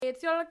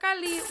It's your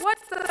Kali.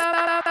 What's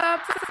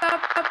up?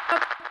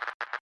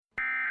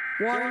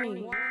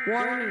 Warning,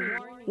 warning,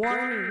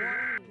 warning.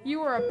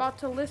 You are about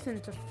to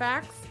listen to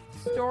facts,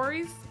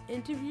 stories,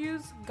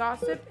 interviews,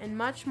 gossip, and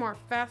much more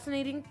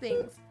fascinating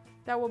things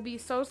that will be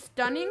so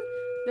stunning,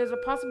 there's a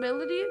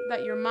possibility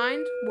that your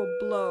mind will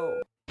blow.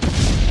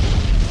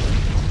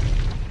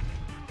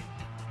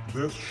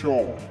 This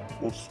show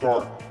will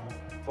start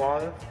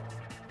 5,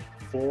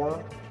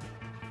 4,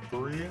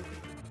 3,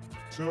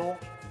 2,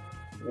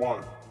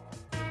 1.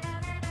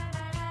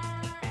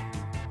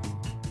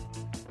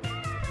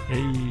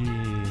 Hey!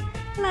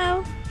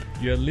 Hello.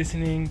 You're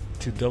listening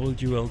to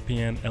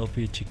WLPN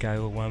LP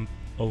Chicago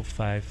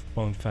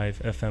 105.5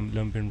 FM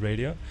Lumpin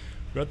Radio,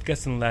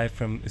 broadcasting live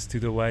from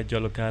Studio Y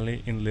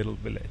Jolocali in Little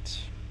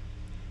Village.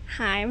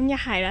 Hi, I'm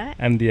Yahaira.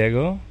 I'm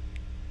Diego.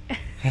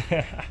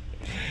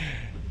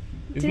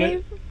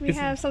 Today we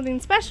have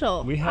something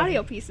special.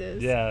 Audio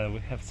pieces. Yeah, we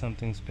have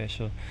something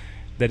special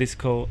that is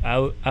called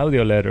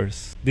audio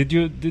letters. Did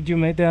you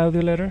make the audio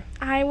letter?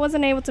 I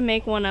wasn't able to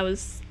make one. I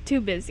was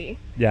too busy.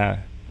 Yeah.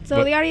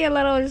 So the audio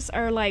letters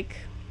are like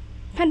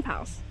pen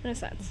pals in a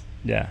sense.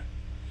 Yeah.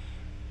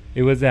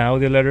 It was the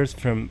audio letters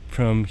from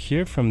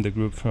the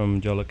group from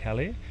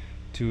Jolocali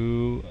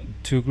to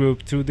two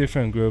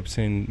different groups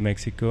in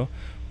Mexico.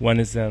 One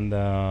is in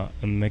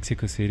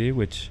Mexico City,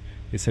 which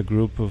is a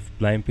group of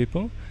blind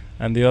people,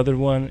 and the other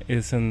one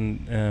is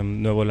in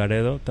Nuevo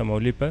Laredo,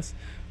 Tamaulipas,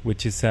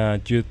 which is a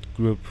youth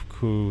group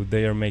who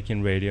they are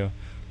making radio,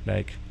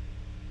 like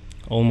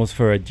almost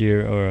for a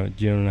year or a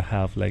year and a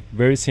half, like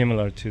very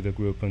similar to the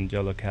group on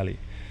Jolocali.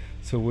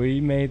 So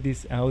we made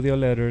these audio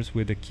letters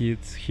with the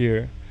kids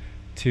here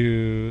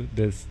to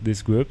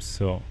these groups.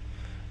 So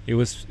it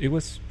was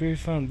pretty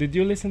fun. Did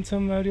you listen to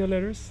some audio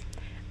letters?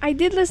 I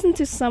did listen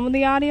to some of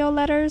the audio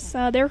letters.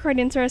 They were quite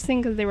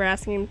interesting because they were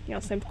asking,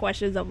 simple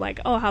questions of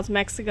like, oh, how's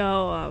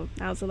Mexico?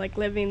 How's it like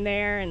living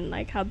there? And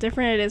like how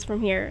different it is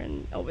from here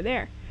and over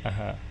there.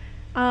 Uh-huh.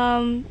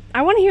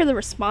 I want to hear the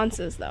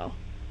responses though.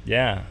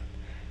 Yeah.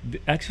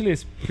 Actually,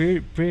 it's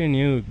pretty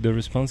new, the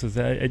responses.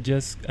 I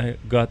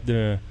got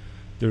the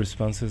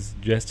responses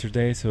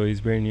yesterday, so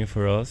it's very new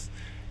for us.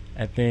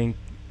 I think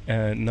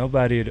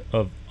nobody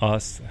of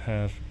us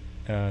have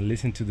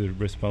listened to the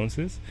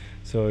responses,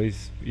 so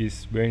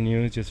it's very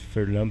new, just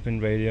for Lumpin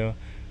Radio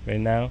right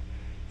now.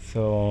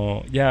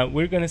 So yeah,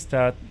 we're gonna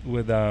start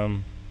with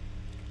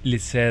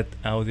Lisette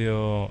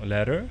audio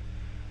letter.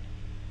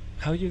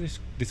 How you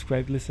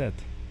describe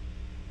Lisette?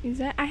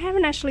 I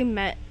haven't actually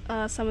met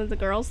some of the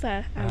girls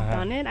that have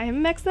done it. I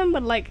haven't met them,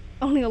 but like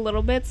only a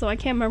little bit, so I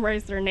can't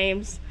memorize their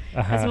names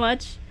as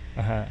much.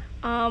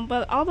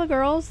 But all the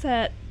girls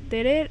that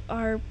did it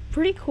are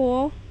pretty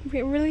cool,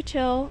 really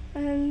chill,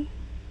 and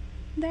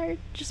they're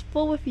just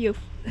full with youth.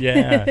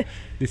 Yeah,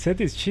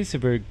 she's a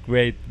very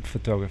great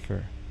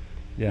photographer.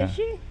 Yeah. Is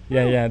she?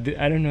 Yeah.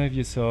 I don't know if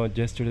you saw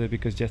yesterday,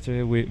 because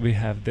yesterday we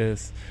have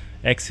this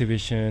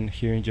exhibition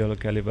here in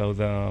Jolocali about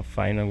the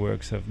final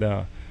works of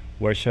the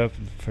workshop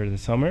for the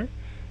summer.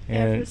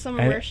 And for the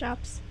summer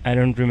workshops. I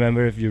don't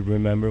remember if you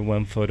remember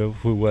one photo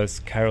who was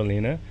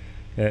Carolina,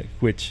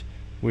 which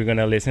we're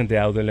gonna listen the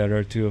audio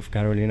letter to of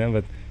Carolina,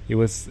 but it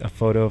was a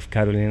photo of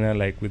Carolina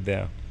like with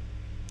the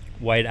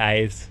white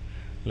eyes,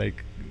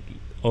 like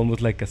almost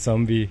like a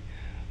zombie.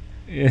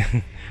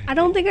 I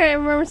don't think I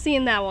remember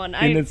seeing that one.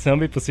 In the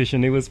zombie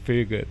position, it was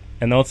pretty good.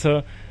 And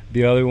also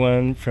the other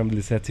one from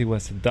Lisette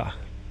was a dog.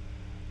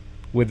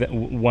 With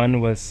one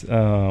was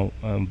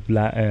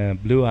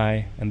blue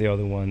eye, and the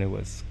other one it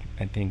was,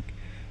 I think,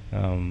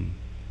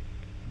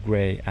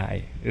 gray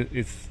eye.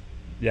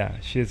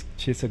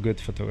 She's a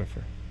good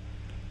photographer.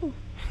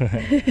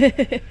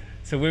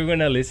 So we're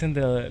gonna listen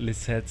to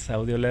Lisette's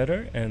audio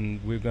letter,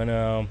 and we're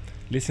gonna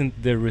listen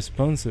to the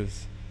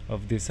responses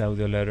of this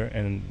audio letter,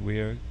 and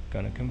we're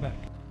gonna come back.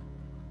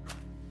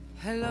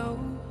 Hello,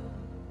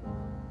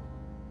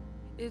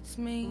 it's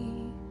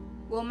me.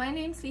 Well, my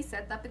name's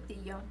Lisette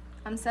Tapetillo.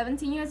 I'm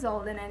 17 years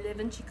old and I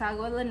live in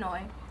Chicago,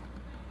 Illinois.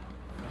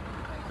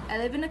 I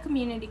live in a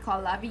community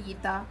called La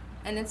Villita,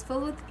 and it's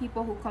filled with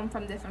people who come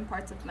from different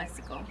parts of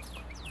Mexico.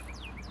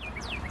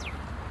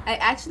 I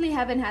actually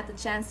haven't had the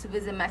chance to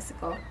visit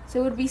Mexico, so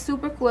it would be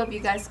super cool if you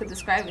guys could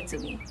describe it to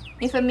me.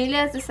 Mi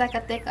familia es de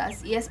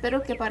Zacatecas y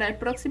espero que para el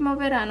próximo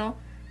verano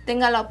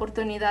tenga la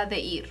oportunidad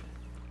de ir.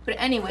 But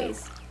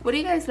anyways, what do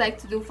you guys like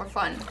to do for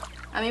fun?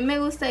 A mí me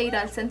gusta ir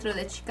al centro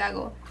de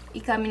Chicago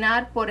y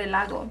caminar por el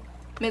lago.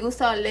 Me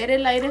gusta oler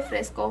el aire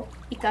fresco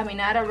y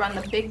caminar around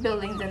the big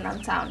buildings in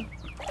downtown.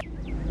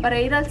 Para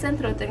ir al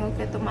centro tengo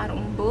que tomar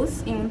un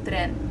bus y un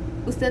tren.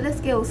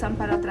 ¿Ustedes qué usan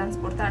para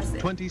transportarse?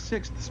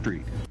 26th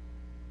Street.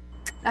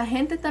 La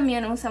gente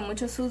también usa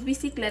mucho sus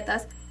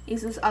bicicletas y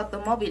sus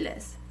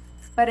automóviles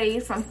para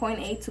ir from point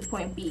A to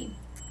point B.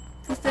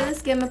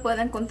 ¿Ustedes qué me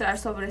pueden contar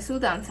sobre su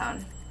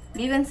downtown?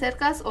 ¿Viven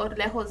cerca o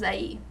lejos de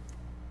ahí?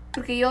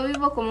 Porque yo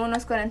vivo como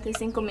unos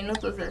 45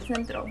 minutos del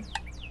centro.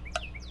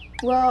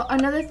 Well,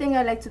 another thing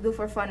I like to do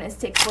for fun is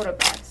take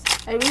photographs.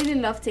 I really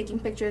love taking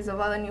pictures of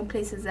all the new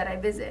places that I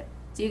visit.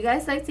 Do you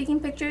guys like taking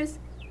pictures?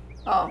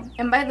 Oh,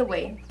 and by the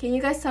way, can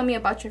you guys tell me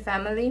about your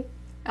family?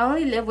 I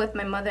only live with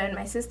my mother and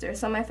my sister,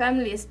 so my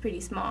family is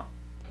pretty small.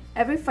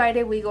 Every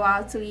Friday we go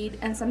out to eat,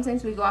 and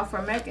sometimes we go out for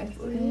American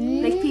food,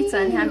 like pizza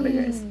and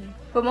hamburgers.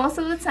 But most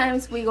of the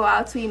times we go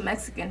out to eat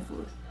Mexican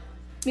food.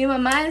 Mi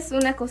mamá es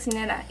una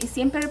cocinera y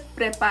siempre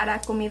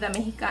prepara comida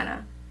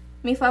mexicana.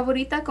 Mi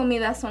favorita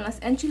comida son las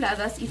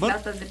enchiladas y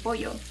flautas de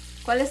pollo.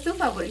 ¿Cuál es tu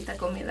favorita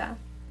comida?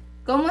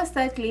 ¿Cómo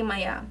está el clima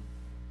allá?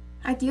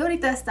 Aquí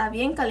ahorita está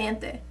bien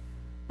caliente,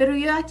 pero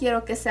yo ya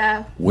quiero que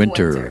sea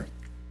winter.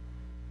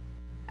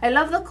 I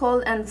love the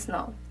cold and the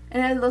snow.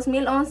 In el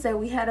 2011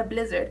 we had a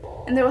blizzard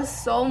and there was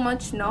so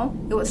much snow,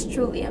 it was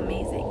truly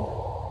amazing.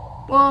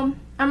 Well,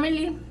 I'm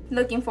really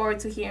looking forward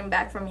to hearing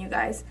back from you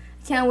guys.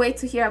 Can't wait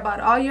to hear about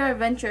all your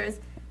adventures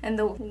and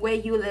the way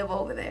you live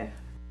over there.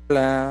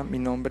 Hola, mi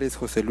nombre es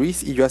José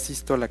Luis y yo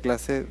asisto a la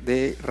clase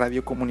de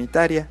radio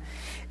comunitaria.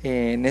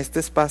 En este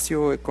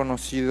espacio he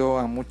conocido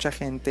a mucha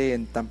gente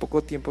en tan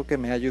poco tiempo que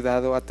me ha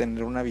ayudado a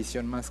tener una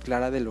visión más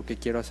clara de lo que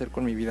quiero hacer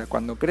con mi vida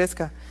cuando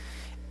crezca.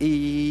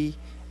 Y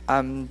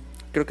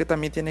creo que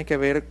también tiene que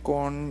ver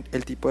con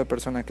el tipo de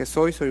persona que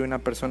soy. Soy una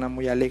persona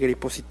muy alegre y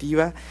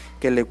positiva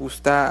que le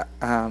gusta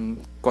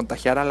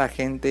contagiar a la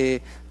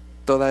gente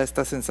toda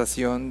esta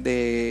sensación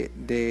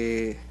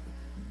de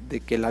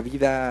que la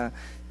vida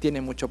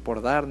tiene mucho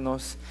por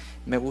darnos.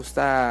 Me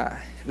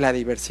gusta la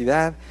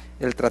diversidad,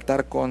 el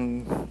tratar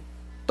con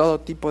todo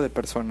tipo de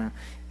persona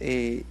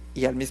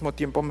y al mismo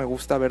tiempo me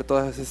gusta ver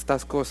todas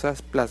estas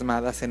cosas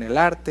plasmadas en el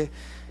arte.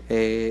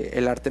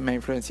 El arte me ha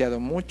influenciado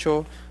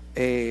mucho,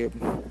 en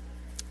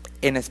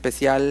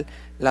especial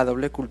la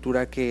doble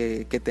cultura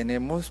que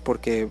tenemos,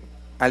 porque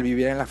al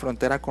vivir en la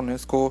frontera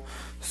conozco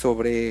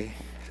sobre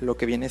lo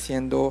que viene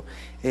siendo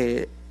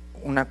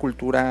una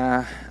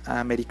cultura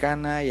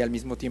americana y al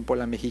mismo tiempo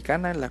la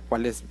mexicana, la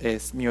cual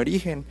es mi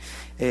origen.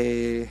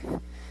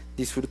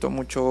 Disfruto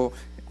mucho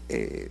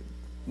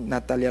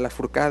Natalia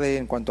Lafourcade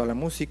en cuanto a la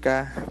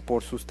música,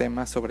 por sus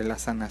temas sobre la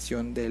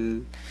sanación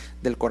del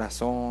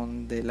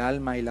corazón, del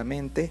alma y la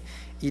mente,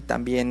 y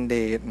también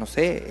de, no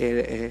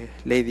sé,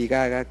 Lady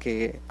Gaga,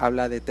 que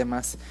habla de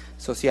temas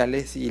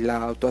sociales y la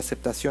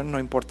autoaceptación, no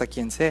importa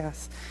quién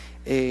seas.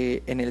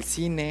 En el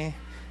cine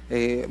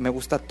me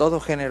gusta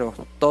todo género,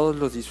 todos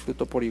los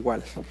disfruto por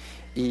igual.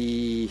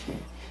 Y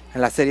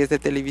en las series de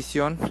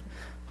televisión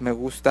me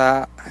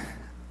gusta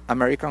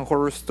American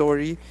Horror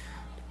Story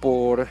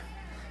por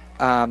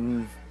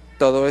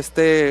todo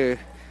este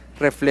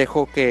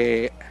reflejo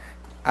que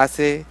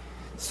hace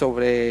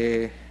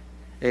sobre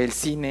el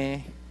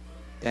cine,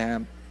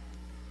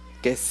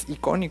 que es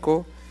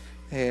icónico.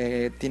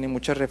 Tiene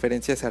muchas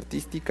referencias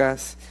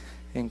artísticas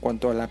en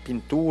cuanto a la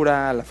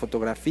pintura, a la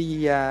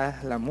fotografía,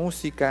 la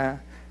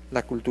música,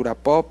 la cultura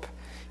pop,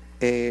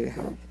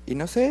 y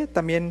no sé,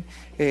 también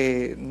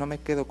no me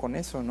quedo con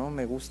eso, ¿no?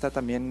 Me gusta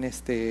también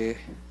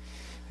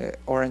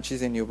Orange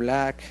is the New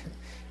Black,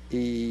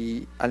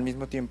 y al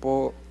mismo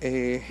tiempo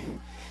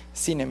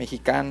cine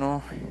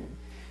mexicano,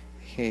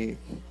 que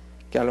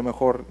a lo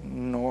mejor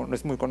no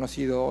es muy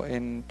conocido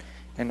en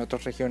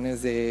otras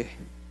regiones de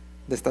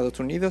Estados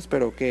Unidos,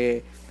 pero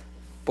que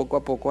poco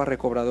a poco ha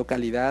recobrado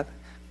calidad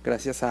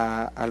gracias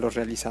a los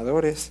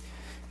realizadores,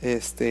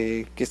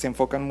 que se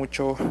enfocan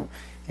mucho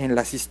en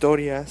las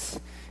historias,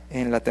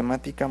 en la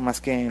temática,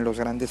 más que en los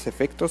grandes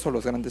efectos o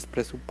los grandes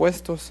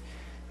presupuestos.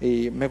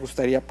 Y me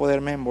gustaría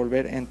poderme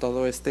envolver en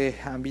todo este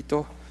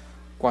ámbito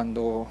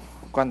cuando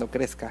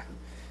crezca.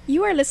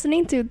 You are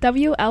listening to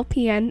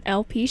WLPN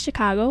LP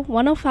Chicago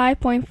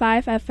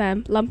 105.5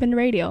 FM Lumpen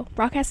Radio,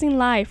 broadcasting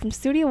live from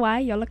Studio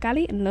Y,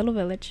 Yollocalli in Little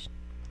Village.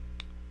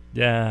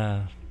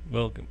 Yeah,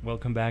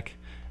 welcome back.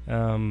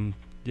 Now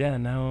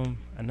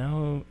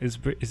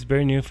it's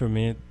very new for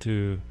me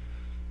to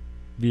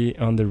be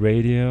on the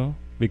radio,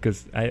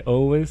 because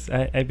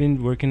I've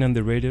been working on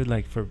the radio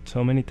like for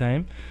so many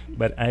time,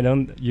 but I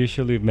don't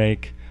usually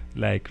make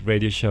like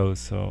radio shows,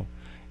 so,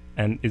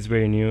 and it's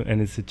very new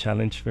and it's a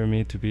challenge for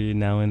me to be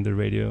now in the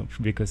radio,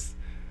 because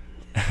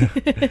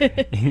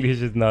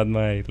English is not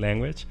my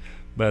language,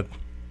 but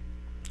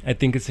I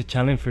think it's a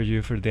challenge for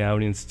you, for the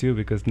audience too,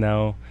 because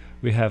now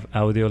we have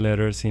audio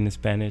letters in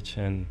Spanish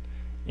and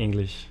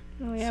English.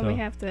 Oh yeah, so we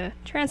have to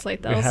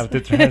translate those. We have to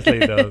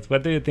translate those.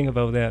 What do you think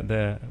about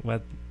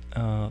what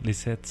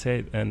Lisette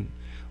said? And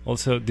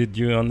also, did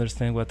you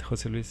understand what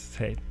Jose Luis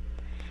said?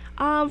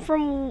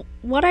 From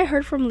what I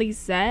heard from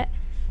Lisette,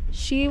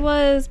 she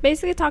was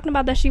basically talking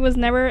about that she was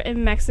never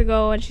in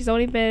Mexico and she's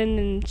only been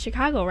in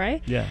Chicago,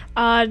 right? Yeah.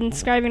 And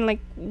describing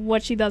like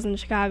what she does in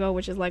Chicago,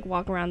 which is like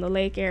walk around the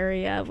lake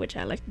area, which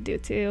I like to do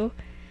too,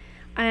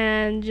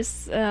 and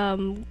just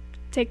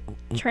take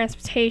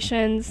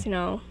transportations, you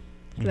know.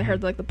 Because I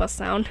heard like the bus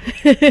sound.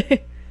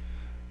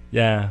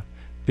 Yeah,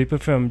 people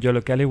from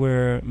Yollocalli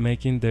were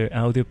making their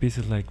audio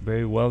pieces like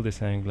very well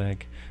designed.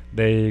 Like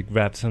they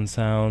grabbed some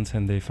sounds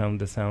and they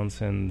found the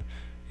sounds in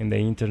the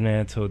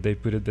internet, so they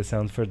put the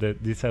sounds for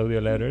these audio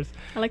letters.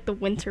 I like the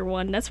winter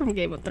one. That's from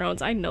Game of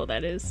Thrones. I know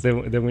that is.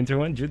 The winter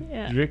one. You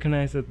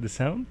recognize the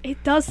sound?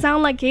 It does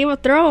sound like Game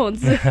of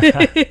Thrones.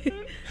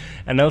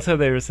 And also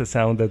there's a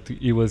sound that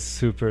it was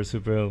super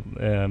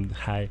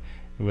high.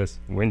 It was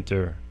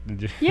winter.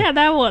 Did you? Yeah,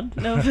 that one.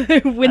 No,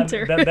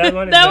 winter. That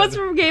one. That was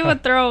from Game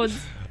of Thrones.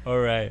 All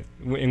right.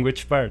 In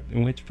which part?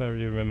 In which part do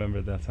you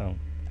remember that sound?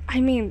 I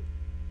mean,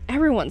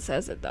 everyone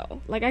says it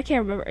though. Like I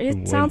can't remember.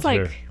 It sounds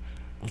like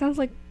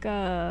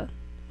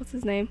what's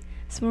his name?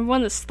 It's from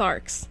one of the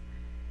Starks.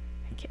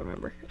 I can't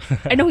remember.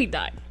 I know he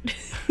died.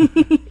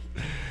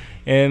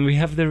 And we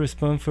have the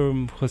response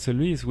from Jose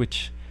Luis,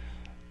 which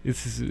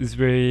is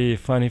very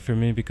funny for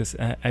me because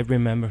I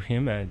remember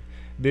him.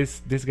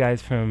 These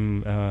guys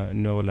from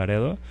Nuevo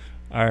Laredo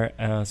are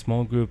a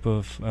small group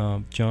of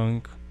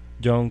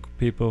young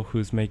people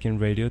who's making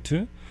radio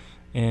too,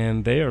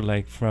 and they are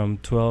like from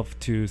 12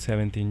 to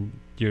 17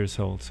 years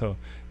old, so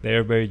they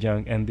are very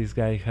young. And this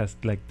guy has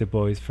like the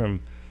voice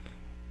from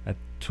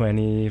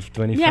 20,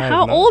 25. Yeah,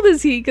 how old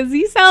is he? Because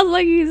he sounds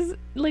like he's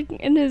like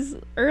in his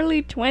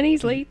early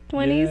 20s, late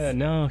 20s. Yeah,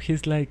 no,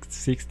 he's like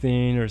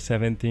 16 or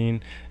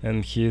 17,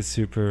 and he is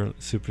super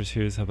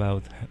serious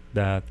about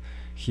that.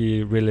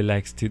 He really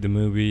likes to the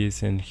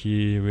movies, and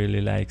he really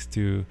likes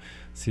to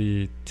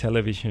see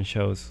television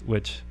shows,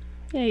 which...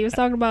 Yeah, he was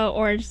talking about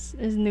Orange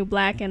is the New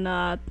Black and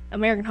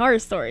American Horror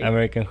Story.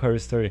 American Horror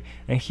Story.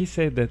 And he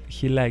said that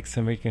he likes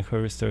American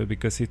Horror Story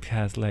because it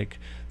has like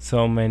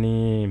so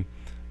many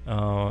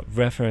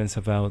reference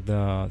about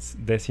the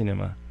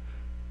cinema.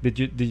 Did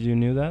you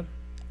knew that?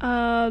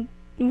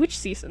 Which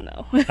season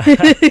though?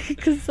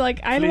 Because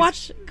like I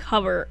watched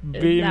cover.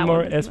 Be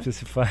more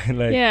specified,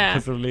 like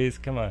release.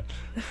 Come on.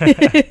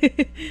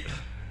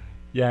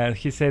 Yeah,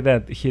 he said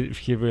that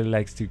he really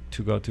likes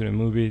to go to the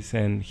movies,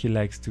 and he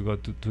likes to go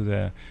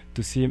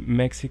to see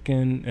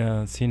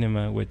Mexican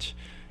cinema, which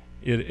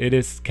it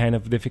is kind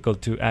of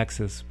difficult to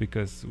access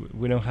because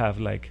we don't have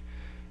like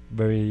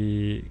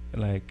very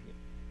like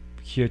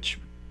huge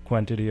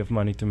quantity of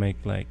money to make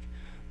like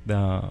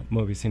the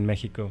movies in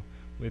Mexico,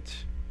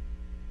 which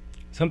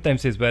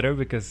sometimes is better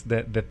because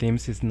the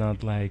themes is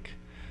not like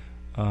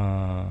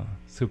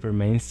super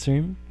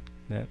mainstream.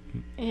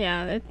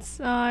 Yeah, it's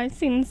I've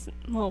seen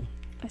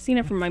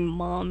it from my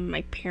mom,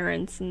 my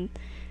parents, and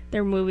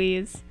their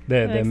movies.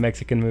 The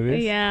Mexican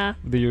movies. Yeah.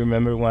 Do you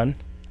remember one?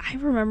 I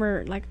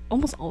remember like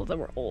almost all of them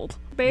were old.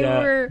 They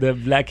were the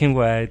black and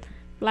white.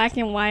 Black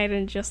and white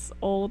and just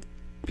old.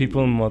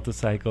 People on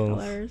motorcycles.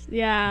 Colors.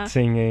 Yeah.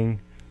 Singing,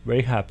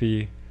 very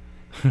happy.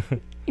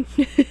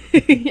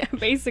 Yeah,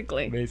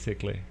 basically.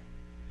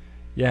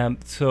 Yeah.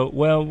 So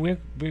well,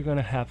 we're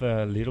gonna have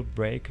a little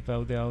break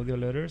about the audio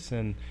letters,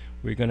 and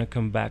we're gonna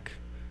come back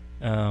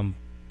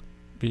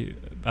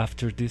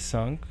after this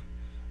song,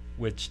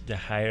 which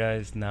Jahaira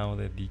is now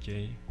the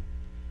DJ.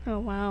 Oh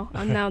wow,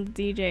 I'm now the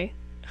DJ.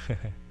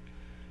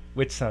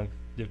 Which song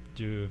do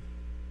you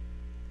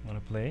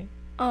want to play?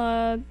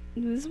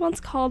 This one's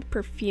called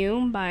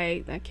Perfume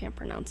by, I can't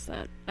pronounce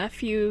that,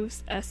 F-U-S-Q?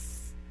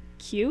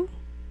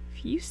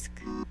 Fusk?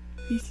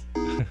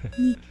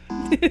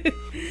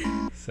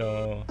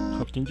 So,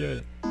 hope you enjoy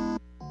it.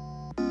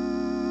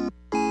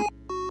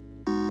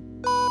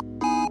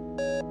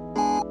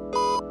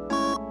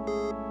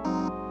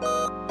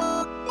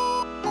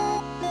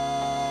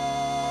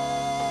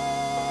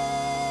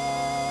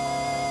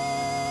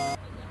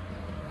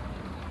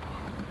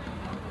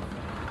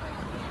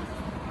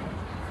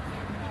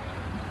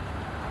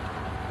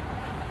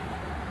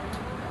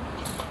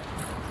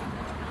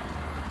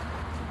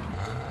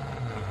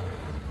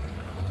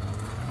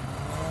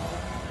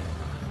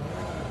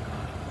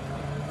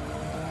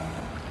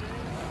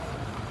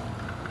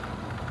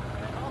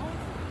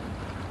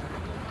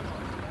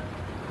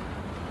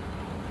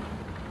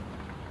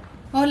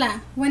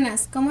 Hola,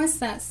 buenas, ¿cómo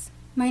estás?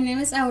 My name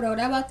is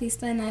Aurora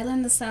Bautista and I live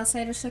in the south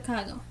side of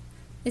Chicago.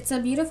 It's a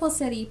beautiful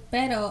city,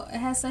 pero it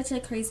has such a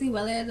crazy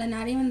weather that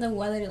not even the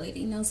weather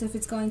lady knows if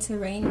it's going to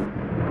rain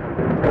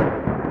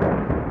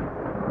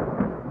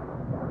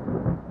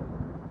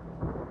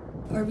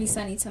or be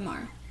sunny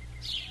tomorrow.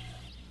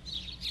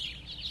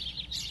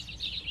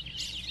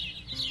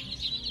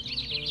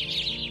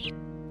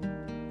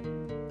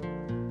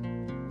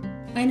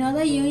 I know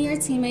that you and your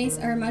teammates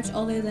are much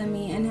older than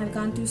me and have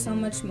gone through so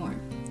much more.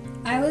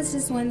 I was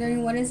just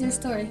wondering, what is your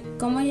story?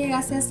 ¿Cómo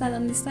llegaste hasta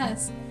donde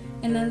estás?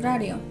 En el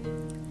radio.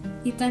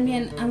 Y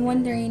también, I'm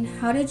wondering,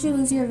 how did you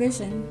lose your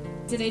vision?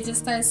 Did it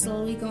just start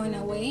slowly going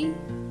away?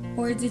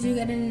 Or did you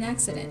get in an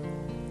accident?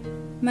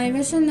 My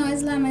vision no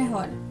es la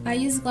mejor. I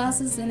use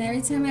glasses, and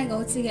every time I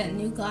go to get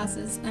new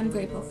glasses, I'm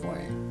grateful for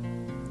it.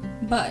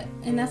 But,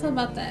 enough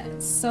about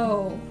that.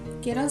 So,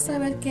 quiero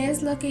saber qué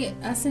es lo que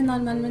hacen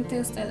normalmente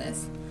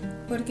ustedes.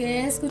 Porque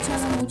he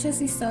escuchado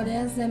muchas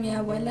historias de mi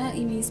abuela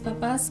y mis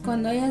papás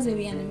cuando ellas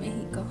vivían en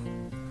México.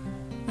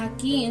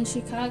 Aquí en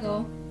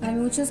Chicago hay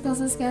muchas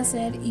cosas que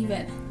hacer y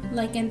ver.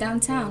 Like in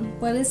downtown,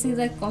 puedes ir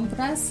de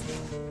compras.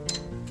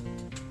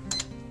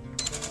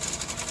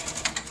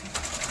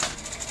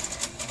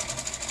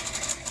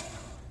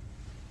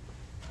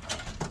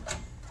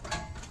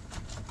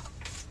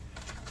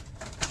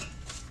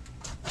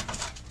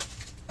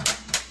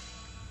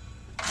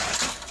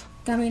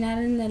 Caminar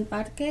en el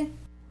parque.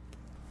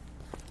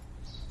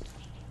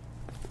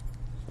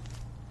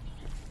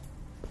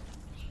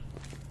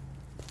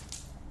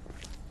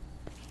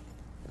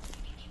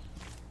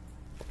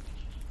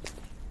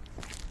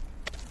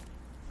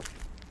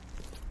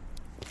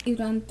 y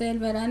durante el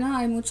verano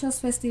hay muchos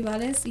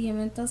festivales y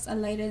eventos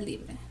al aire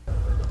libre.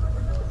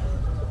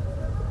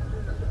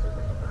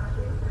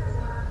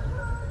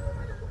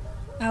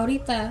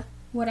 Ahorita,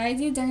 what I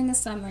do during the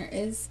summer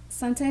is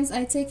sometimes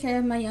I take care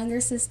of my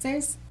younger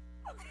sisters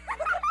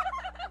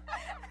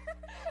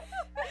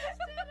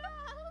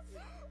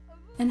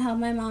and help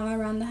my mom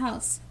around the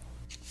house.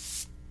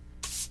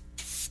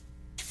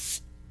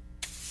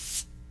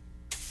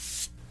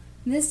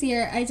 This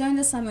year, I joined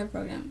a summer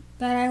program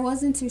that I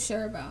wasn't too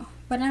sure about,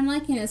 but I'm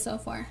liking it so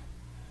far.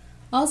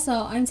 Also,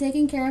 I'm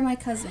taking care of my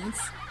cousins.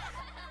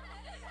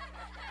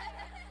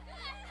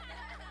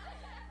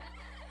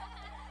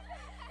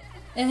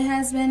 It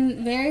has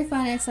been very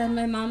fun except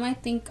my mom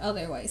might think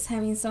otherwise,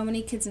 having so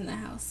many kids in the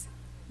house.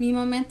 Mi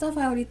momento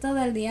favorito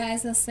del día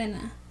es la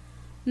cena.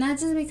 Not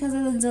just because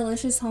of the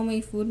delicious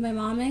homemade food my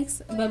mom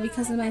makes, but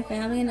because of my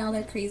family and all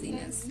their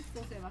craziness.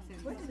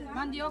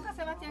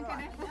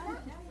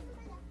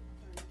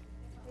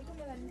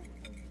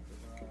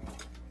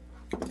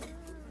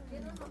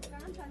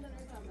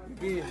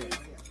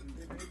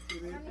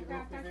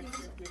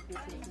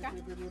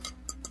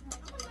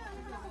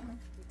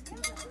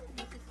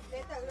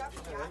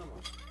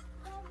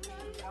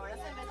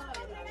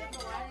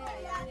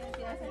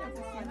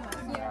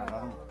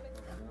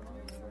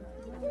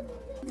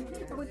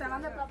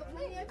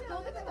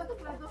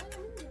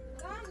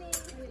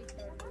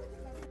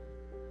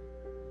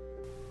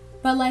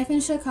 But life in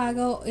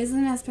Chicago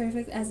isn't as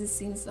perfect as it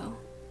seems though.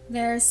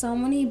 There are so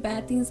many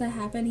bad things that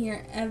happen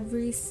here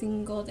every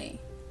single day.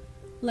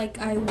 Like,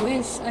 I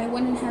wish I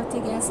wouldn't have to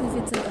guess if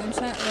it's a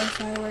gunshot or a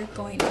firework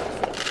going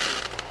off.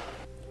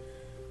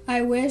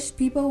 I wish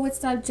people would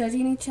stop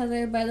judging each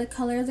other by the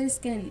color of their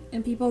skin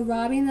and people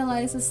robbing the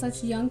lives of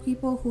such young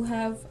people who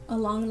have a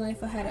long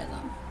life ahead of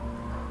them.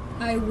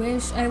 I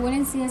wish I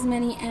wouldn't see as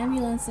many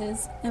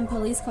ambulances and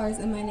police cars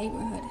in my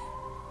neighborhood.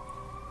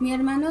 Mi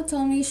hermano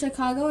told me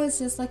Chicago is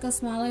just like a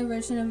smaller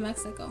version of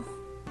Mexico.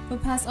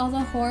 But past all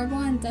the horrible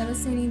and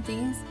devastating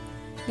things,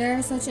 there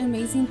are such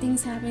amazing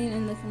things happening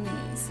in the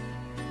communities.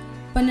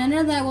 But none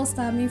of that will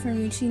stop me from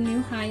reaching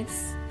new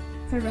heights,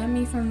 prevent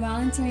me from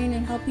volunteering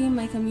and helping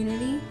my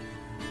community,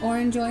 or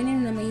enjoying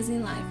an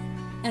amazing life.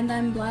 And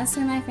I'm blessed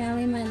in my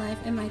family, my life,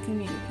 and my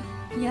community.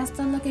 Y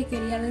esto es lo que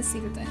quería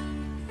decirte.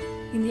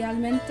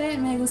 Idealmente,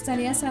 me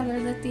gustaría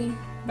saber de ti.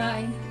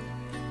 Bye.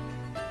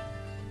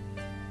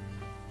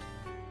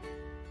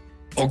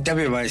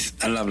 Octavio Báez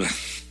al habla.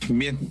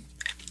 Bien,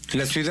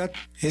 la ciudad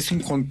es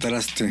un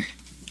contraste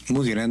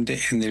muy grande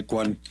en el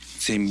cual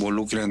se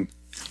involucran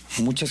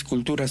muchas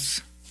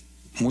culturas,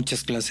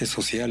 muchas clases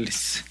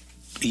sociales,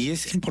 y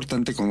es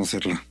importante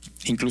conocerla.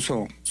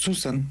 Incluso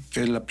Susan,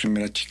 que es la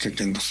primera chica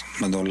que nos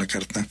mandó la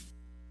carta,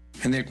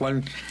 en el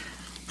cual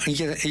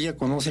ella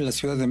conoce la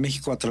Ciudad de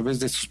México a través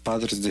de sus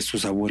padres, de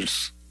sus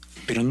abuelos,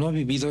 pero no ha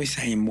vivido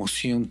esa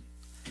emoción,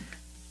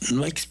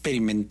 no ha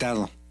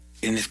experimentado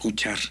en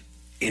escuchar,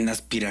 en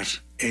aspirar,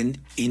 en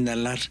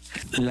inhalar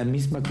la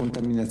misma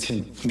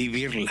contaminación,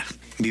 vivir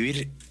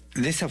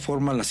de esa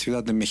forma la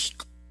Ciudad de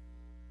México.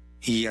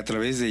 Y a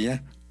través de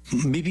ella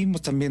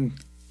vivimos también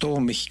todo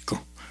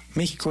México.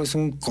 México es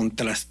un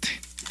contraste,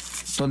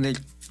 donde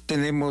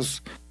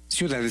tenemos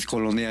ciudades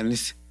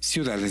coloniales,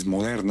 ciudades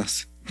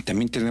modernas,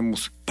 también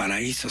tenemos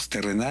paraísos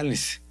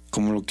terrenales,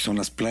 como lo que son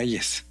las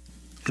playas,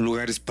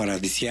 lugares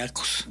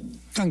paradisíacos,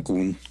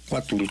 Cancún,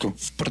 Huatulco,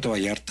 Puerto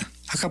Vallarta.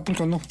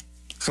 Acapulco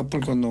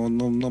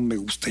no me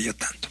gusta ya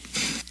tanto.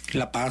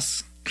 La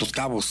Paz, Los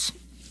Cabos,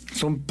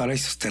 son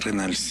paraísos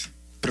terrenales.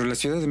 Pero la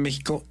Ciudad de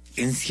México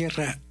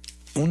encierra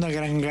una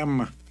gran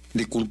gama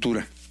de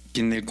cultura,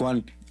 en el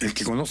cual el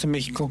que conoce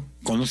México,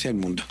 conoce al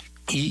mundo.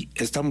 Y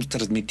estamos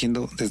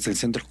transmitiendo desde el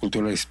Centro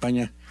Cultural de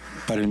España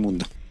para el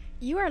mundo.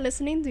 You are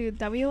listening to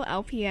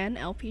WLPN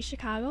LP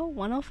Chicago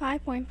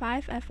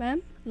 105.5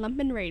 FM,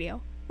 Lumpen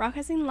Radio,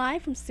 broadcasting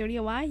live from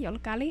Studio Y,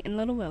 Yollocalli in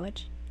Little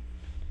Village.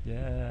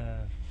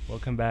 Yeah,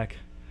 welcome back.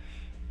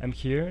 I'm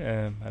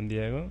here, I'm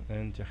Diego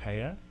and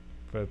Jahaira,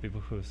 for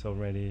people who's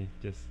already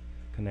just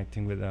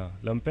connecting with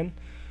Lumpen.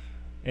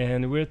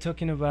 And we're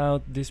talking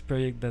about this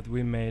project that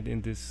we made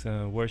in this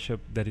workshop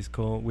that is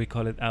called, we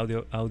call it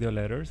audio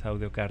letters,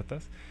 audio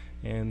cartas,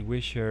 and we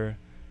share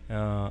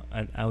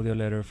an audio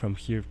letter from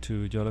here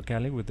to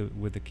Yollocalli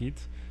with the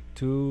kids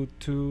to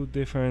two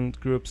different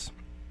groups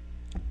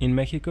in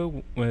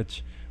Mexico,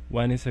 which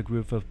one is a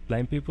group of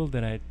blind people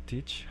that I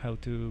teach how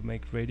to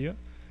make radio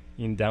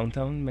in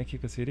downtown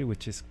Mexico City,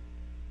 which is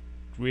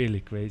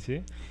really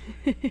crazy.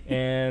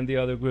 And the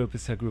other group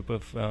is a group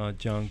of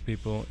young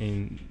people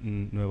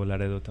in Nuevo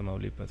Laredo,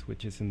 Tamaulipas,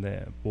 which is in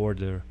the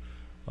border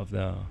of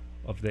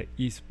the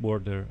east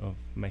border of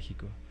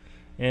Mexico.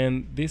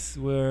 And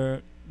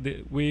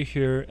we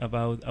hear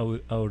about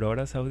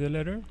Aurora's audio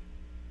letter,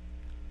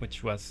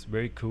 which was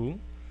very cool.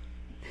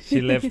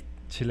 She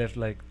left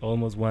like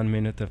almost 1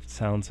 minute of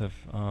sounds of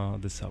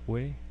the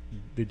subway.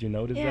 Did you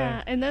notice that?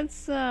 Yeah, and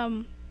that's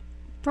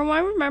from what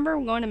I remember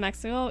going to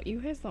Mexico, you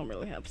guys don't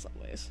really have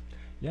subways.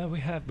 Yeah,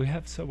 we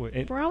have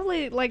subway.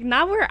 Probably like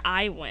not where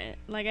I went.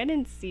 Like I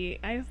didn't see.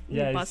 I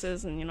Yeah,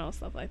 buses and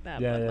stuff like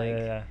that. Yeah, but yeah, like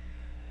yeah.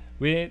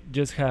 We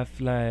just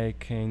have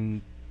like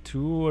in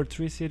 2 or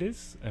 3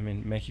 cities. I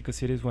mean, Mexico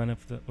City is one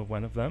of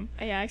them.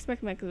 yeah, I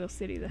expect Mexico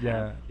City to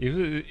Yeah,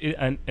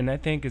 have. and I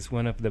think it's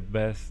one of the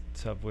best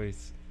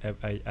subways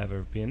I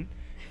ever been.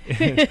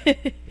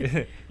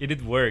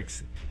 It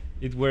works.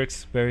 It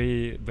works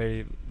very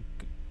very.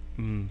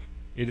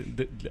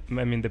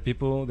 I mean, the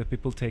people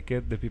take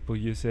it, the people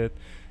use it,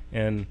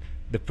 and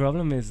the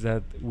problem is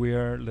that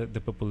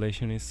the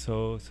population is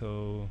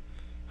so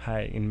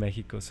high in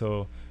Mexico.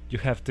 So you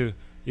have to,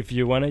 if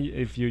you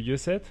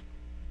use it,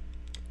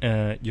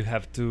 you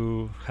have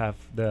to have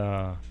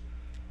the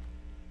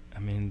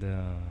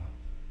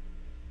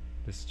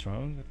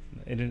strong.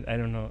 I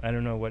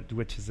don't know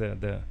which is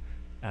the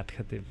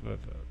adjective of.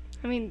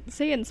 I mean,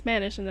 say it in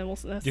Spanish and then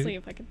let's see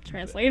if I can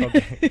translate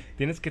Okay. it.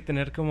 Tienes que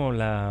tener como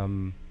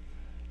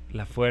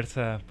la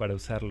fuerza para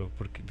usarlo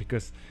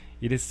because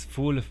it is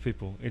full of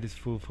people. It is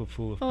full of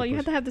people. Oh, you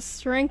have to have the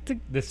strength to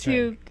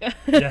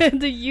Yeah.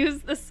 to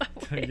use the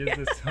subway. To use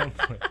the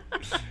subway.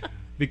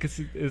 Because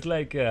it's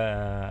like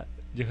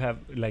you have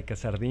like a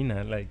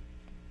sardina, like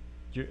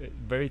you're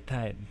very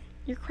tight.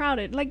 You're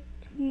crowded, like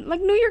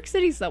New York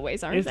City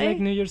subways, aren't It's they?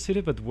 like New York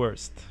City, but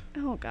worst.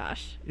 Oh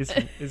gosh. It's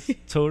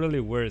totally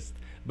worst.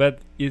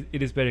 But it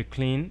is very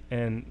clean,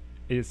 and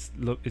it's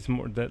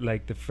more that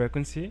like the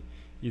frequency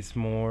is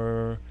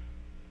more.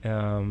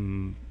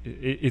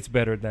 It's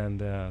better than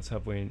the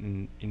subway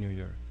in New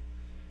York.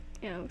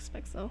 Yeah, I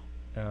expect so.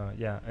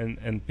 Yeah,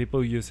 and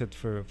people use it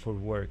for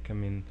work. I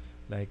mean,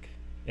 like,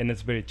 and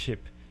it's very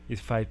cheap. It's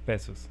 5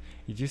 pesos.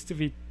 It used to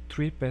be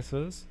 3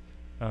 pesos.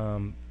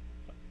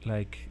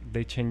 Like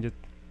they changed it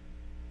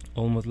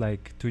almost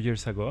like 2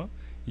 years ago.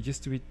 It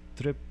used to be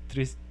 3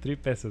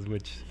 pesos,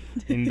 which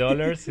in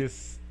dollars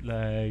is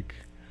like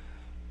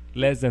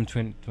less than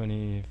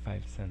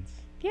 25 cents.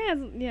 Yeah,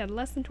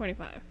 less than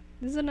 25.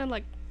 Isn't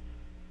 $1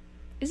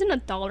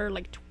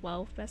 like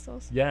 12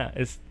 pesos? Yeah,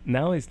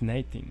 now it's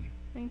 19.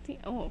 19?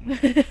 Oh.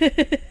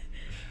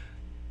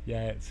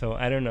 Yeah, so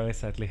I don't know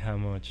exactly how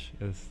much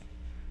is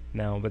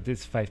now, but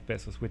it's 5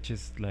 pesos, which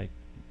is like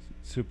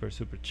super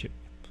cheap,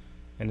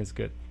 and it's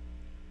good.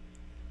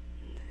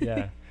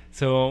 Yeah.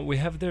 So we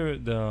have the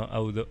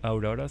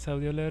Aurora's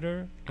audio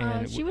letter,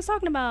 and she was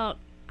talking about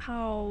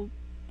how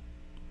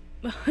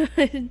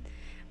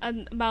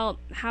about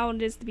how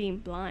it is being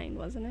blind,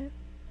 wasn't it?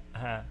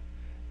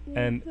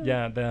 And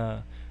yeah,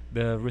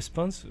 the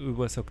response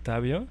was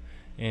Octavio,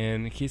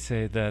 and he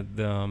said that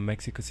the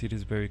Mexico City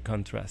is very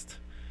contrast,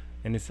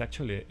 and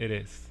it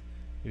is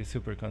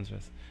super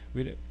contrast.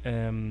 With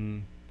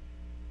the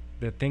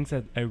things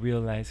that I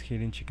realized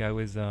here in Chicago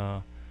is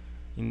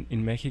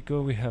in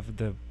Mexico we have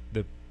the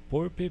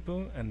poor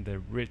people and the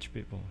rich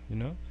people,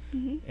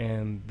 Mm-hmm.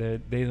 and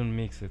they don't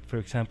mix it. For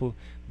example,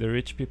 the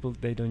rich people,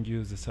 they don't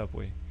use the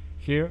subway.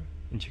 Here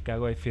in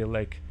Chicago, I feel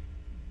like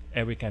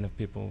every kind of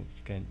people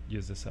can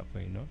use the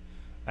subway.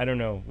 I don't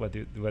know what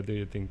do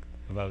you think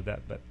about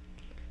that, but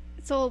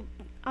so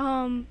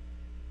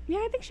yeah,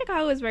 I think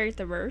Chicago is very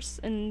diverse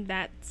in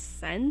that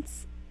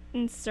sense.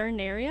 In certain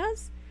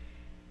areas,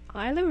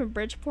 I live in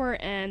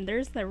Bridgeport, and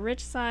there's the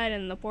rich side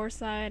and the poor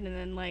side, and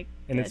then like.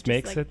 And it's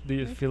mixed. Like, do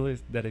you feel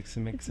that it's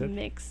mixed? It's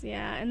mixed,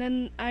 yeah. And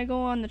then I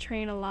go on the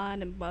train a lot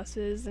and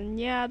buses, and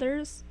yeah,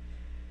 there's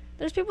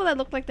people that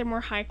look like they're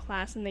more high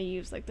class and they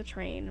use like the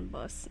train and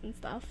bus and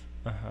stuff.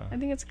 I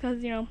think it's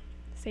because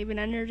saving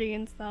energy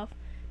and stuff,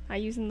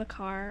 not using the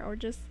car, or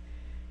just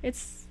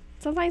it's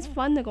sometimes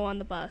fun to go on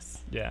the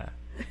bus. Yeah.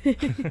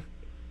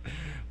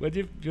 What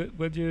do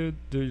you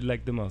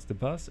like the most, the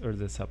bus or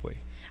the subway?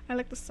 I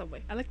like the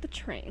subway. I like the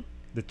train.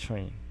 The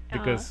train,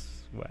 because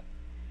what?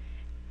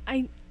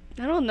 I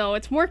don't know.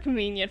 It's more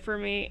convenient for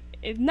me.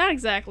 Not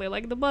exactly.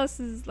 Like the bus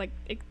is like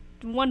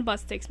one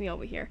bus takes me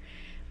over here,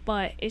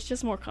 but it's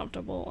just more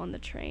comfortable on the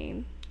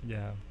train.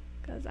 Yeah.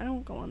 Because I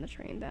don't go on the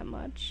train that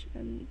much,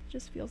 and it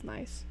just feels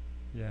nice.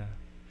 Yeah.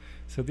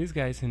 So these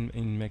guys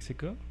in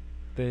Mexico,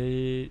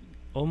 they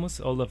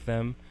almost all of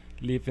them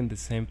live in the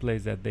same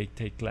place that they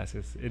take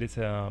classes. It is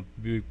a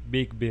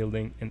big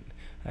building, and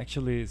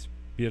actually it's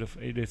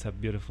beautiful. It is a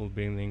beautiful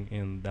building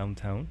in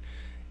downtown,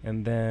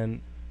 and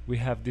then we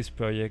have this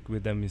project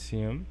with the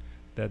museum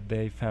that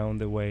they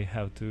found a way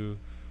how to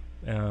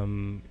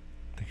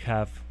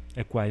have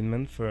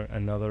equipment for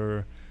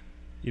another.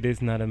 It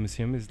is not a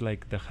museum. It's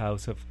like the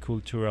House of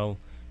Cultural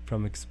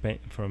from Spain.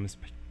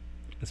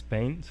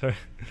 Sorry,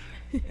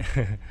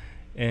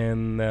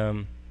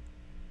 and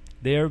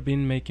they have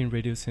been making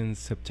radio since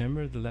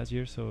September the last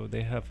year. So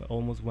they have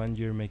almost 1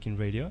 year making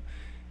radio,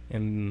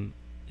 and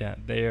yeah,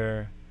 they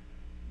are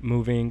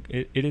moving.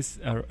 It is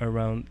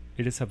around.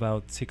 It is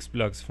about 6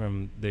 blocks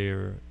from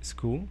their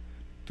school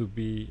to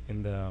be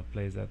in the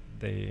place that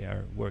they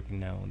are working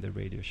now on the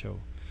radio show,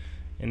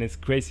 and it's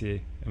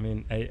crazy. I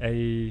mean,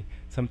 I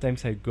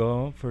sometimes I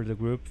go for the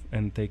group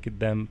and take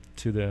them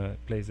to the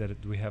place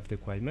that we have the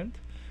equipment,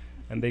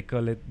 and they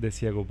call it the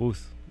Ciego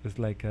Bus. It's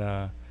like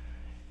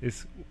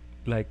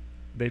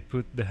they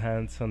put the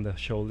hands on the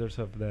shoulders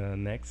of the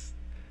necks,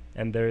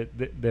 and they're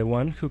the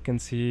one who can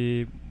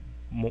see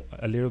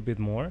a little bit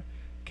more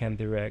can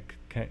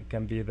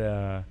can be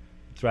the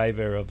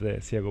driver of the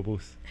Ciego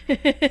Bus.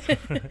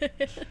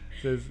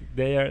 So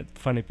they are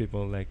funny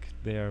people. Like,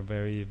 they are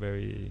very,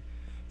 very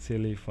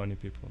silly, funny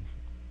people.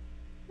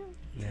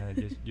 Yeah,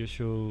 you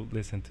should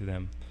listen to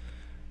them.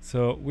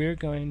 So we're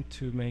going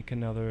to make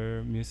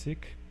another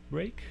music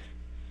break.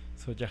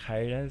 So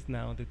Jahaira is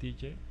now the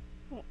DJ.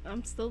 Well,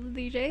 I'm still the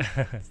DJ.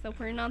 Still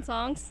putting on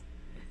songs.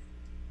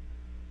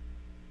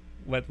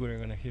 What we're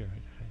gonna hear?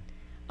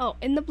 Oh,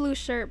 In the Blue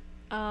Shirt.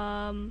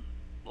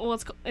 Well,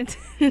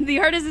 the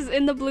artist is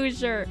In the Blue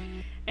Shirt,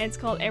 and it's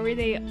called Every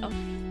Day of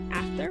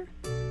After.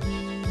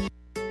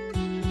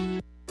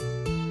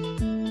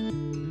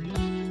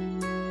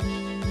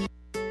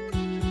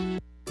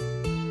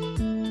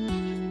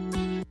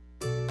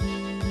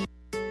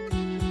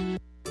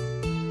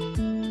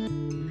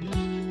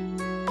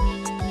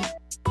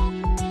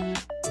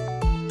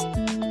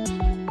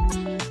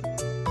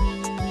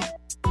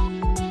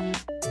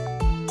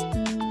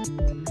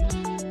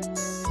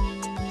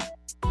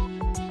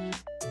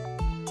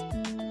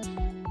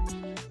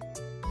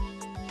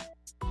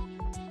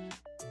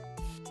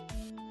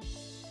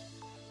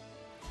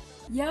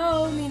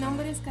 Yo, mi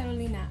nombre es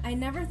Carolina. I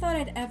never thought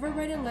I'd ever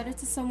write a letter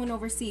to someone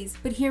overseas,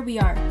 but here we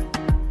are.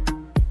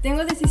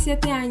 Tengo 17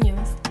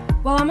 años.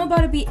 Well, I'm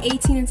about to be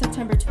 18 on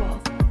September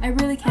 12th. I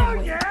really can't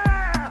wait.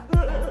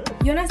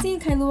 Yo nací en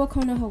Kailua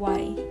Kona,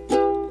 Hawaii.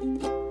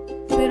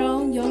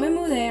 Pero yo me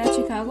mudé a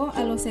Chicago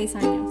a los 6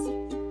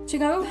 años.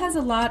 Chicago has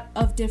a lot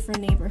of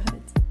different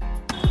neighborhoods.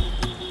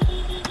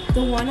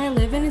 The one I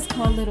live in is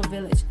called Little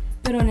Village,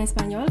 pero en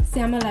español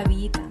se llama La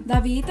Villita. La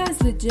Villita is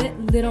legit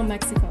Little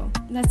Mexico.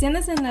 Las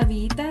tiendas en La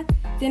Villita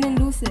tienen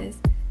luces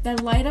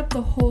that light up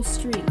the whole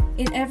street.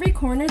 In every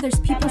corner there's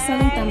people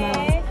selling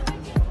tamales.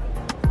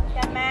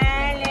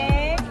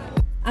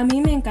 A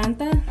mí me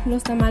encantan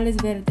los tamales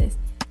verdes.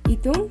 ¿Y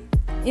tú?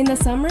 In the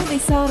summer they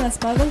sell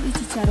raspados y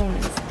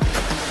chicharrones.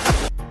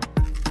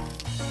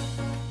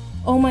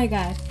 Oh my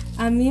god,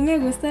 a mí me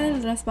gusta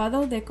el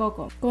raspado de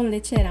coco con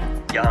lechera.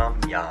 Yum,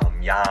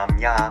 yum, yum,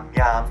 yum,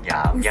 yum,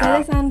 yum.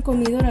 ¿Ustedes han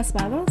comido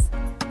raspados?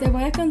 Te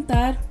voy a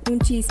contar un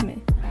chisme.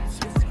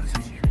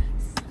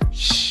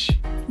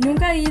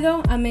 Nunca he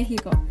ido a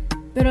México,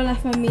 pero la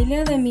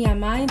familia de mi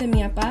mamá y de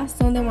mi papá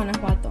son de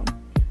Guanajuato.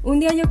 Un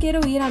día yo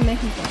quiero ir a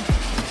México.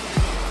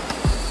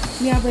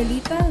 Mi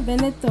abuelita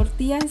vende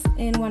tortillas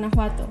en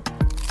Guanajuato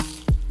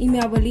y mi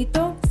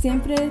abuelito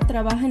siempre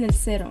trabaja en el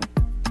cero.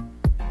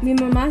 Mi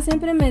mamá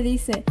siempre me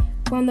dice,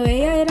 cuando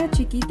ella era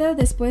chiquita,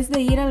 después de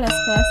ir a las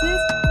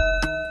clases,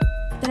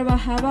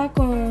 trabajaba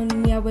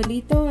con mi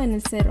abuelito en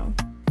el cero.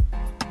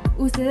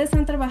 ¿Ustedes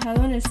han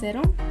trabajado en el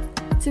cero?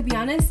 To be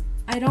honest,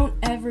 I don't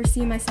ever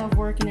see myself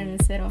working in el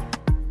cero.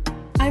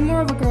 I'm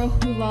more of a girl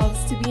who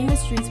loves to be in the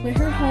streets with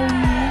her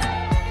homies.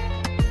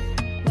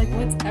 Like,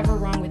 what's ever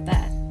wrong with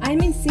that?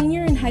 I'm a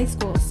senior in high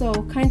school, so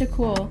kinda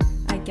cool,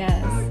 I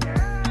guess.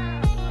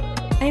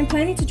 I am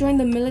planning to join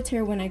the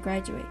military when I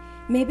graduate.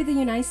 Maybe the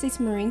United States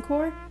Marine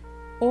Corps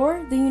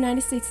or the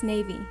United States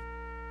Navy.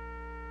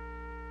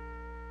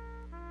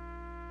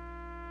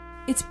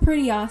 It's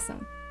pretty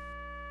awesome.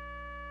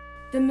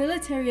 The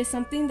military is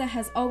something that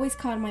has always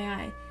caught my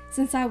eye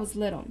since I was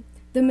little.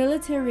 The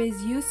military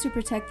is used to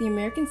protect the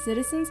American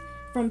citizens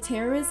from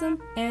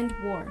terrorism and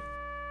war.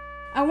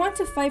 I want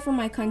to fight for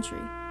my country.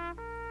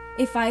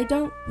 If I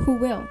don't, who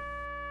will?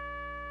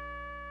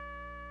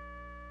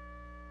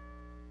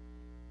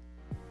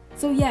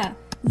 So yeah,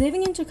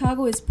 living in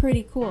Chicago is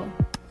pretty cool.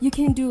 You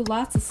can do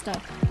lots of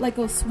stuff, like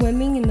go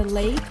swimming in the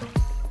lake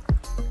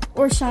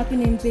or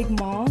shopping in big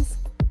malls.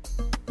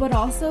 But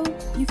also,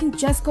 you can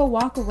just go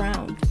walk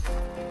around.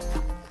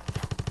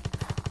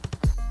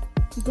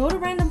 Go to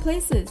random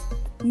places.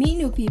 Meet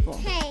new people.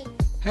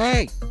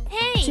 Hey!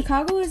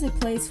 Chicago is a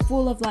place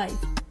full of life.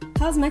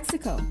 How's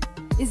Mexico?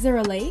 Is there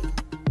a lake?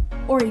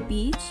 Or a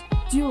beach?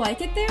 Do you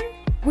like it there?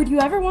 Would you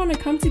ever want to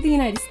come to the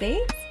United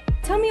States?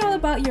 Tell me all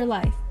about your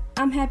life.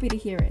 I'm happy to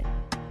hear it.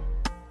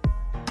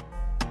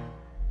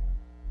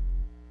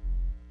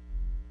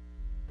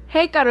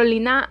 Hey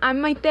Carolina,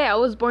 I'm Maite. I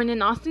was born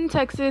in Austin,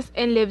 Texas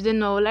and lived in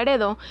Nuevo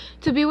Laredo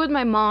to be with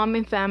my mom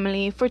and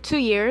family for 2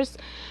 years.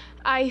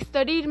 I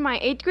studied my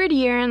 8th grade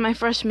year and my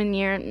freshman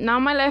year. Now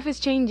my life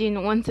is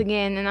changing once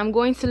again and I'm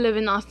going to live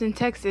in Austin,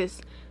 Texas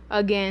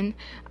again.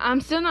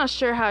 I'm still not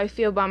sure how I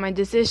feel about my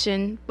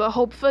decision, but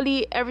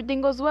hopefully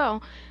everything goes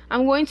well.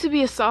 I'm going to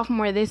be a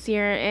sophomore this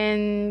year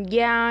and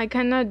yeah, I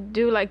kind of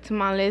do like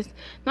tamales.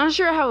 Not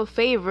sure I have a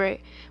favorite,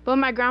 but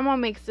my grandma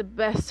makes the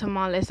best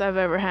tamales I've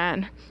ever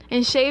had.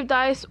 And shaved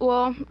ice,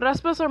 well,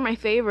 raspas are my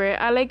favorite.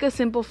 I like a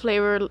simple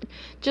flavor,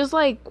 just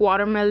like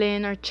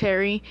watermelon or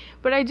cherry,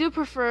 but I do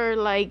prefer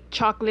like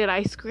chocolate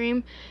ice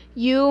cream.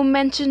 You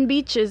mentioned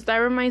beaches. That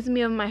reminds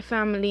me of my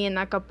family in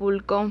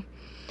Acapulco.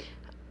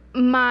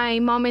 My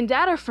mom and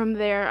dad are from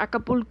there.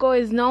 Acapulco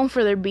is known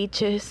for their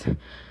beaches.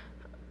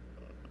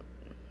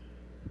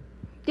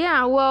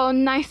 Yeah, well,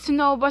 nice to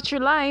know about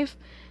your life.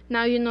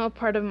 Now you know a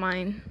part of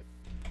mine.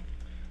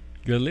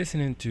 You're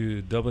listening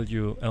to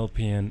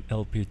WLPN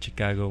LP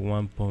Chicago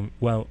 105.5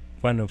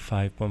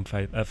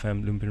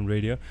 FM Lumpin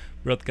Radio,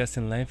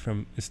 broadcasting live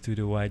from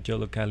Studio Y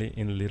Jolocali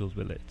in Little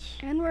Village.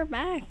 And we're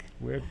back.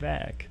 We're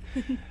back.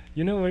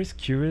 You know where's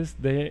curious?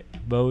 They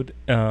both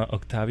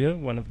Octavio,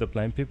 one of the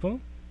blind people,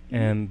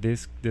 and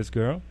this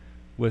girl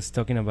was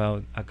talking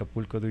about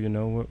Acapulco. Do you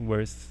know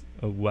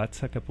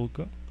what's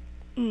Acapulco?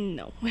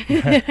 No,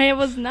 I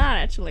was not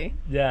actually.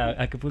 Yeah,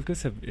 Acapulco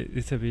is a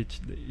beach.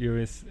 It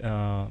is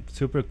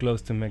super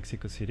close to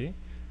Mexico City.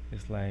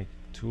 It's like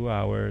 2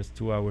 hours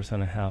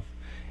and a half.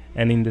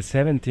 And in the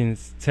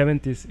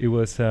 70s, it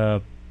was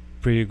a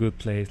pretty good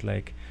place.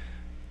 Like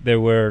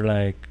there were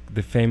like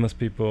the famous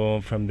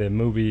people from the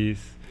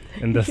movies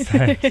and those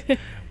times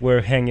were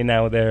hanging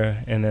out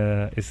there, and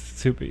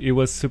it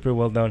was super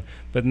well done.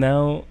 But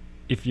now,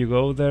 if you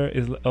go there,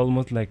 it's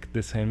almost like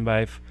the same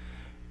vibe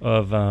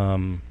of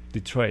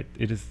Detroit.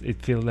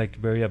 It feels like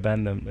very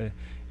abandoned.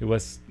 It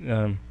was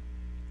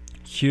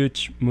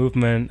huge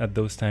movement at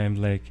those times,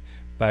 like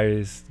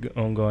parties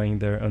ongoing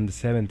there on the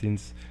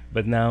 70s.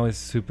 But now it's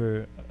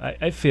super.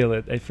 I feel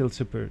it. I feel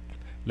super.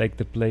 Like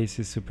the place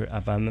is super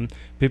abandoned.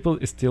 People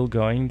is still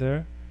going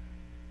there,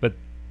 but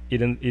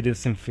it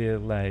doesn't feel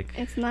like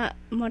it's not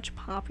much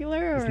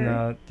popular. It's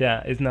not.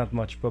 Yeah, it's not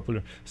much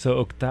popular. So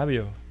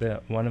Octavio,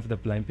 one of the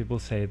blind people,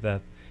 say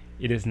that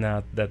it is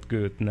not that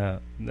good.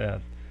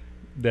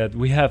 That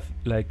we have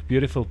like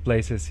beautiful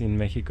places in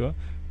Mexico,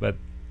 but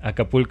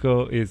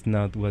Acapulco is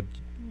not what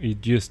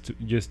it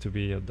used to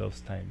be at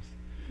those times.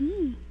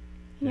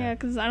 Yeah,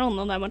 because I don't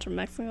know that much of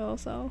Mexico,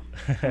 so.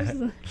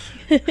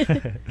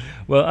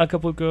 Well,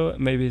 Acapulco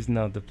maybe is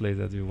not the place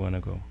that you want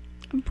to go.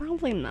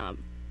 Probably not.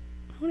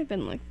 I've only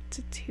been like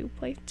to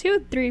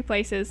 3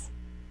 places.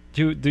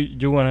 Do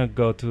you want to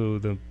go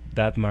to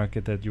that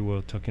market that you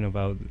were talking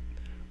about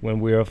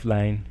when we were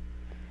offline?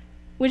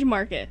 Which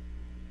market?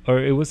 Or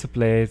it was a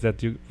place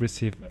that you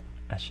received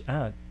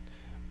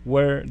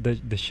where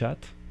the shot?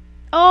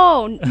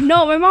 Oh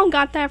no, my mom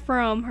got that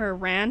from her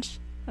rancho,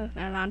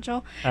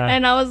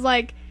 and I was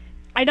like,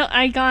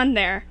 I gone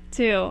there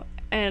too,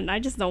 and I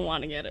just don't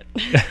want to get it.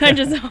 I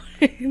just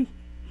don't.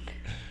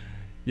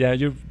 Yeah,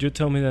 you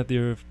told me that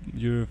your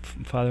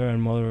father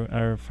and mother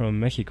are from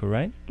Mexico,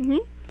 right?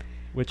 Mhm.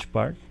 Which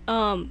part?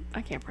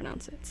 I can't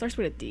pronounce it. It starts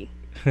with a D.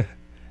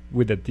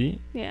 With a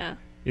D? Yeah.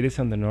 It is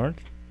on the north.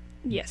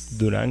 Yes.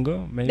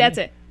 Durango, maybe? That's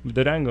it.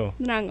 Durango,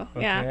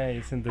 okay,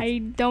 yeah. I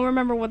don't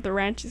remember what the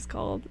ranch is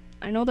called.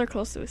 I know they're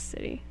close to a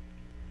city.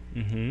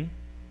 Mm-hmm.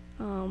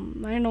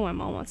 I know my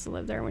mom wants to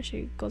live there when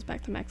she goes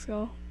back to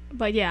Mexico.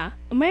 But yeah,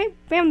 my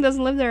family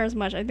doesn't live there as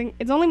much. I think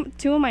it's only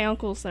 2 of my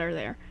uncles that are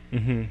there.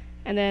 Mm-hmm.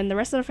 And then the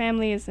rest of the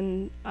family is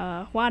in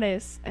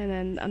Juarez. And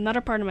then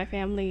another part of my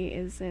family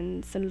is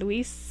in San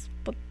Luis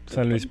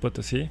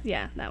Potosí?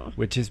 Yeah, that one.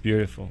 Which is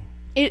beautiful.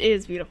 It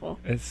is beautiful.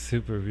 It's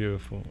super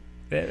beautiful.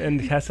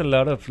 And it has a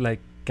lot of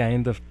like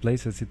kind of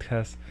places. It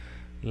has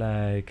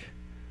like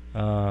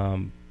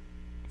from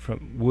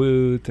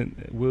woods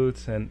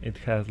and it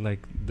has like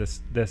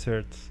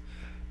deserts.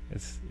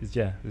 It's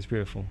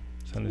beautiful.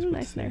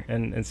 Nice there.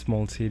 And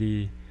small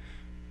city,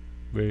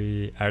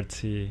 very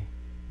artsy.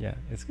 Yeah,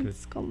 it's good.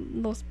 It's called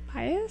Los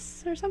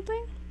Valles or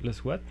something.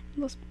 Los what?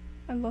 Los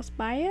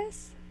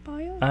Valles.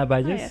 Valles?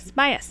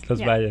 Valles.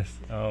 Los Valles.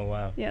 Oh,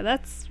 wow. Yeah,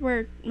 that's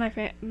where my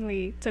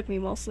family took me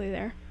mostly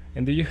there.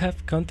 And do you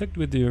have contact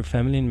with your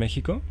family in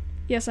Mexico?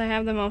 Yes, I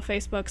have them on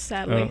Facebook,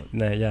 sadly. Oh,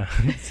 no, yeah.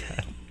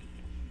 Sad.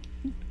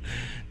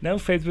 Now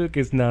Facebook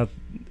is not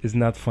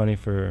funny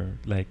for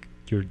like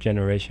your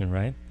generation,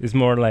 right? It's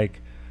more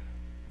like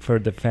for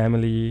the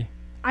family.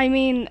 I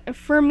mean,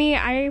 for me,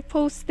 I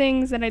post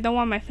things that I don't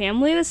want my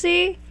family to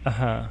see.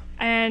 Uh-huh.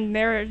 And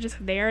they're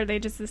just there. They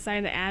just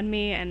decided to add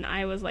me, and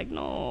I was like,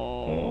 no.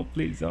 Oh,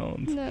 please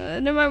don't. No,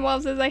 and then my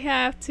mom says I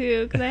have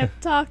to, because I have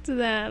to talk to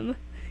them.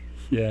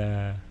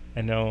 Yeah,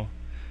 I know.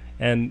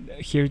 And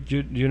here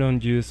you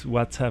don't use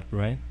WhatsApp,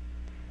 right?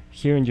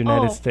 Here in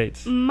United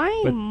States.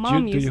 My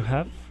mom uses it. Do you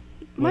have?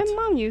 My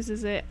mom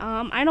uses it.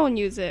 I don't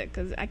use it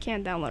because I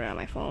can't download it on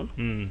my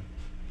phone.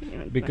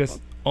 Because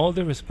all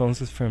the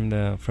responses from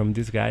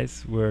these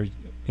guys were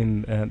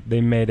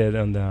they made it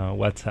on the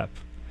WhatsApp.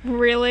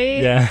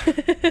 Really? Yeah.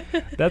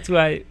 That's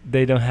why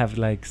they don't have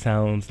like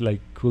sounds, like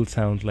cool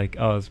sounds like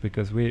us,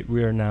 because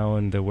we are now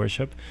in the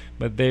workshop,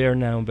 but they are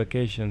now on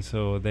vacation,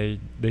 so they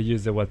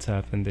use the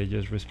WhatsApp and they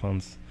just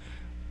respond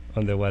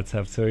on the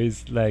WhatsApp. So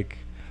it's like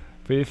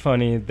pretty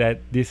funny that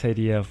this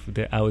idea of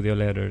the audio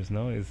letters,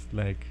 no, is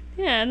like,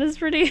 yeah, that's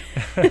pretty.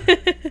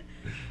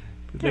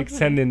 It's like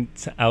sending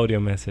audio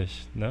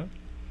message, no?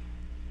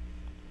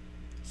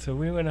 So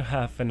we're gonna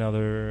have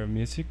another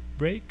music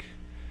break,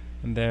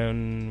 and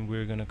then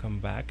we're gonna come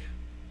back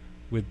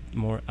with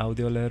more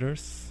audio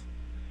letters.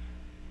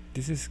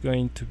 This is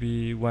going to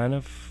be one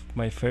of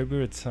my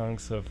favorite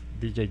songs of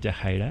DJ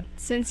Yajaira.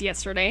 Since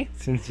yesterday.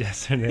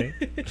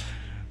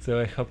 So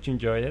I hope you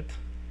enjoy it.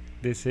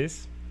 This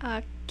is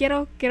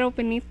Quiero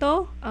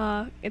Pinito.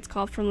 It's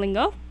called From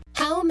Lingo.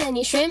 How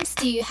many shrimps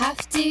do you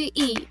have to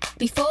eat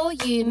before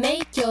you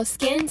make your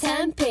skin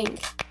turn pink?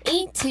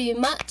 Eat too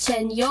much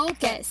and you'll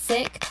get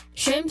sick.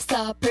 Shrimps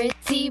are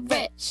pretty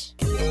rich.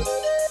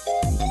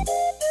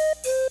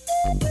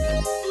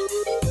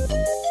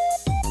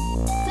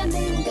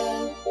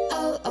 Flamingo,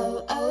 oh,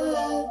 oh, oh,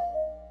 oh.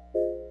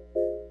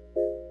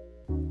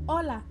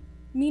 Hola,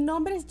 mi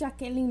nombre es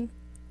Jacqueline.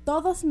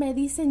 Todos me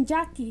dicen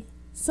Jackie.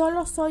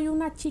 Solo soy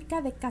una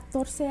chica de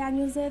 14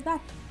 años de edad.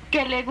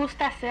 Que le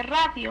gusta hacer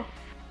radio.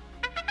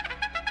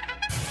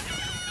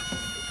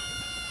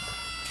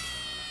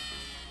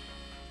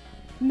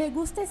 Me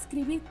gusta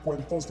escribir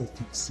cuentos de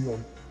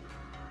ficción.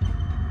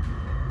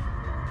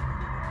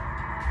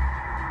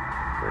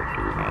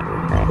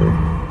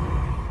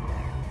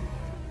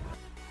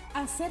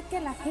 Hacer que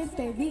la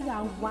gente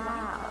diga wow.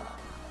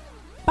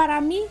 Para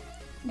mí,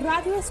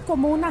 radio es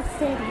como una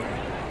feria,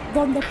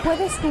 donde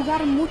puedes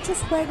jugar muchos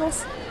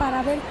juegos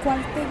para ver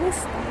cuál te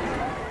gusta.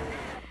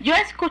 Yo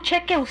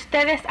escuché que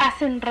ustedes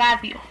hacen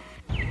radio.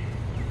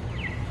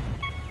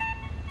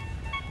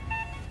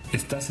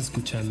 Estás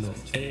escuchando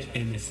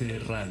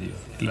ENC Radio,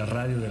 la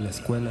radio de la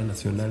Escuela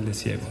Nacional de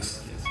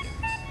Ciegos.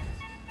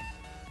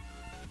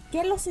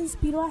 ¿Qué los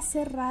inspiró a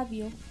hacer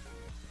radio?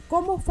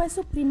 ¿Cómo fue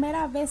su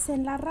primera vez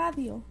en la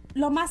radio?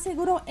 Lo más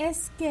seguro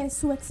es que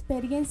su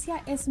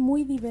experiencia es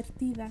muy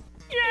divertida.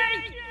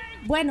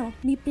 Bueno,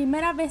 mi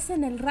primera vez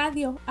en el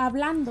radio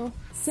hablando,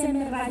 se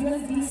me rayó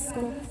el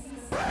disco.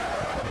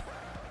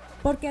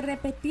 Porque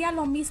repetía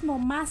lo mismo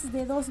más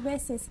de 2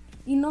 veces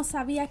y no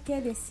sabía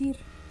qué decir.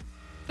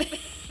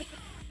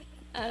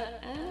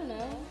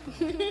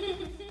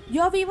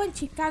 Yo vivo en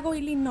Chicago,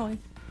 Illinois.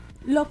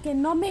 Lo que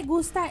no me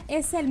gusta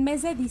es el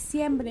mes de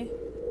diciembre,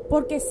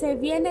 porque se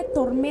vienen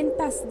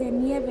tormentas de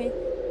nieve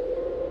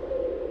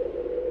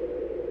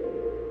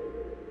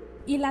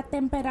y la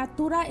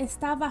temperatura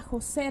está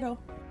bajo cero.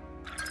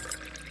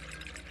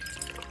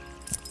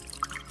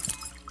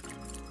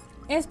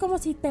 Es como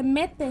si te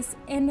metes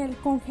en el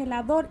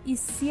congelador y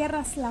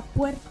cierras la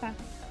puerta.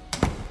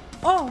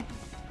 Oh,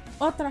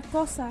 otra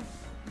cosa,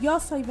 yo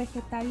soy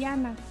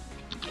vegetariana.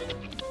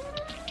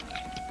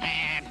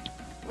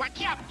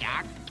 What's up,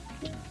 Doc?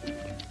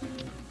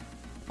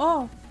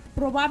 Oh,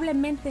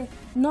 probablemente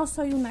no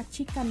soy una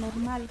chica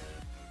normal.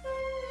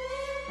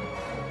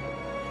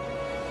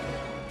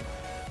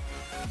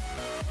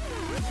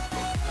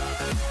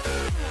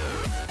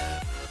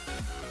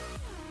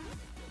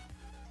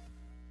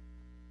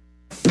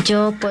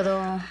 Yo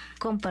puedo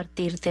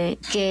compartirte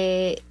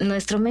que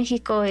nuestro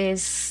México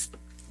es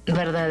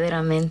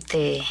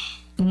verdaderamente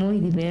muy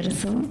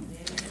diverso.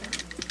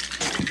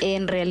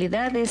 En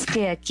realidad es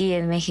que aquí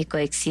en México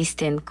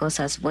existen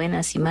cosas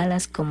buenas y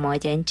malas como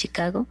allá en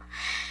Chicago.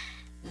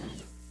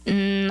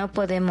 No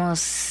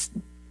podemos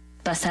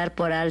pasar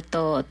por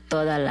alto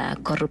toda la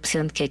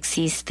corrupción que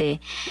existe,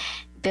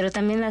 pero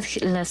también la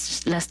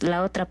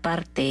otra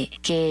parte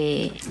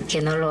que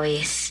no lo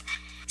es.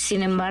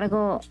 Sin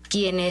embargo,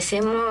 quienes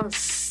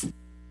hemos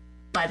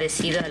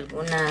padecido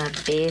alguna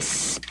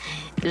vez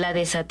la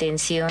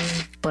desatención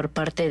por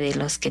parte de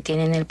los que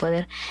tienen el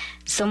poder,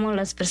 somos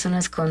las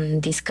personas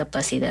con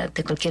discapacidad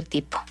de cualquier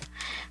tipo,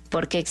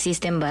 porque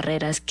existen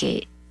barreras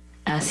que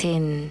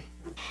hacen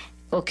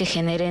o que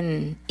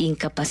generen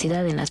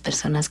incapacidad en las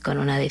personas con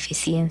una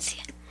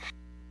deficiencia.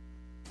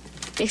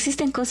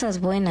 Existen cosas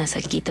buenas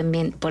aquí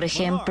también. Por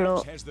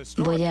ejemplo,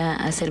 voy a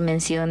hacer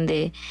mención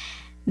de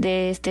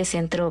este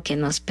centro que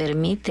nos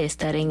permite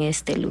estar en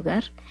este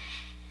lugar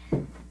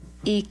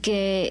y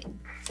que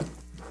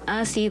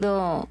ha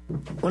sido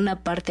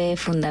una parte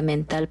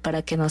fundamental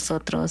para que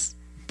nosotros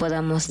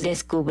podamos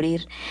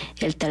descubrir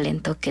el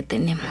talento que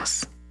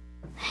tenemos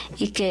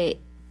y que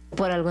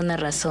por alguna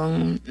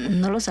razón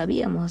no lo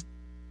sabíamos.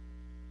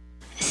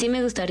 Sí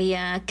me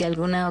gustaría que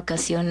alguna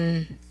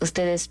ocasión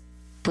ustedes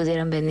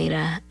pudieran venir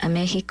a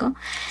México,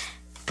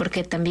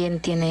 porque también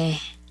tiene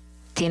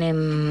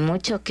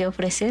mucho que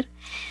ofrecer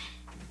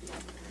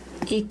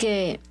y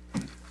que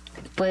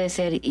puede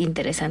ser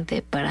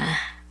interesante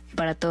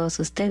para todos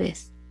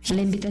ustedes.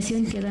 La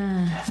invitación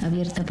queda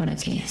abierta para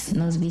que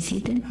nos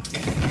visiten.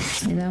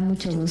 Me da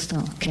mucho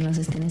gusto que nos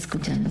estén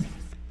escuchando.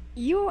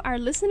 You are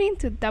listening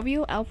to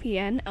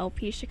WLPN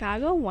LP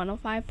Chicago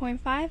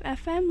 105.5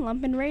 FM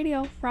Lumpen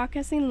Radio,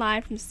 broadcasting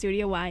live from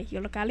Studio Y,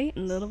 Yollocalli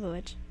in Little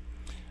Village.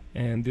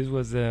 And this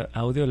was the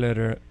audio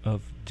letter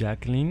of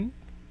Jacqueline.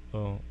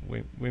 Oh,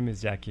 we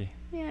miss Jackie.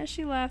 Yeah,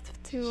 she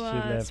left to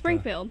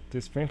Springfield. To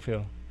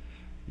Springfield.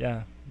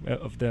 Yeah,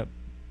 of the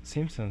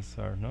Simpsons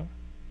are, no?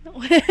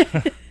 No.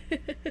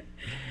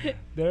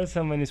 There are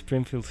so many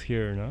Springfields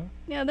here, no?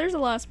 Yeah, there's a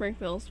lot of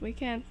Springfields. We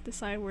can't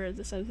decide where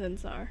the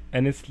Simpsons are.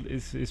 And it's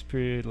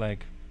pretty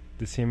like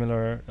the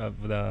similar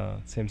of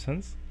the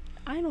Simpsons.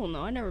 I don't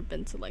know. I've never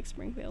been to like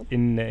Springfield.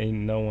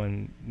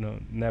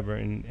 Never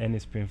in any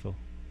Springfield.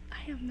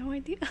 I have no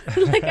idea.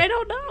 Like I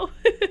don't know.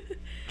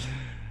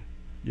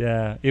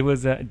 Yeah, it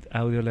was an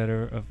audio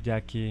letter of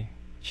Jackie.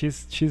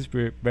 She's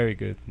very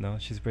good. No,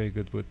 she's very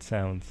good with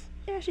sounds.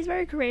 Yeah, she's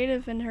very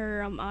creative in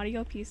her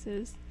audio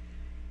pieces.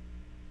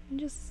 And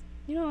just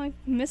I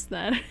miss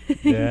that.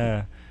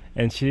 Yeah,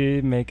 and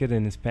she make it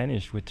in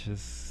Spanish, which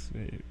is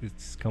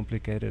it's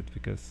complicated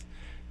because,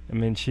 I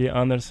mean, she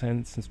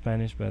understands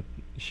Spanish, but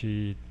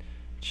she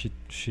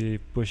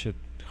pushed it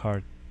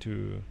hard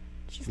to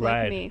She's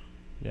write. like me.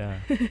 Yeah.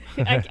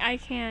 I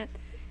can't.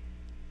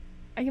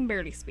 I can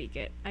barely speak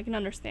it. I can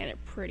understand it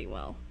pretty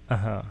well,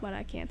 but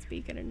I can't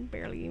speak it and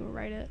barely even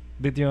write it.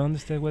 Did you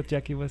understand what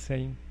Jackie was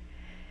saying?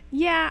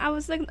 Yeah, I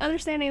was like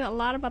understanding a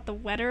lot about the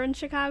weather in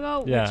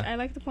Chicago, Yeah. which I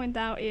like to point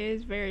out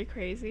is very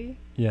crazy.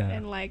 Yeah.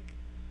 And like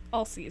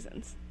all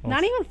seasons, All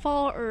not even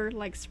fall or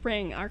like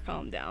spring are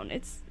calmed down.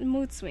 It's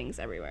mood swings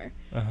everywhere.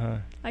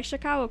 Like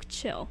Chicago,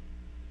 chill.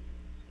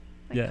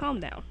 Like Yeah. calm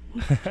down.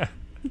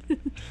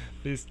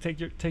 Please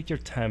take your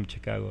time,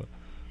 Chicago.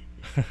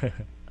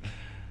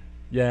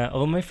 Yeah,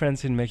 all my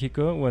friends in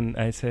Mexico, when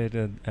I say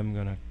that I'm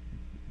gonna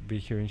be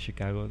here in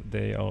Chicago,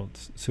 they all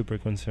super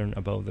concerned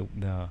about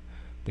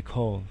the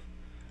cold.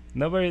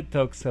 Nobody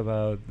talks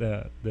about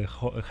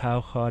how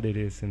hot it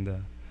is in the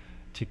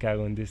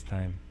Chicago in this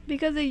time.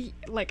 Because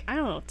like I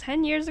don't know,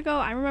 10 years ago,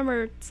 I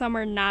remember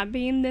summer not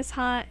being this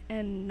hot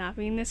and not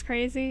being this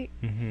crazy.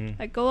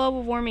 Like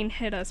global warming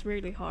hit us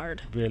really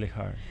hard. Really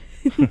hard.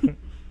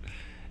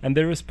 And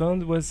the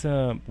response was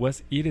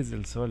Iris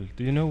del Sol.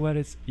 Do you know what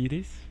is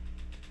Iris?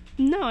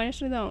 No, I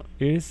actually don't.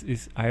 Iris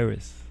is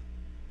iris.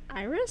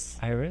 Iris?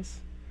 Iris?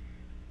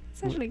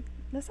 It's actually,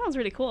 that sounds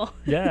really cool.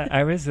 Yeah,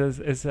 iris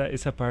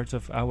is a part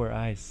of our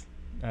eyes,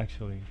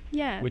 actually.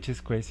 Yeah. Which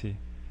is crazy.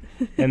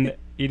 And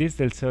Iris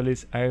del Sol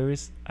is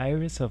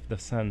iris of the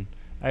sun.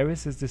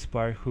 Iris is this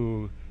part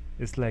who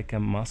is like a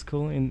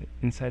muscle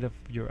inside of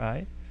your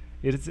eye.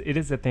 It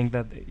is the thing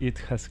that it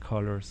has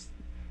colors.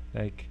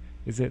 Like,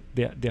 is it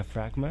the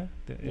diaphragma?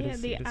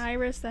 The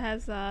iris that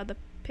has the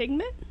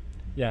pigment?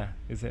 Yeah,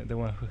 is it the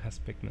one who has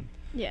pigment?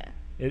 Yeah.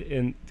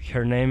 And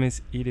her name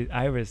is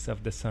Iris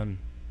of the Sun.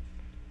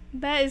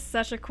 That is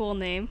such a cool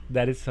name.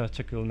 That is such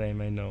a cool name,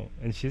 I know.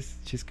 And she's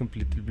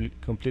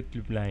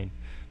completely blind,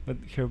 but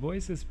her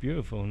voice is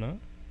beautiful, no?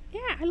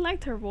 Yeah, I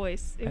liked her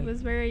voice. It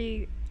was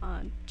very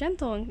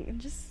gentle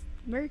and just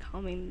very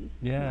calming.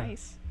 Yeah.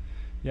 Nice.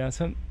 Yeah.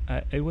 So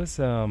it was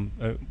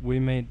we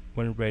made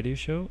one radio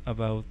show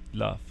about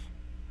love,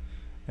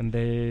 and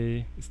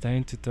they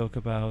started to talk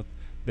about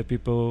the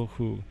people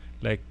who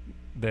they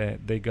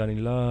got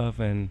in love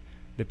and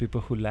the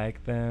people who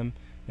like them.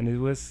 And it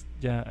was,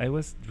 I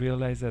was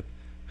realized that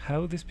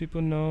how these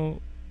people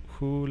know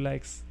who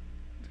likes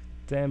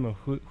them or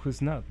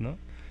who's not, no?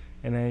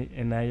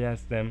 And I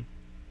asked them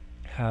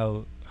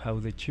how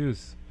they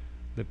choose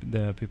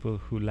the people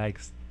who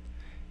likes,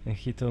 and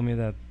he told me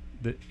that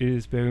it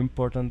is very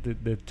important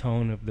the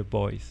tone of the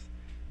voice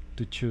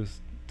to choose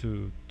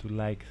to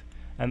like,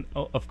 and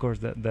of course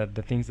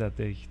the things that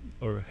they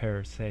or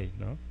her say,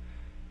 no?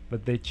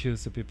 But they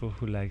choose the people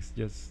who likes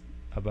just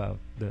about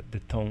the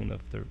tone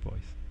of their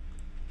voice.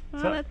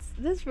 Wow, So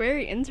that's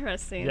very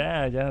interesting.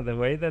 yeah, the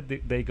way that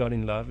they got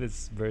in love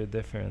is very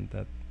different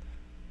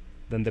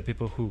than the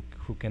people who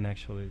can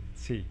actually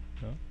see,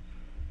 no?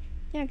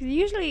 Yeah, because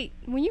usually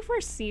when you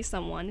first see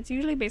someone, it's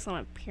usually based on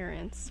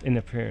appearance. In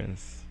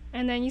appearance.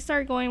 And then you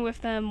start going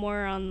with them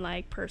more on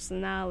like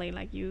personality,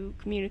 like you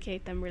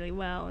communicate them really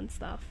well and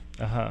stuff.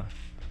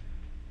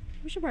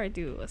 We should probably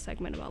do a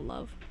segment about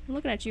love. I'm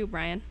looking at you,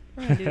 Brian.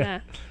 We're gonna do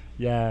that.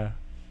 Yeah.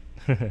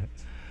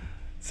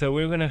 So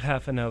we're gonna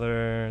have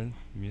another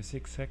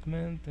music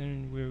segment,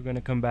 and we're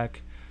gonna come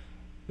back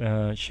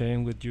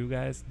sharing with you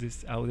guys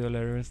these audio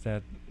letters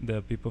that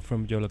the people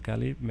from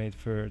Yollocalli made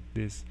for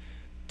these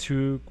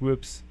two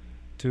groups.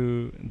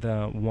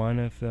 The one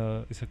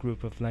is a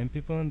group of blind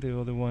people, and the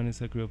other one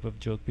is a group of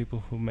young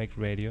people who make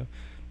radio,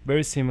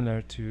 very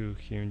similar to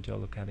here in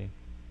Yollocalli.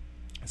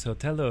 So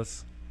tell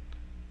us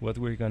what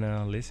we're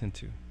gonna listen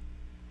to.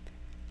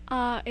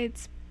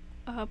 It's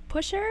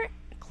Pusher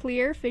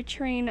Clear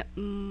featuring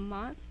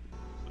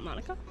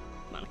Monica.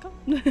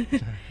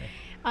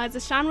 It's a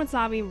Sean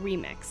Wasabi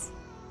remix.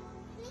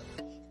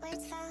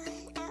 Words fall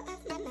out of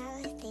my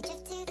mouth, they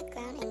drift to the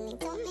ground and they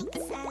don't make a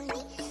sound.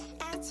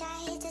 I'll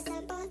try to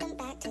sample them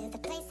back to the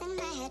place in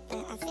my head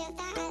where I feel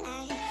that I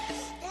lie.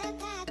 The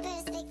proper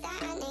speak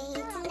that I need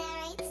to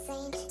narrate the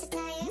scene, to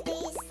tell you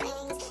these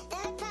things.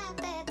 The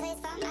proper place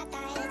for my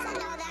thoughts. I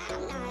know that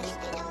I'm not,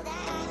 you know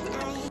that I'm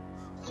not.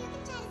 You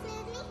can try to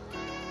smooth me.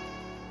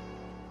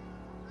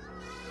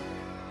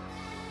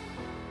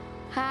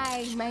 Hi,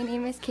 my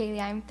name is Kaylee.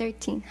 I'm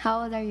 13.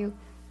 How old are you?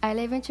 I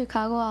live in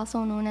Chicago,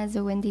 also known as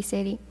the Windy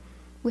City.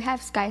 We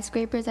have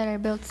skyscrapers that are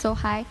built so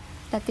high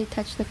that they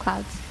touch the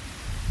clouds.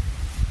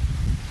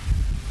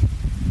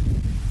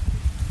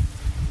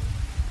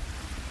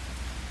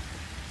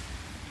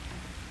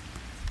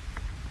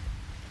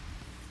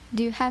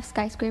 Do you have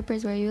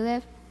skyscrapers where you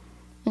live?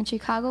 In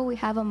Chicago, we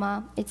have a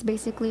mall. It's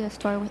basically a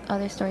store with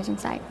other stores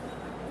inside.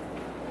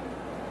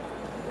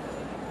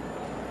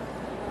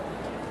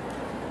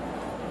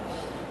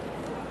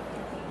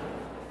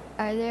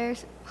 Are there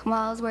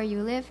malls where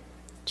you live?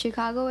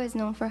 Chicago is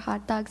known for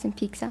hot dogs and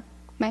pizza.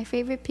 My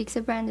favorite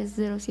pizza brand is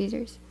Little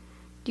Caesars.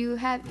 Do you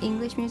have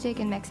English music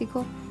in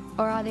Mexico,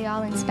 or are they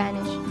all in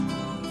Spanish?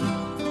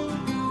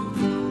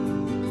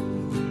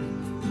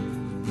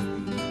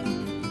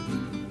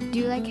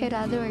 like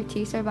Gerardo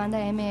Ortiz or Banda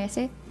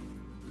MS?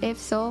 If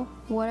so,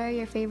 what are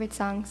your favorite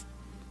songs?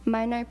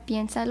 Mine are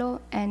Piénsalo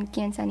and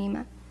Quien se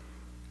anima.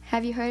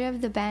 Have you heard of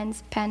the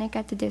bands Panic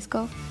at the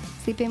Disco,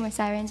 Sleeping with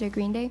Sirens, or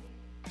Green Day?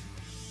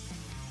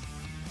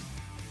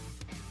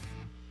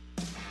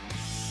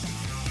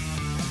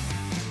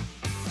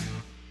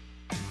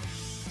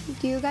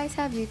 Do you guys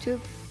have YouTube?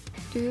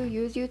 Do you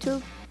use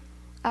YouTube?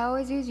 I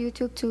always use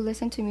YouTube to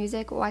listen to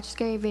music, watch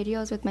scary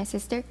videos with my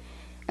sister,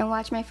 and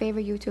watch my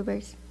favorite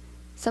YouTubers.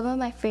 Some of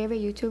my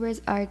favorite YouTubers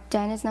are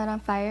Dan Is Not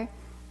On Fire,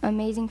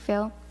 Amazing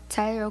Phil,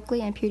 Tyler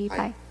Oakley, and PewDiePie.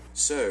 Hi.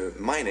 So,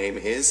 my name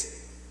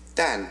is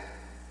Dan.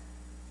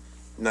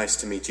 Nice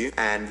to meet you.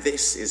 And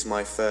this is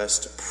my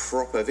first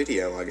proper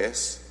video, I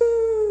guess.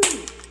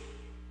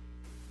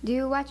 Do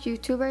you watch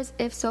YouTubers?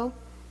 If so,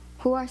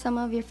 who are some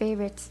of your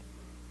favorites?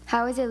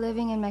 How is it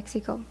living in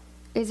Mexico?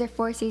 Is there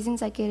 4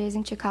 seasons like it is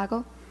in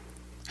Chicago?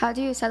 How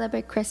do you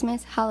celebrate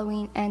Christmas,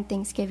 Halloween, and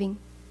Thanksgiving?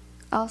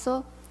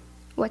 Also,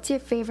 what's your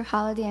favorite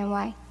holiday and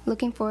why?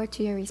 Looking forward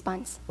to your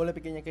response. Hola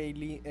pequeña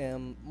Kaylee,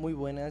 muy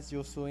buenas,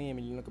 yo soy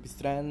Emiliano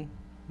Capistrán,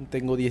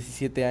 tengo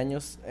 17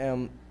 años.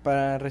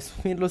 Para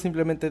resumirlo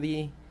simplemente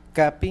di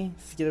Capi,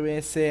 si quiere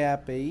ver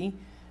C-A-P-I,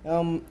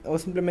 o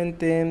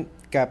simplemente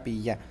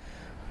Capi, ya.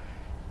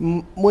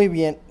 Muy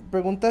bien,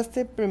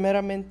 preguntaste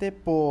primeramente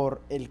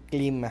por el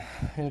clima.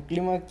 El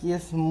clima aquí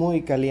es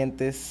muy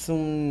caliente, es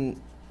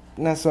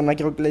una zona,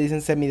 creo que le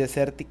dicen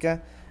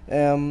semidesértica.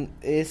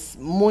 Es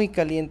muy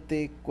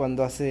caliente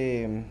cuando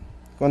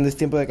es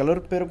tiempo de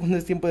calor, pero cuando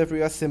es tiempo de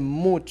frío hace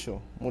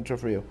mucho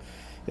frío.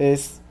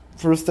 Es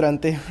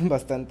frustrante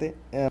bastante.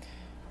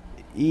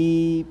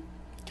 Y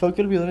creo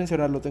que olvidé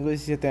mencionarlo, tengo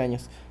 17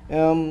 años.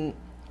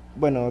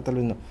 Bueno, tal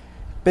vez no.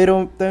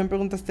 Pero también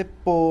preguntaste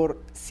por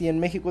si en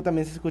México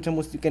también se escucha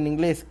música en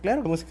inglés.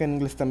 Claro, música en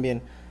inglés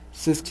también.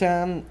 Se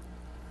escuchan,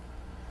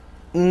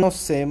 no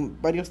sé,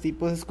 varios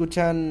tipos. Se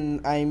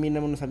escuchan a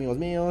Eminem, unos amigos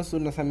míos.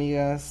 Unas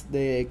amigas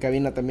de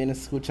cabina también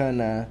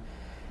escuchan a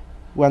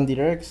One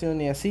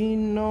Direction y así.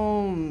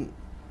 No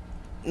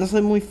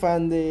soy muy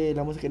fan de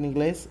la música en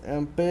inglés,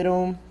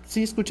 pero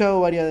sí he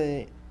escuchado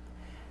He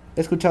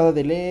escuchado a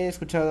Adele, he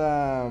escuchado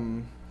a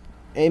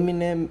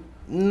Eminem.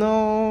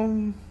 No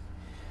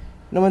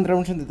me entré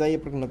mucho en detalle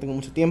porque no tengo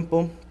mucho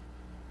tiempo.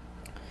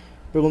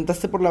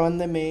 Preguntaste por la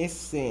banda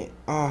MS.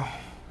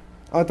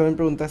 También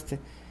preguntaste.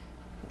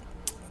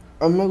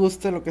 A mí me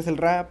gusta lo que es el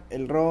rap,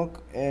 el rock,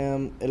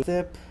 el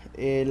step,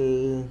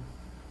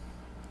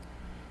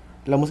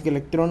 la música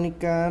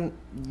electrónica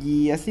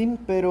y así,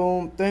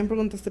 pero también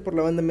preguntaste por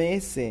la banda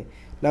MS.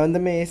 La banda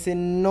MS,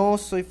 no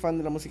soy fan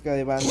de la música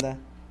de banda.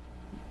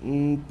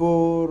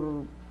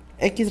 Por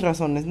X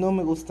razones, no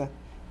me gusta.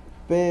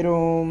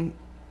 Pero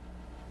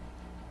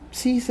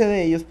sí sé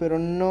de ellos, pero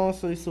no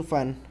soy su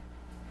fan.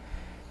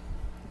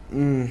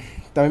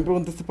 También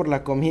preguntaste por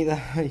la comida.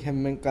 Ay,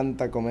 me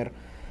encanta comer.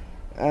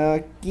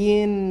 Aquí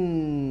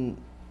en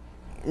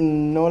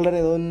Nuevo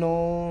Laredo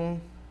no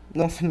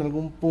es en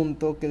algún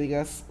punto que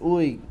digas,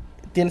 uy,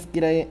 tienes que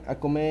ir a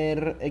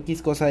comer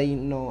X cosa ahí.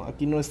 No,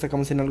 aquí no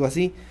destacamos en algo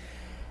así.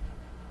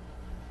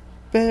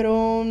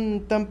 Pero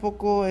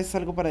tampoco es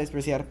algo para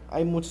despreciar.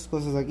 Hay muchas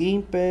cosas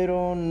aquí,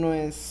 pero no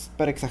es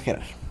para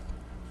exagerar.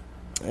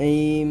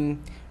 Y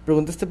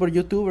preguntaste por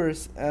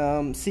YouTubers.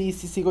 Sí,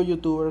 sigo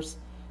YouTubers.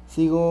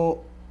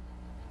 Sigo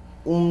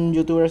un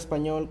YouTuber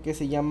español que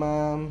se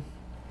llama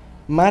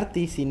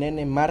Marty, sin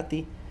N,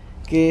 Marty,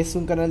 que es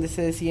un canal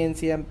de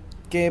ciencia,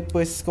 que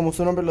pues como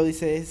su nombre lo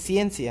dice, es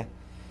ciencia.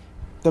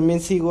 También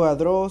sigo a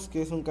Dross,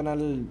 que es un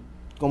canal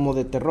como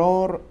de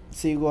terror.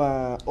 Sigo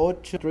a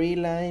 8,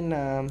 Treeline,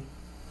 a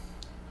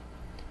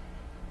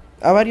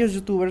varios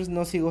YouTubers.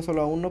 No sigo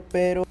solo a uno,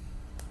 pero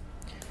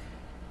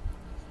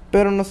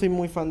no soy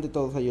muy fan de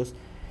todos ellos.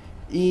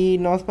 Y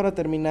nada más para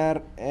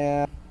terminar,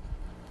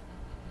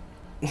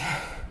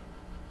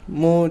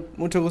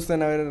 mucho gusto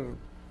en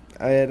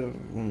haber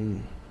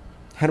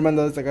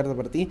mandado esta carta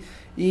para ti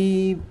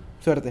y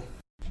suerte.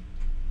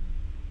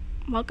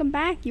 Welcome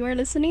back. You are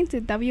listening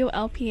to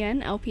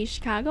WLPN LP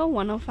Chicago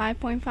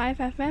 105.5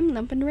 FM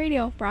Lumpen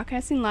Radio,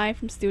 broadcasting live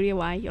from Studio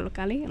Y,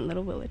 Yollocalli in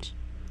Little Village.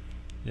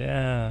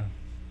 Yeah.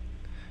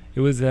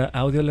 It was an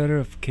audio letter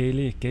of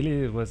Kaylee.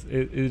 Kaylee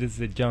it is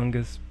the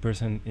youngest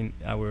person in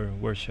our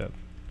workshop.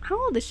 How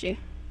old is she?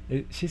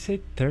 She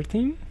said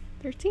 13?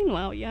 13?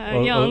 Wow,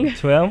 yeah, young.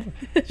 12?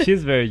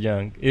 She's very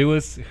young. It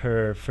was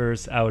her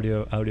first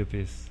audio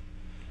piece.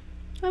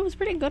 That was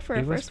pretty good for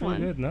her first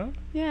one. It was pretty good, no?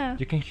 Yeah.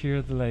 You can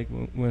hear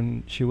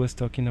when she was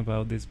talking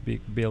about these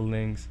big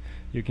buildings,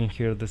 you can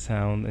hear the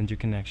sound and you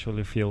can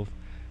actually feel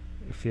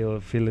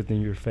it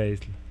in your face.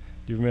 Do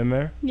you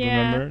remember?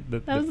 Yeah. Remember the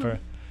part?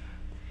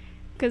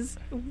 Because,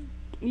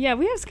 yeah,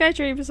 we have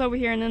skyscrapers over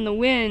here, and then the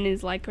wind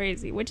is like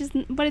crazy,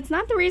 but it's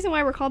not the reason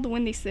why we're called the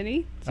Windy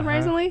City,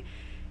 surprisingly.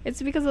 It's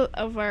because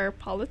of our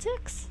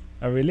politics.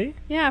 Oh, really?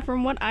 Yeah,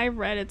 from what I've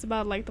read, it's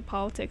about, like, the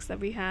politics that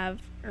we have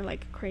are,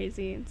 like,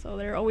 crazy, and so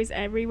they're always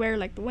everywhere,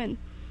 like the wind.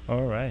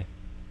 All right.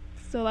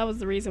 So that was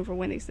the reason for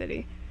Windy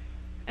City.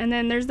 And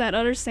then there's that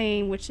other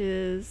saying, which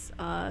is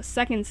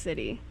Second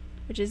City,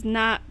 which is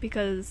not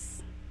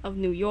because of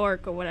New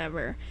York or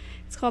whatever.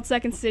 It's called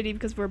Second City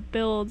because we're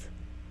built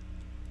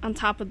on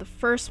top of the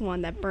first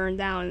one that burned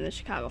down in the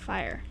Chicago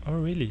fire. Oh,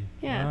 really?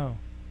 Yeah. Wow.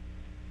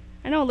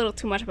 I know a little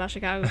too much about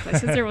Chicago. My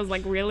sister was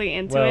like really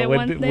into it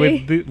one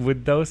day.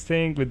 With those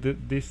things,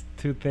 these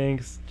two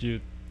things,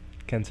 you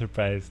can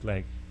surprise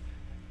like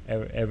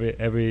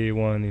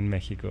everyone in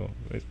Mexico.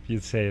 You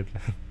say it.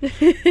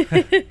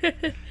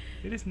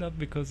 It is not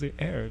because the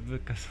air,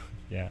 because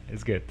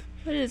it's good.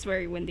 It is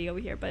very windy over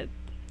here, but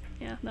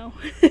no.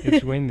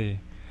 It's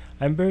windy.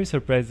 I'm very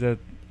surprised that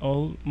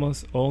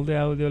almost all the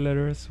audio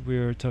letters we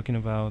were talking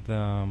about,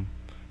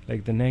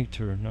 like the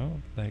nature, no,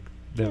 like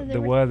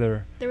the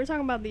weather. They were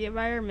talking about the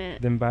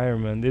environment. The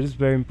environment. It is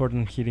very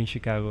important here in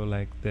Chicago,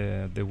 like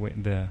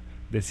the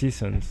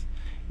seasons.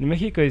 In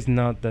Mexico, it's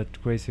not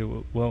that crazy.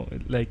 Well,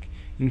 like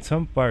in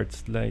some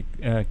parts, like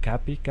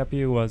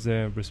Capi was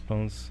a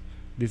response.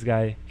 This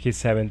guy, he's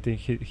 17.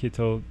 He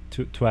told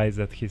twice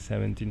that he's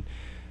 17,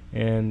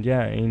 and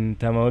in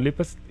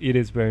Tamaulipas, it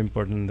is very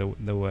important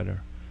the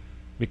weather,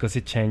 because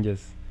it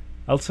changes.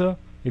 Also,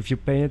 if you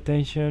pay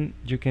attention,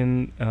 you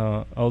can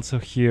also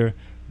hear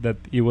that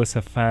it was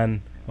a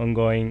fan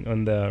ongoing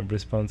on the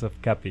response of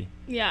Capi.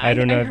 Yeah, I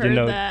don't know if heard you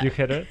know. That. You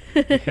heard it?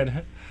 You heard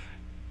it?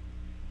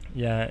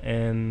 Yeah,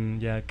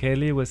 and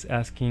Kelly was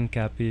asking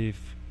Capi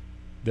if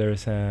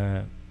there's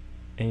a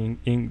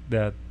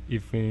that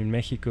if in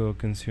Mexico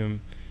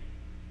consume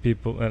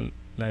people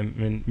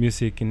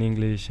music in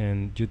English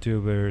and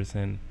YouTubers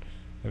and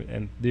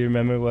do you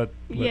remember what?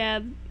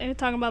 Yeah, they're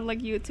talking about like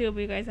YouTube.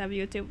 You guys have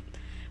YouTube,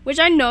 which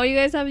I know you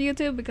guys have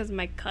YouTube because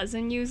my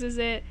cousin uses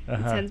it.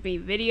 He sends me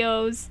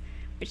videos,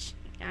 which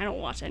I don't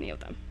watch any of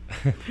them.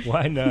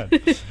 Why not?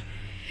 Because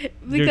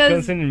your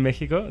cousin in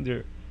Mexico?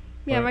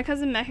 My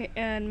cousin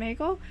in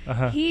Mexico.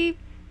 He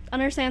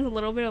understands a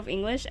little bit of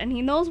English and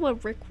he knows what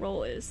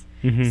Rickroll is.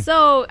 Mm-hmm.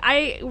 So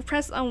I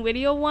pressed on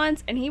video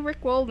once and he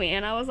Rickrolled me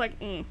and I was like,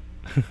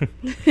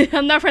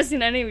 I'm not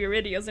pressing any of your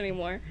videos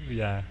anymore.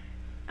 Yeah.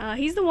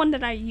 He's the one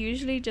that I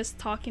usually just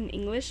talk in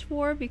English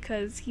for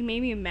because he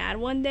made me mad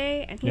one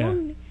day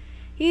and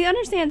he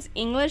understands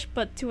English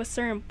but to a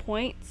certain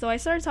point. So I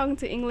started talking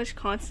to English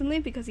constantly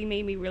because he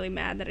made me really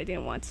mad that I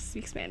didn't want to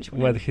speak Spanish with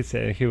him. What he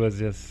said? He was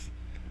just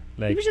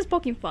like... He was just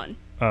poking fun.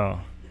 Oh.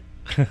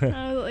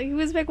 He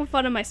was making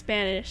fun of my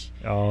Spanish.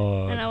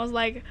 Oh. And I was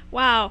like,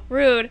 wow,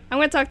 rude. I'm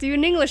going to talk to you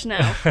in English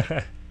now.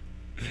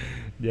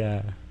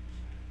 Yeah.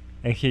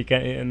 And he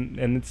can,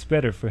 and it's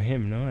better for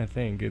him, no? I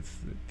think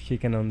he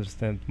can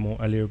understand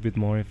a little bit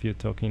more if you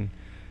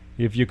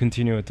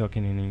continue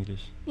talking in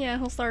English. Yeah,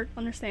 he'll start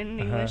understanding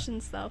English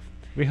and stuff.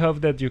 We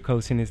hope that your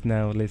cousin is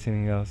now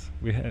listening us.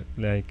 We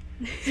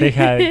say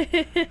hi,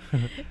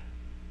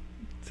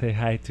 say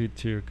hi to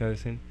your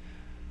cousin.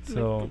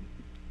 So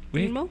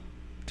Primo.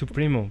 Tu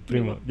primo,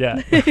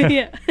 yeah.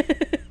 Yeah.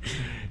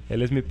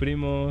 Él es mi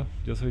primo,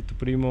 yo soy tu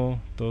primo,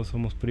 todos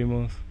somos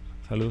primos.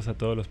 Saludos a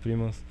todos los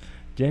primos.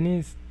 Jenny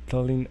is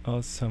telling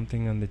us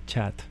something on the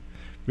chat.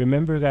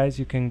 Remember, guys,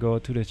 you can go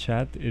to the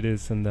chat. It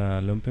is on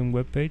the Lumpen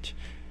webpage.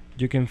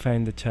 You can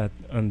find the chat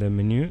on the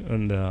menu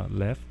on the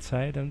left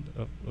side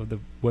of the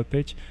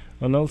webpage,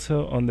 and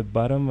also on the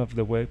bottom of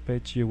the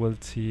webpage you will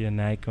see an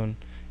icon.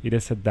 It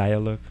is a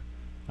dialogue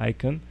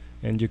icon,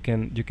 and you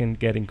can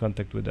get in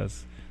contact with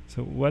us.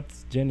 So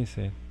what's Jenny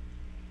said?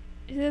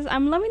 It says,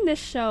 I'm loving this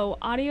show.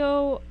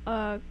 Audio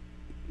audio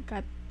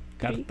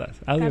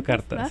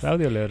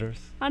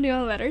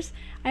letters.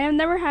 I have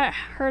never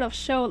heard of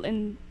show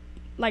in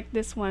like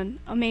this one.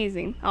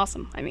 Amazing,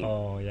 awesome. I mean.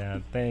 Oh yeah,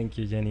 thank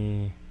you,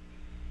 Jenny.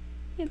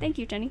 Yeah, thank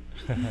you, Jenny.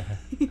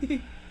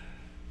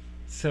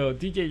 So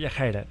DJ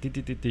Yajaira,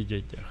 DJ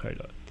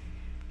Yajaira.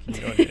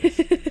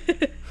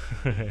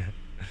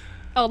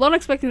 Oh, don't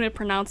expect me to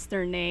pronounce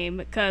their name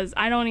because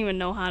I don't even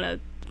know how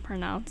to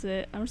pronounce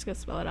it. I'm just gonna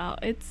spell it out.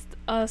 It's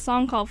a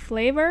song called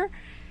Flavor,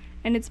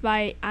 and it's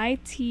by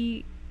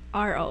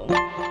ITRO.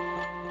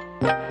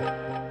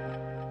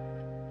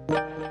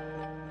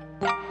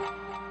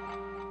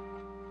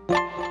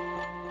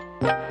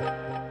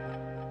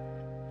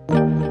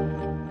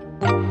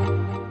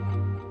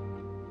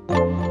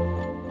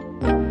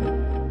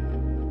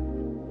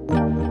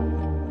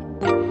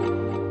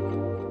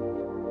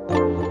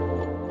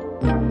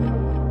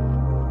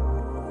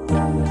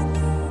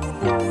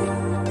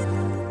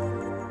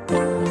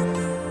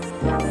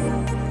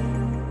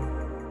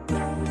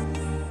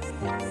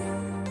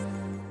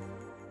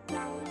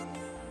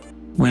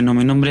 Bueno,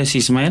 mi nombre es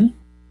Ismael.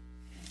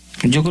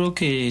 Yo creo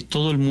que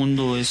todo el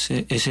mundo es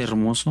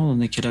hermoso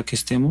donde quiera que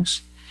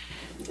estemos.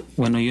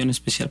 Bueno, yo en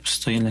especial pues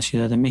estoy en la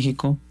Ciudad de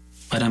México.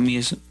 Para mí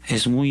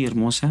es muy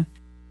hermosa.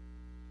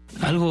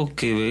 Algo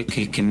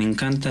que me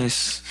encanta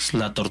es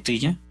la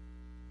tortilla.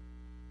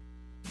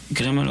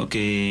 Créanme lo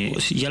que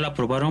si ya la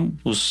probaron,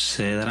 pues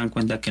se darán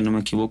cuenta que no me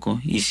equivoco.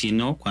 Y si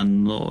no,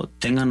 cuando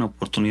tengan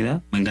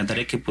oportunidad, me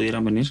encantaría que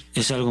pudieran venir.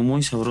 Es algo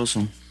muy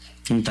sabroso.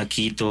 Un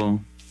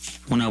taquito,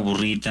 una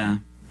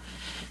burrita.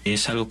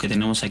 Es algo que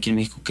tenemos aquí en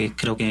México que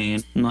creo que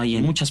no hay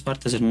en muchas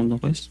partes del mundo,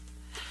 pues.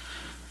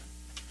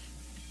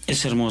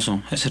 es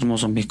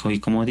hermoso México. Y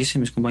como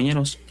dicen mis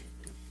compañeros,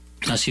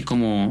 así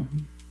como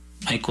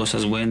hay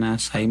cosas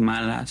buenas, hay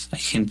malas, hay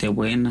gente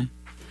buena,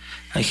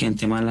 hay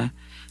gente mala.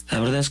 La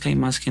verdad es que hay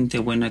más gente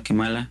buena que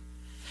mala.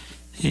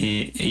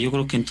 Yo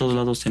creo que en todos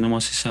lados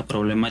tenemos esa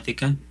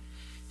problemática.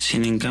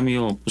 Sin en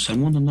cambio, pues al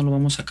mundo no lo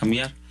vamos a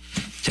cambiar.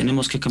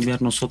 Tenemos que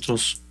cambiar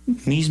nosotros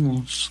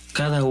mismos,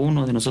 cada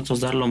uno de nosotros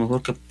dar lo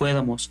mejor que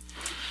podamos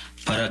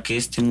para que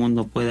este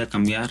mundo pueda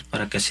cambiar,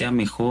 para que sea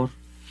mejor,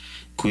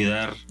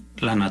 cuidar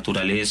la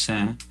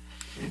naturaleza,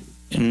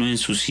 no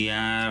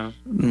ensuciar,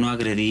 no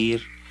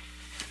agredir,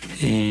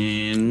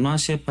 no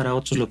hacer para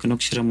otros lo que no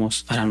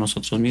quisiéramos para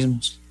nosotros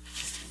mismos.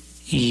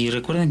 Y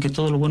recuerden que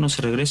todo lo bueno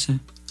se regresa.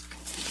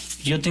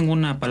 Yo tengo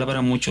una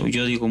palabra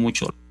yo digo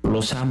mucho,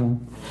 los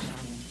amo.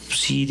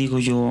 Sí, digo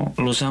yo,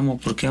 los amo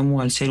porque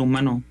amo al ser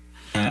humano,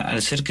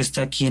 al ser que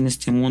está aquí en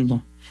este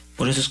mundo.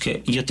 Por eso es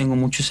que yo tengo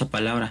mucho esa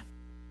palabra,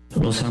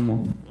 los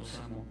amo.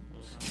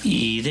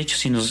 Y de hecho,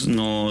 si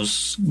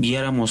nos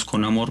guiáramos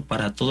con amor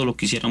para todo lo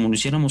que hiciéramos, lo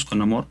hiciéramos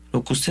con amor,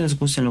 lo que ustedes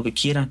gusten, lo que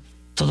quieran,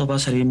 todo va a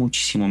salir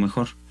muchísimo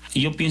mejor.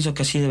 Y yo pienso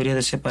que así debería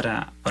de ser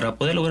para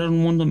poder lograr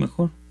un mundo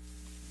mejor.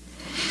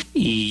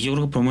 Y yo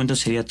creo que por el momento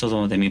sería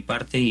todo de mi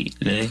parte y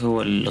le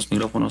dejo los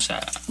micrófonos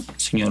al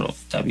señor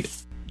Octavio.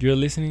 You're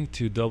listening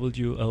to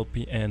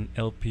WLPN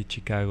LP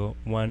Chicago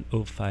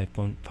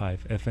 105.5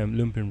 FM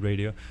Lumpen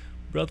Radio,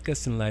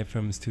 broadcasting live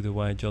from Studio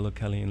Y, Jolo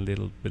Cali in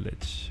Little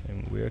Village.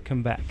 And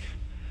welcome back.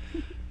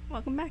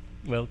 Welcome back.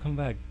 Welcome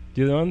back.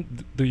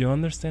 Do you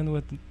understand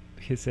what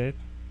he said?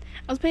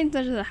 I was paying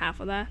attention to half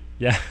of that.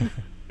 Yeah.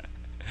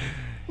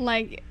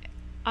 Like,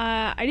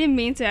 I didn't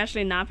mean to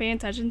actually not pay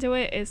attention to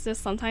it. It's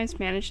just sometimes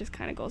Spanish just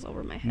kind of goes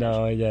over my head.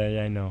 No,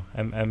 yeah, I know.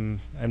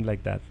 I'm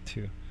like that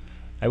too.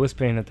 I was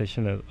paying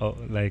attention to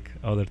like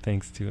other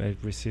things too. I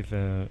received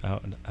a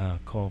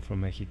call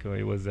from Mexico.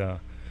 It was a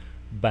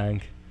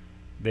bank.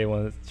 They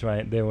were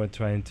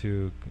trying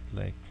to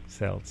like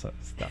sell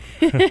stuff.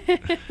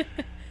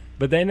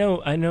 But I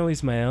know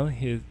Ismael.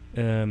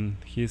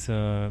 He's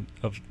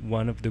of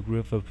one of the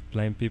group of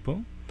blind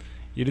people.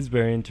 It is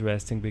very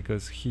interesting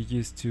because he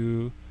used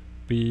to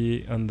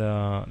be on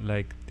the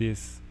like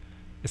this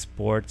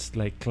sports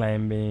like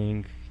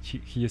climbing.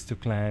 He used to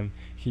climb.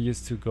 He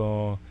used to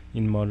go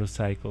in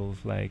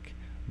motorcycles like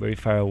very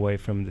far away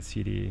from the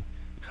city.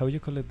 How you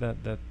call it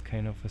that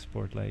kind of a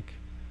sport, like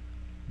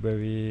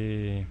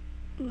very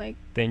like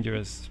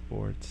dangerous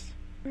sports?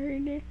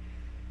 I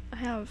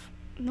have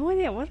no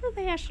idea. What are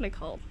they actually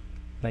called?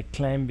 Like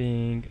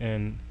climbing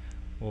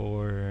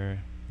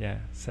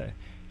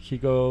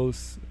so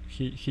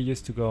he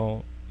used to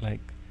go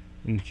like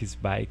in his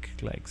bike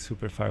like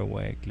super far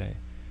away, like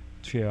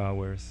 3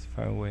 hours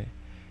far away.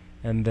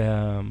 And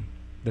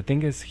the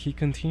thing is, he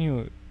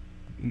continued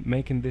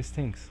making these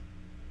things,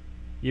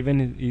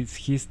 even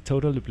he's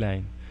totally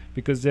blind,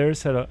 because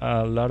there's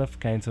a lot of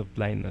kinds of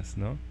blindness,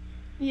 no?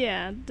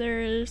 Yeah,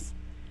 there's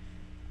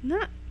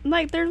not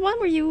like there's one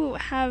where you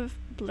have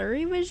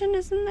blurry vision,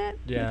 isn't it?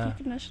 Yeah,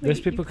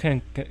 there's people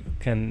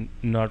can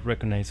not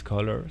recognize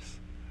colors.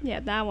 Yeah,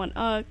 that one.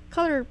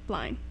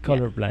 Colorblind.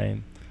 Colorblind.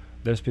 Yeah.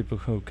 There's people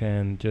who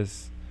can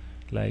just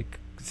like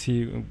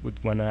see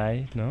with one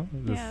eye, no?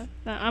 Yeah,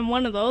 I'm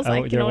one of those.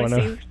 I can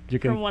only see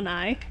from one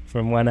eye.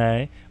 From one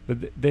eye,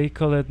 but they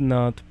call it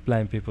not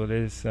blind people.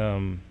 It's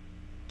the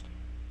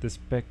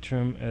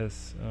spectrum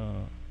is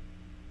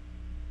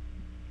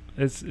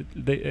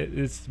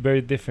it's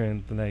very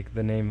different, like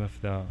the name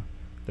of the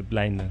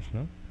blindness,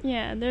 no?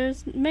 Yeah,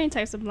 there's many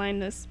types of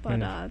blindness,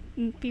 but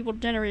people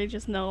generally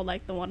just know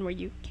like the one where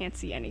you can't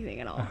see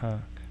anything at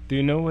all. Do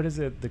you know what is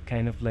the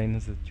kind of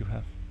blindness that you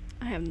have?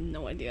 I have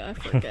no idea. I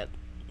forget.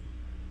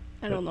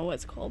 I don't know what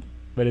it's called.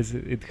 But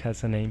it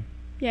has a name?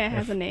 Yeah, it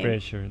has a name. I'm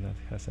pretty sure that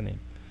it has a name.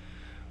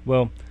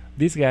 Well,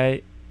 this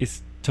guy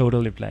is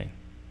totally blind.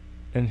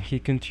 And he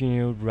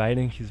continued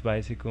riding his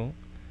bicycle,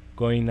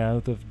 going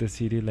out of the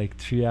city like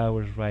 3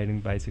 hours riding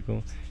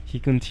bicycle. He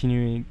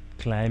continued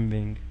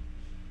climbing,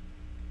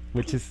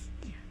 which is...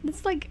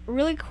 It's like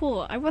really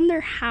cool. I wonder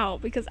how,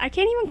 because I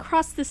can't even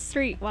cross the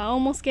street while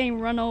almost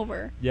getting run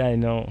over. Yeah, I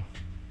know.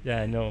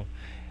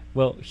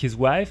 Well, his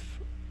wife,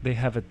 they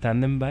have a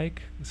tandem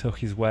bike, so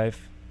his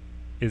wife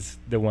is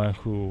the one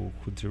who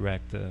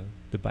direct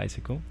the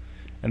bicycle,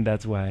 and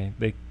that's why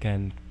they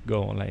can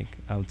go like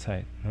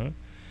outside, huh?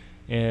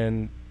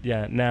 And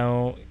yeah,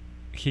 now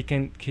he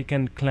can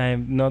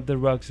climb not the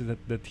rocks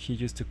that he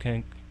used to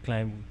can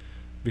climb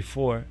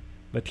before,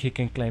 but he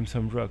can climb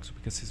some rocks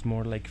because it's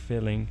more like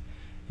filling,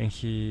 and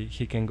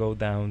he can go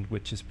down,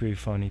 which is pretty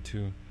funny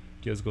to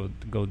just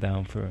go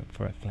down for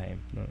a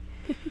climb, no?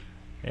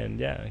 And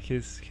yeah,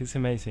 he's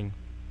amazing.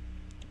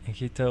 And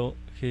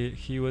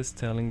he was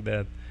telling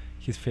that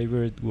his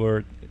favorite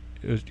word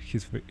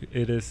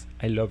it is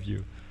I love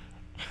you.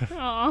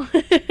 Aww.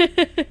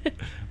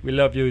 We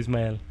love you,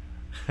 Ismael.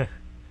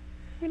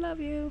 We love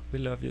you. We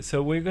love you.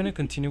 So we're gonna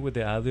continue with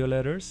the audio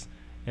letters,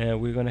 and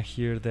we're gonna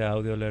hear the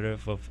audio letter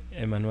of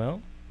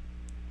Emmanuel,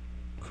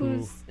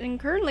 who's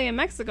currently in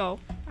Mexico,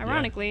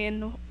 ironically,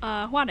 in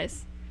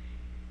Juarez.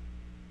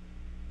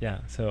 Yeah,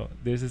 so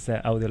this is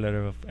the audio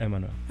letter of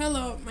Emmanuel.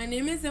 Hello, my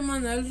name is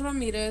Emmanuel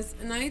Ramirez,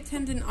 and I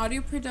attend an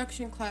audio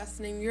production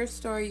class named Your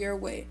Story, Your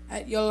Way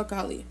at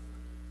Yollocalli.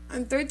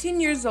 I'm 13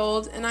 years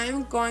old, and I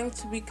am going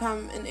to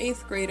become an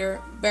 8th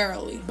grader,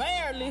 barely.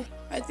 Barely?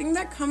 I think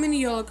that coming to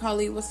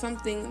Yollocalli was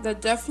something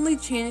that definitely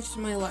changed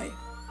my life.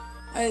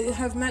 I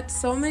have met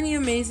so many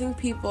amazing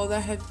people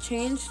that have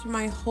changed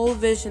my whole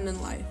vision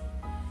in life,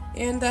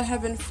 and that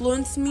have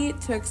influenced me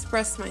to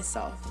express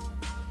myself.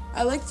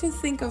 I like to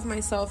think of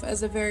myself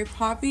as a very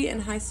poppy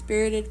and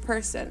high-spirited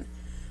person,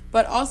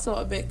 but also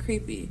a bit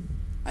creepy.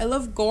 I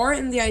love gore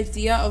and the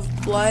idea of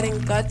blood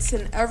and guts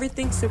and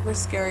everything super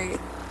scary.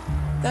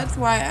 That's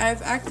why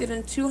I've acted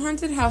in 2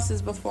 haunted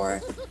houses before,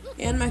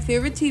 and my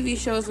favorite TV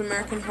show is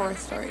American Horror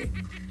Story.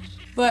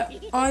 But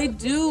I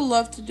do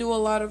love to do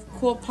a lot of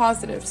cool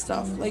positive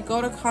stuff, like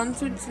go to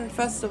concerts and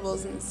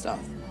festivals and stuff.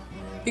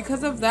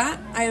 Because of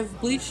that, I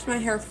have bleached my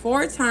hair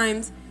 4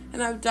 times,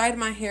 and I've dyed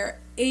my hair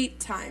 8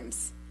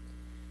 times.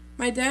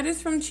 My dad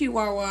is from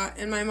Chihuahua,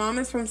 and my mom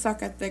is from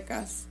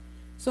Zacatecas,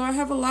 so I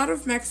have a lot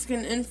of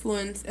Mexican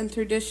influence and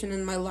tradition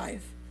in my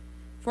life.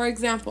 For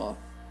example,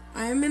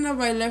 I am in a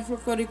Ballet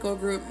Folklorico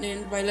group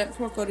named Ballet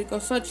Folklorico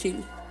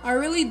Xochitl. I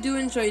really do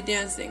enjoy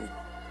dancing.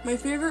 My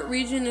favorite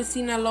region is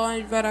Sinaloa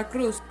and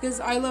Veracruz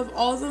because I love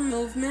all the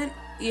movement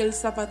y el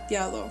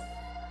zapateado.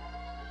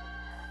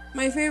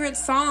 My favorite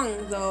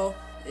song, though,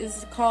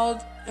 is called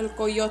El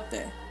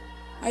Coyote.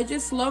 I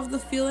just love the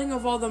feeling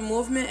of all the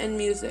movement and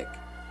music.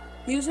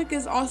 Music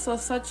is also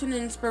such an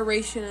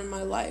inspiration in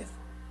my life.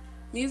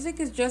 Music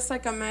is just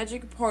like a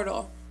magic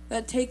portal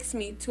that takes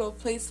me to a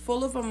place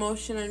full of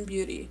emotion and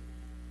beauty.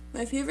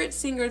 My favorite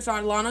singers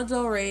are Lana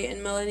Del Rey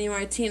and Melanie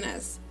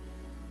Martinez.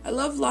 I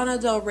love Lana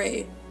Del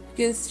Rey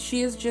because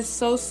she is just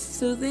so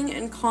soothing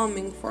and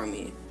calming for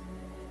me.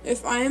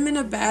 If I am in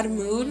a bad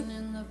mood,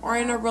 or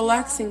in a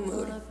relaxing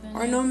mood,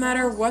 or no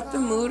matter what the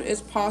mood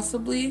is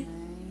possibly,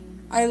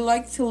 I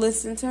like to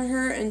listen to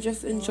her and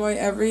just enjoy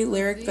every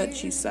lyric that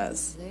she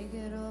says.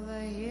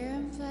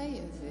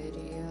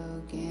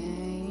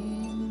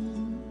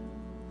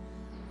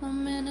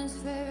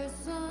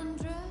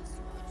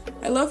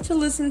 I love to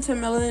listen to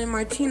Melanie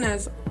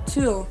Martinez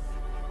too,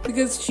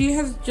 because she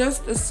has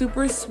just a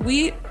super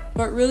sweet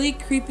but really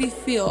creepy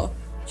feel,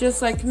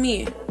 just like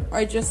me,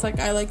 or just like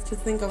I like to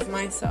think of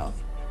myself.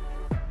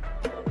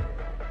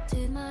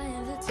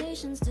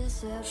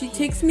 She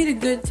takes me to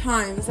good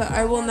times that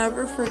I will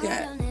never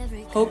forget,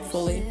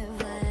 hopefully.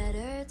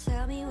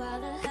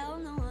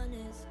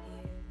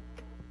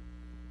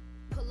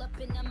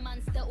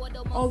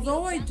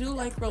 Although I do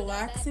like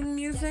relaxing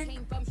music,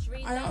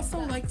 I also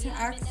like to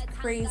act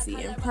crazy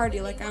and party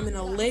like I'm in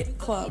a lit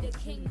club.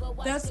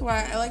 That's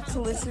why I like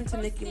to listen to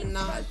Nicki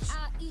Minaj.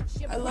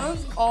 I love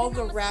all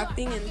the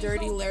rapping and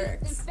dirty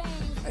lyrics.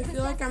 I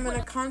feel like I'm in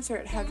a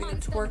concert having a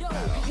twerk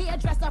battle.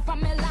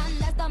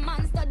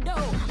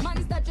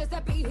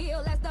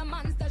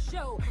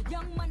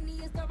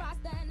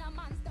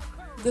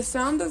 The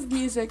sound of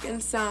music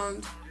and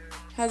sound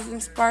has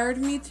inspired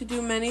me to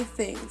do many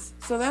things,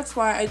 so that's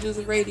why I do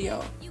the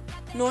radio.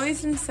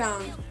 Noise and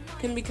sound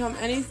can become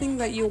anything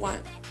that you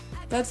want.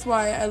 That's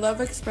why I love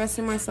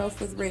expressing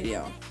myself with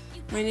radio.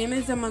 My name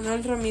is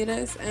Emmanuel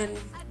Ramirez, and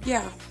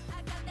yeah.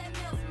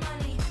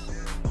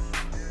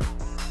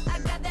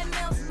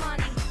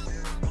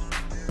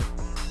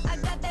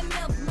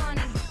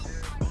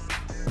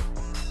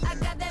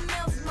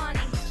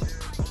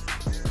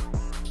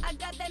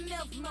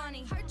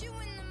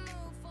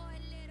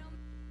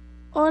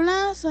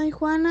 Hola, soy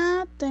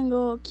Juana,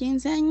 tengo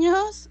 15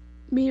 años,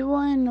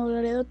 vivo en Nuevo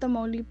Laredo,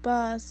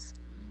 Tamaulipas,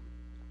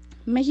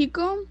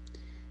 México,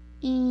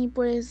 y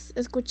pues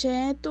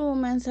escuché tu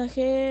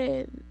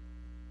mensaje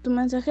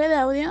de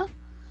audio,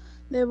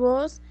 de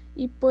voz,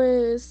 y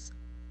pues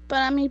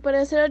para mi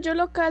parecer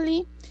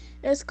Yollocalli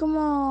es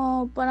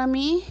como para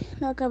mí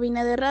la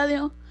cabina de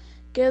radio,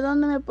 que es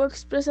donde me puedo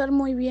expresar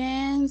muy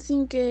bien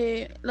sin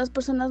que las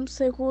personas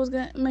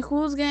me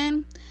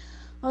juzguen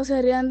o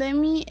se rían de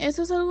mí.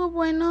 Eso es algo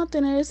bueno,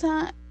 tener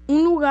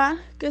un lugar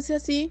que sea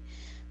así,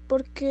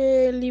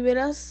 porque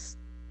liberas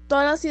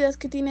todas las ideas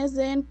que tienes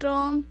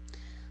dentro,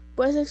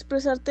 puedes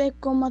expresarte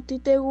como a ti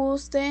te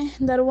guste,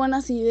 dar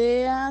buenas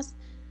ideas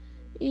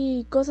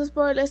y cosas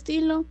por el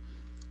estilo.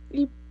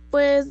 Y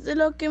pues de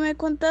lo que me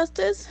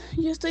contaste,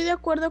 yo estoy de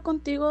acuerdo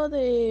contigo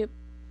de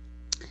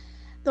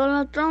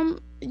Donald Trump.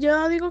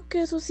 Yo digo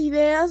que sus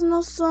ideas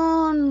no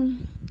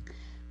son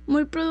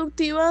muy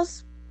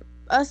productivas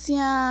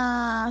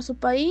hacia su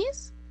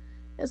país,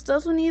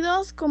 Estados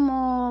Unidos,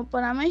 como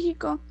para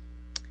México.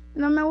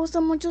 No me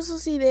gustan mucho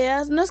sus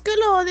ideas. No es que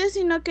lo odie,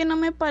 sino que no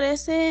me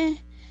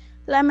parece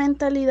la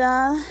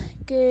mentalidad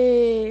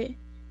que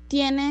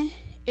tiene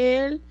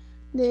él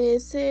de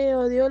ese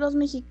odio a los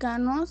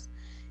mexicanos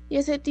y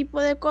ese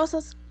tipo de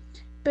cosas.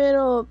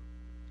 Pero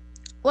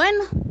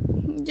bueno,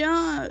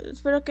 yo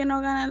espero que no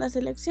gane las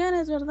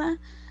elecciones, ¿verdad?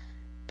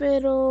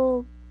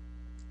 Pero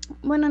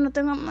bueno, no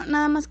tengo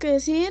nada más que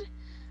decir.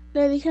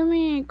 Le dije a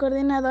mi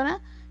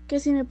coordinadora que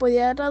si me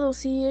podía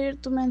traducir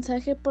tu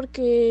mensaje,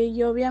 porque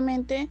yo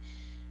obviamente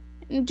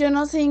yo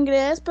no sé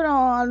inglés,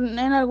 pero en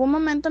algún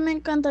momento me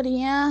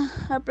encantaría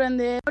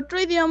aprender otro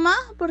idioma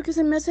porque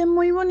se me hace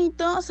muy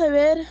bonito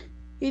saber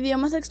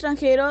idiomas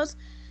extranjeros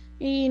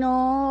y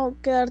no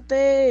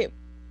quedarte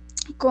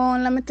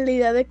con la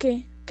mentalidad de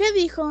que, ¿qué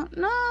dijo?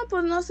 No,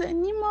 pues no sé,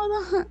 ni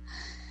modo.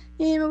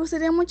 Y me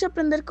gustaría mucho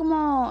aprender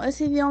como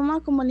ese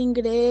idioma, como el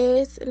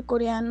inglés, el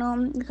coreano,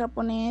 el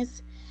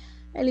japonés,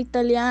 el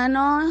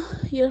italiano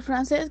y el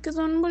francés, que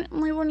son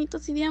muy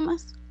bonitos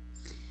idiomas.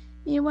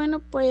 Y bueno,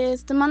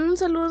 pues te mando un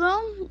saludo.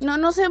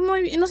 No sé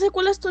no sé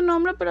cuál es tu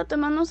nombre, pero te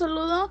mando un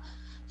saludo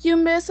y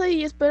un beso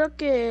y espero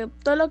que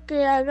todo lo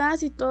que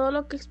hagas y todo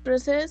lo que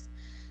expreses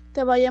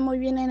te vaya muy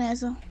bien en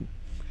eso.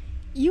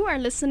 You are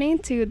listening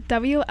to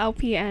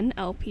WLPN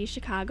LP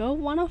Chicago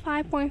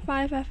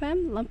 105.5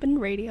 FM Lumpen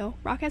Radio,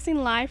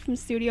 broadcasting live from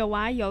Studio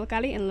Y,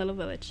 Yollocalli in Little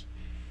Village.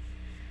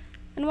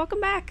 And welcome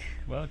back.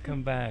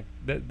 Welcome back.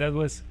 That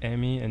was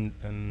Emmy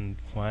and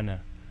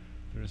Juana,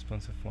 the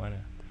response of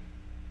Juana.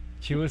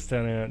 She was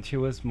telling, she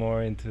was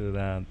more into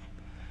that,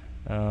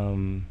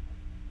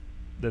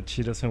 that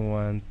she doesn't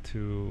want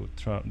to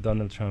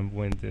Donald Trump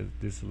win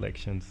these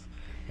elections.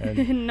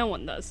 And no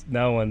one does.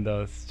 No one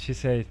does. She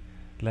said,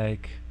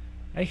 like,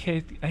 I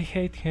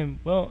hate him.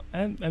 Well,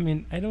 I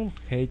mean, I don't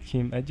hate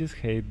him. I just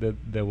hate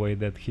the way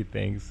that he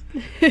thinks.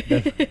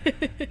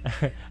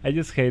 I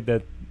just hate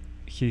that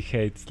he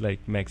hates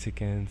like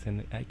Mexicans,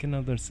 and I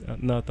cannot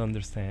not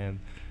understand.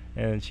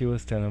 And she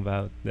was telling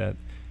about that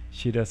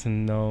she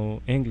doesn't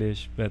know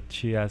English, but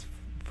she asked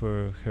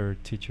for her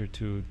teacher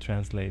to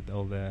translate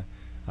all the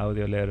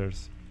audio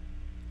letters,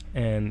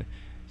 and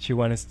she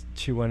wanted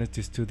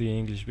to study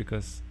English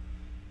because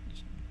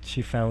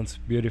she found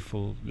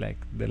beautiful like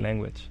the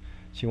language.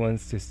 She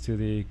wants to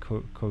study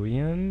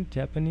Korean,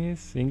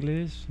 Japanese,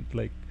 English,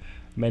 like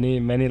many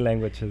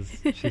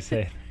languages. She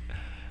said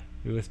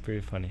it was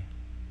pretty funny.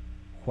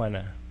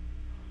 Juanita,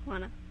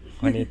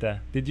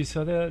 did you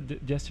saw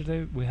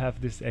yesterday? We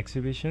have these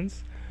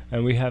exhibitions,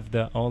 and we have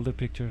all the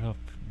pictures of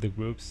the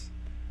groups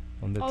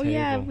on the table. Oh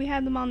yeah, we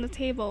had them on the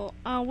table.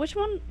 Which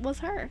one was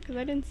her? Because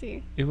I didn't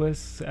see. It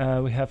was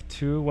we have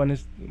two.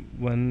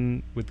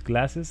 One with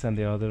glasses, and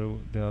the other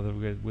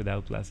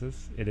without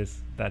glasses.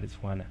 That is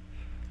Juana.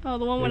 Oh,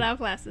 the one without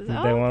glasses. The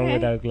one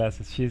without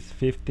glasses. She's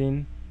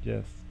 15.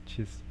 Yes,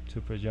 she's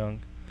super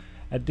young.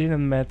 I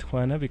didn't met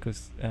Juana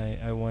because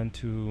I went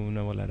to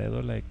Nuevo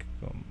Laredo like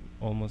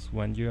almost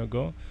 1 year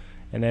ago,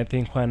 and I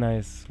think Juana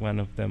is one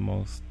of the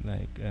most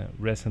like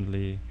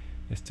recently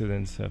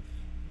students of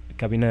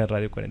Cabina de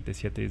Radio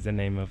 47 is the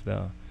name of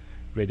the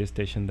radio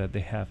station that they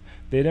have.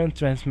 They don't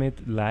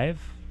transmit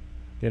live.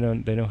 They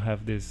don't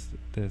have this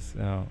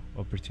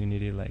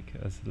opportunity like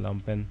as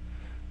Lumpen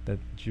that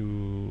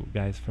you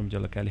guys from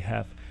Yollocalli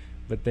have,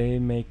 but they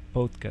make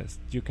podcasts.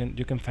 You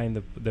can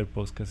find their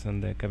podcasts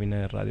on the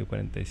Cabina de Radio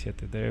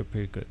 47. They're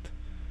pretty good.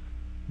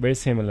 Very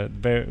similar,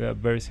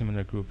 very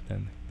similar group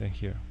than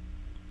here.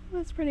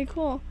 That's pretty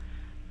cool.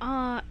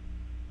 What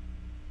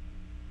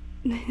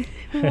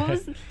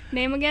was the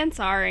name again?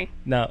 Sorry.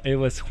 No, it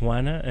was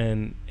Juana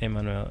and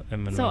Emmanuel.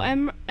 So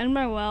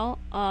Emmanuel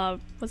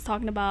was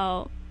talking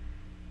about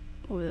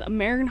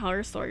American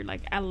Horror Story.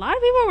 Like a lot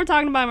of people were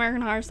talking about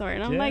American Horror Story,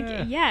 and I'm like,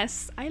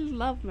 yes, I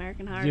love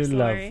American Horror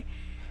Story.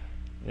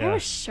 I have a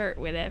shirt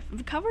with it.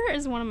 The cover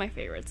is one of my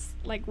favorites.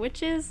 Like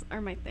witches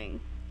are my thing.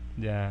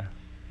 Yeah.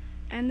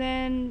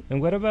 And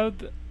what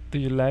about? Do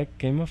you like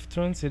Game of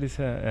Thrones? It is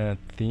a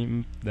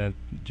theme that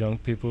young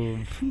people,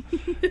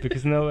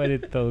 because nobody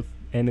told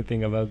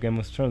anything about Game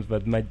of Thrones,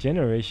 but my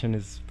generation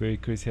is very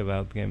crazy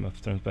about Game of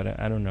Thrones, but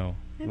I don't know.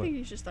 I think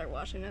you should start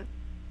watching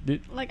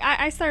it.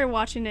 I started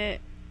watching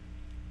it.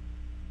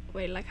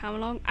 Wait, like how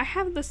long? I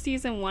have the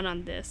season 1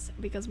 on this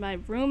because my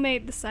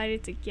roommate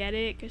decided to get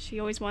it because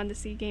she always wanted to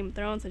see Game of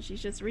Thrones, and she's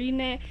just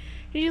reading it.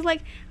 And she's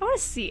like, I want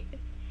to see it.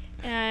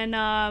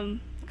 And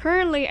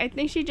currently, I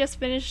think she just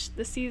finished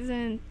the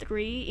season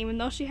 3, even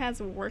though she has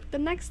work the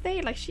next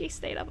day. Like, she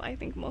stayed up, I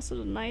think, most of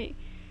the night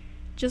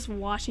just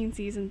watching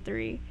season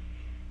 3.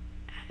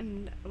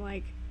 And,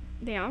 like,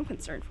 damn, I'm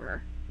concerned for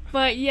her.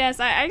 But, yes,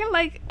 I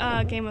like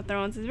Game of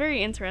Thrones. It's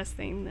very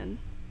interesting. And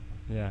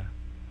yeah.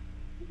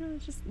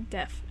 It's just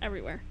death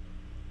everywhere.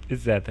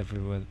 It's death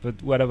everywhere.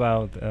 But what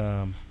about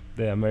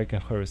the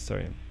American Horror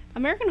Story?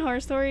 American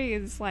Horror Story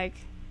is, like,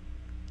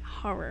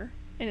 horror.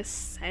 In a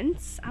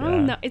sense, I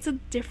don't know. It's a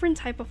different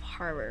type of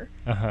horror.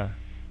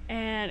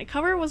 And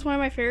Cover was one of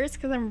my favorites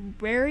because I'm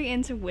very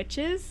into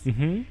witches.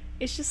 Mm-hmm.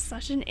 It's just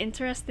such an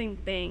interesting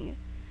thing,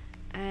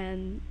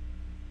 and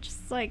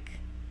just like,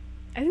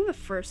 I think the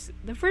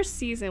first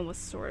season was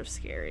sort of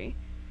scary.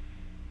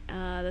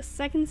 The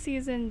second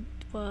season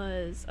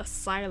was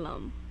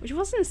Asylum, which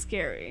wasn't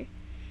scary,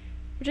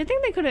 which I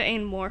think they could have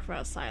aimed more for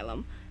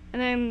Asylum.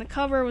 And then The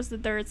Cover was the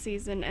third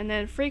season. And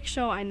then Freak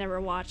Show I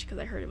never watched because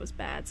I heard it was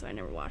bad, so I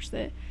never watched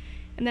it.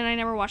 And then I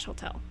never watched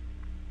Hotel.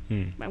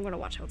 But I'm going to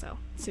watch Hotel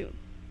soon.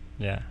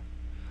 Yeah.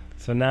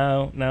 So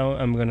now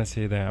I'm going to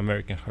see the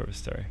American Horror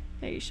Story.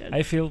 Yeah, you should.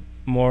 I feel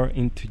more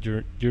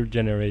into your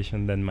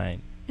generation than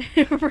mine.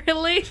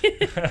 Really?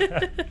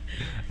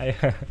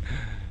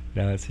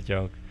 No, it's a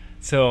joke.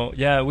 So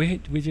yeah, we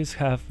just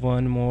have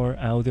one more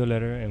audio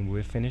letter and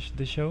we finish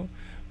the show.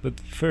 But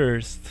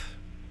first,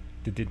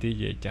 the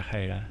DJ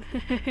Jahaira.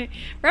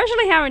 We're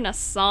actually having a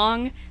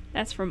song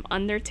that's from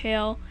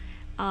Undertale.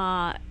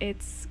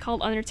 It's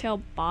called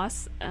Undertale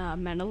Boss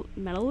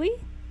Medley.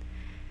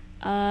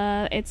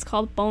 It's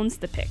called Bones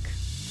to Pick.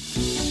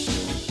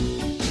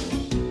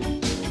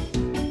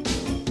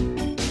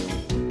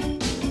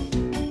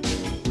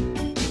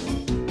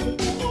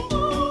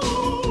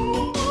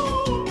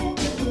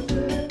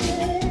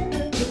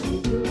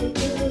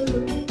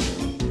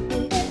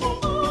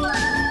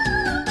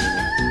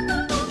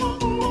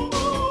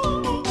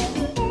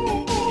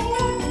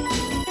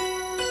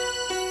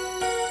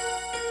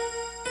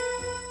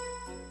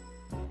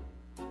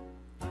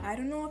 I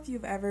don't know if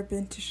you've ever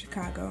been to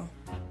Chicago,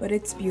 but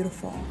it's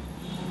beautiful.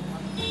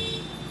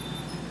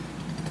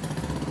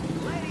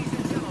 Ladies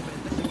and gentlemen,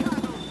 the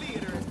Chicago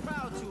Theater is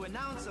proud to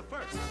announce a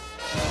first.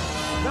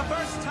 The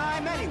first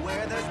time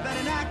anywhere there's been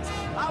an act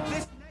of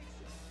this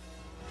nation.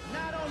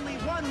 Not only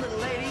one little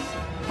lady,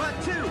 but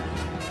two.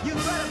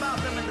 You've read about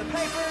them in the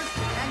papers,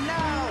 and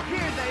now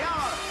here they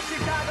are,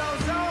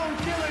 Chicago's own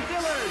killer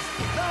killers,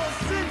 those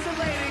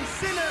scintillating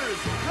sinners,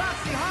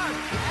 Roxy Hart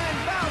and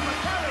Val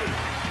McCurry.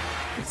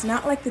 It's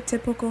not like the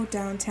typical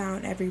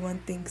downtown everyone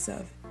thinks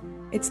of.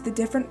 It's the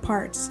different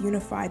parts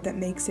unified that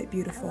makes it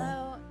beautiful.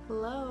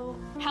 Hello.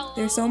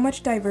 There's so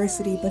much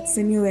diversity but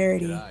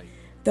similarity.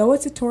 Though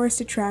it's a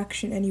tourist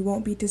attraction and you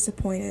won't be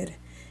disappointed,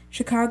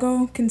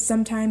 Chicago can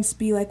sometimes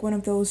be like one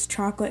of those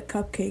chocolate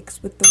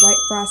cupcakes with the white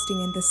frosting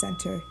in the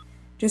center.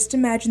 Just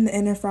imagine the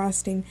inner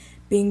frosting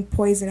being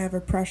poison of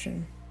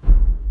oppression.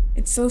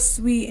 It's so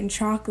sweet and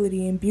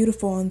chocolatey and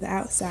beautiful on the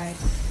outside,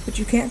 but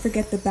you can't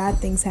forget the bad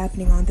things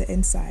happening on the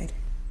inside.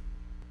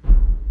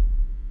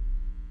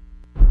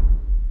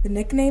 The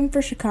nickname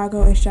for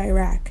Chicago is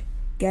Chirac.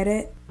 Get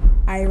it?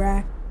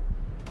 Iraq.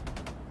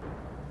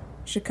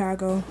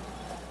 Chicago.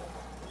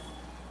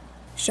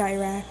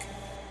 Chirac.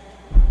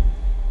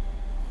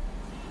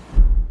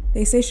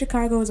 They say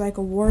Chicago is like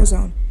a war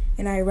zone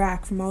in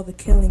Iraq from all the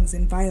killings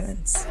and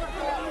violence.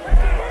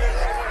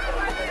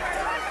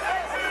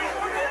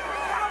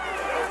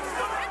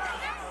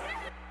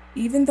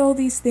 Even though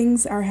these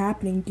things are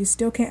happening, you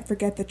still can't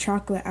forget the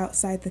chocolate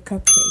outside the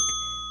cupcake.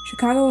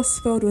 Chicago is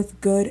filled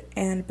with good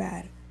and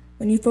bad.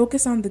 When you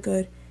focus on the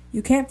good,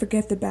 you can't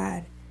forget the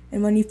bad.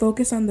 And when you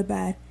focus on the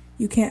bad,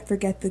 you can't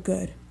forget the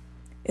good.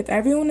 If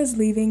everyone is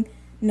leaving,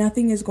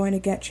 nothing is going to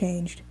get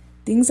changed.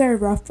 Things are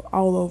rough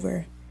all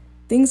over.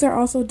 Things are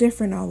also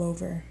different all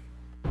over.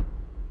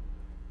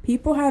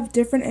 People have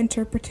different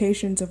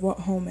interpretations of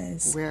what home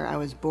is. Where I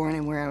was born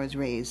and where I was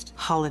raised.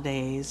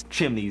 Holidays.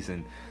 Chimneys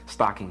and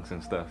stockings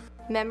and stuff.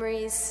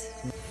 Memories.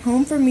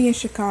 Home for me is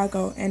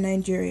Chicago and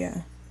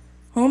Nigeria.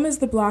 Home is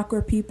the block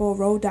where people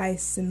roll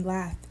dice and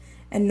laugh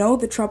and know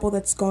the trouble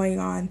that's going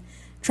on.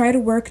 Try to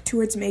work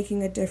towards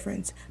making a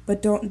difference,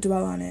 but don't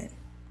dwell on it.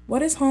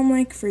 What is home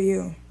like for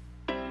you?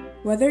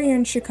 Whether you're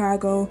in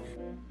Chicago,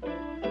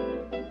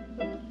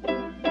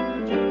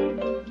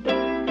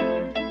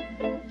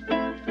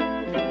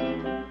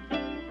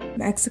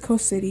 Mexico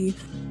City,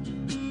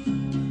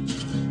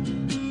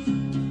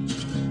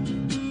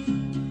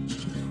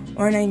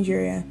 or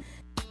Nigeria,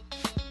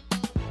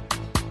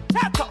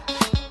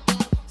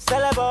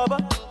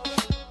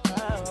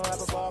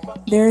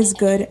 there is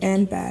good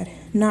and bad,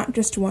 not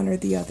just one or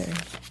the other.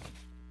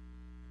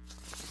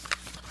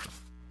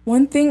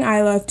 One thing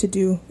I love to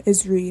do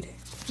is read.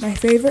 My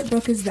favorite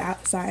book is The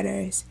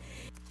Outsiders.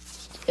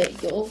 Hey,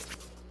 yo,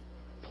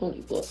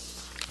 pony boy.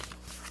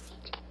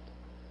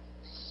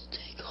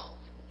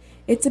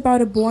 It's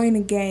about a boy in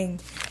a gang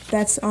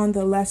that's on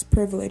the less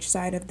privileged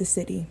side of the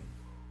city.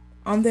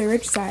 On the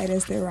rich side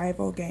is their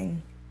rival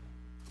gang.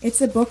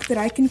 It's a book that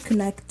I can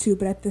connect to,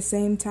 but at the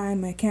same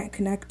time I can't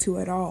connect to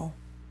at all.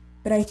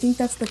 But I think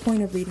that's the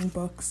point of reading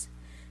books,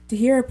 to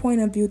hear a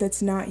point of view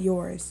that's not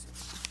yours.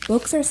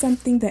 Books are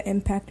something that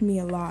impact me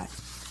a lot,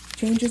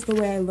 changes the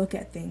way I look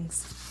at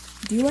things.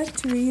 Do you like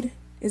to read?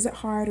 Is it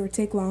hard or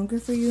take longer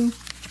for you?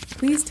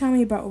 Please tell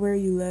me about where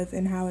you live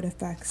and how it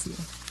affects you.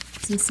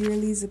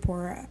 Sincerely,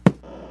 Zipporah.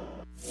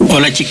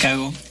 Hola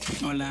Chicago,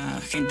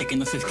 hola gente que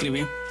nos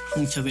escribe,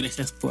 muchas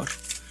gracias por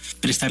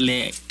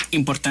prestarle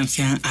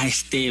importancia a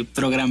este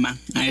programa,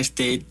 a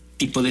este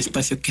tipo de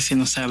espacio que se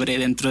nos abre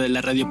dentro de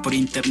la radio por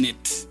internet.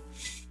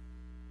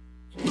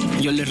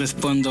 Yo les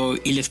respondo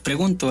y les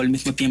pregunto al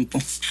mismo tiempo.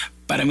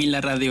 Para mí la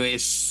radio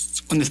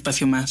es un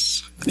espacio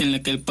más en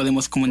el que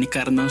podemos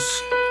comunicarnos.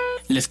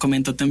 Les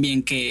comento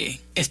también que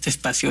este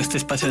espacio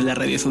de la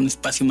radio es un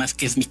espacio más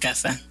que es mi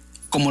casa,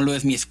 como lo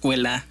es mi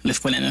escuela, la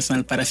Escuela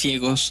Nacional para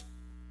Ciegos,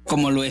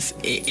 como lo es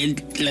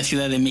la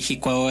Ciudad de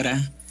México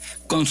ahora,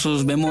 con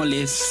sus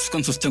bemoles,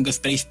 con sus toques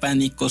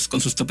prehispánicos, con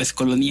sus toques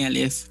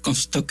coloniales, con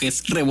sus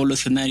toques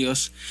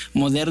revolucionarios,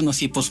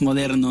 modernos y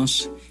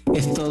posmodernos.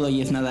 Es todo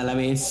y es nada a la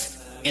vez.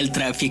 El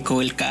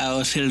tráfico, el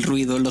caos, el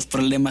ruido, los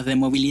problemas de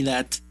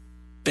movilidad,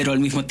 pero al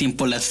mismo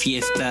tiempo las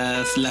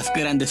fiestas, las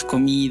grandes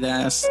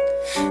comidas,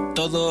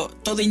 todo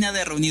y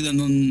nada reunido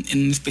en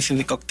una especie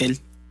de cóctel.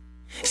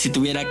 Si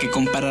tuviera que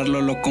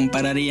compararlo, lo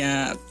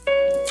compararía,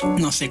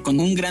 no sé, con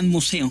un gran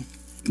museo.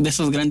 De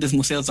esos grandes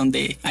museos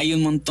donde hay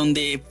un montón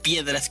de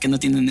piedras que no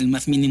tienen el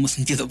más mínimo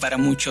sentido para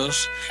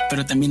muchos,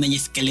 pero también hay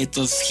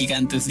esqueletos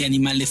gigantes de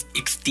animales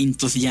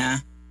extintos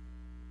ya.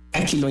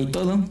 Aquí lo hay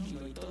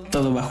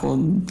todo bajo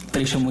un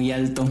precio muy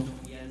alto.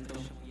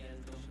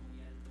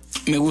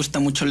 Me gusta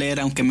mucho leer,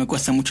 aunque me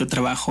cuesta mucho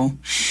trabajo.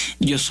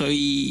 Yo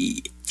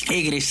soy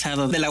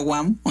egresado de la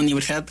UAM,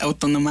 Universidad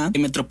Autónoma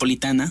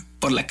Metropolitana,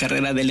 por la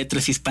carrera de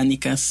Letras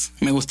Hispánicas.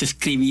 Me gusta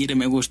escribir,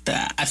 me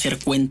gusta hacer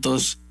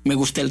cuentos, me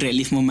gusta el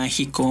realismo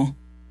mágico.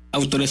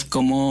 Autores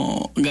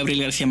como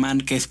Gabriel García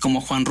Márquez,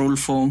 como Juan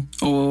Rulfo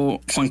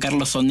o Juan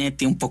Carlos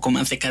Sonetti, un poco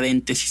más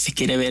decadente si se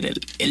quiere ver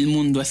el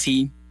mundo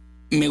así.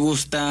 Me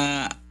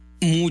gusta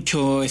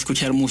mucho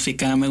escuchar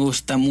música, me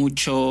gusta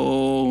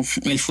mucho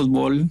el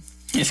fútbol.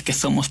 Es que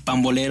somos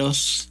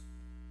pamboleros.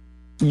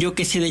 Yo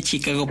que sé de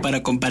Chicago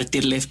para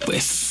compartirles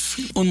pues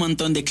un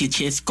montón de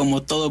clichés,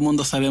 como todo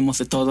mundo sabemos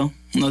de todo.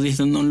 Nos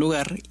dicen un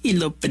lugar y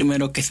lo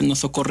primero que se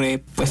nos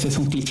ocurre pues es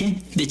un cliché.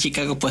 De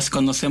Chicago pues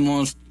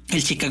conocemos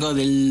el Chicago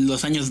de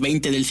los años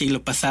 20 del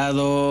siglo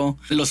pasado,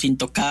 los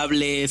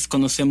Intocables,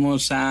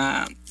 conocemos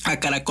a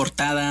Cara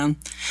Cortada,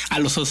 a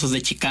los Osos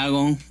de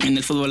Chicago en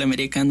el fútbol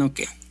americano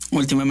que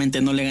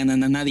últimamente no le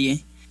ganan a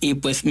nadie. Y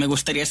pues me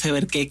gustaría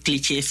saber qué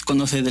clichés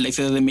conoces de la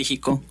Ciudad de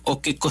México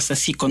o qué cosas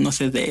sí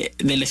conoces de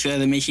la Ciudad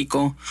de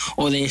México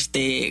o de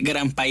este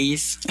gran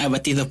país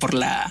abatido por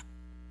la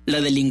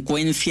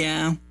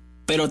delincuencia,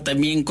 pero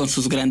también con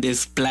sus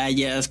grandes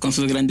playas, con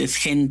sus grandes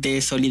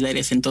gentes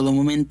solidarias en todo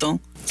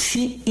momento.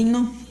 Sí y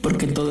no,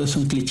 porque todo es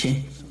un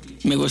cliché.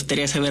 Me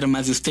gustaría saber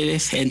más de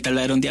ustedes,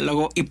 entablar un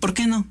diálogo y, ¿por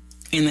qué no?,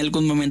 en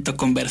algún momento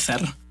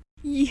conversar.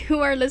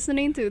 You are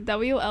listening to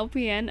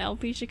WLPN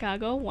LP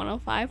Chicago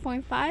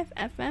 105.5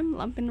 FM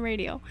Lumpen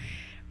Radio,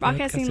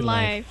 broadcasting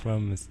live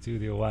from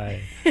Studio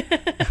Y,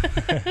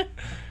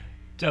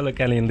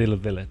 Jolly in Little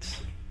Village.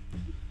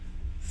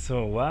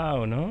 So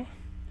wow, no?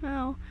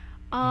 Wow.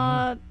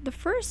 The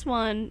first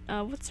one,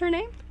 what's her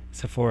name?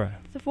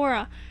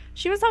 Sephora.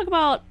 She was talking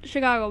about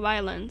Chicago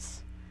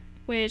violence,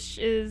 which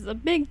is a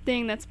big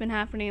thing that's been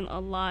happening a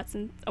lot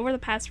since over the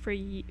past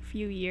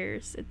few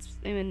years. It's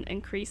been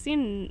increasing,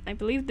 and I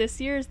believe this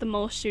year is the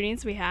most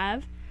shootings we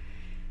have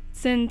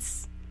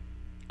since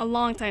a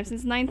long time,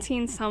 since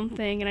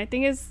 19-something, and I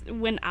think it's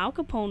when Al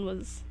Capone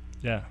was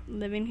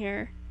living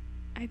here.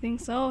 I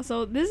think so.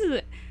 So this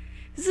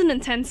is an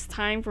intense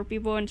time for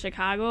people in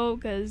Chicago,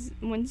 because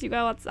once you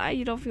go outside,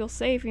 you don't feel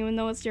safe, even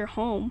though it's your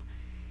home.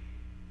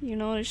 You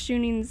know, there's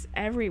shootings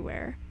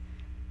everywhere.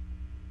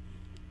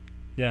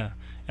 Yeah,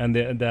 and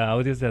the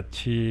audios that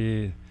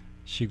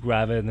she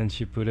grabbed and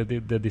she put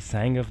it, the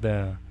design of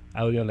the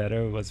audio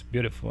letter was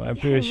beautiful. I'm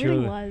pretty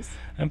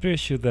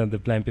sure that the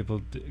blind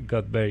people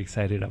got very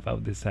excited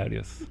about these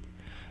audios,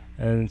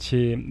 and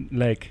she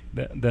like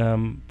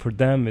the for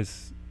them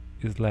is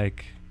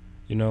like,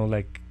 you know,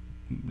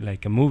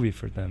 like a movie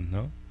for them,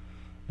 no?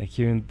 Like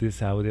hearing these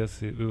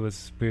audios, it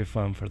was pretty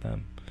fun for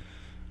them.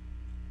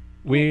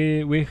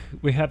 We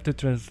have to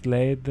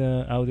translate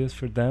the audios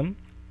for them.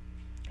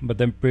 But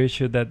I'm pretty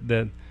sure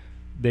that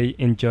they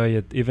enjoy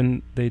it,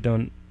 even they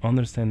don't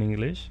understand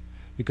English.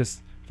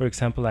 Because, for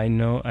example, I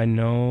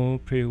know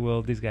pretty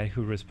well this guy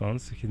who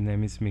responds. His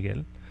name is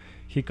Miguel.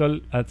 He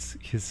calls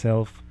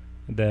himself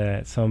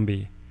the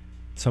zombie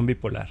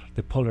polar,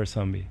 the polar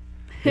zombie.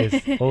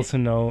 He's also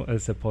known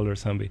as the polar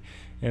zombie.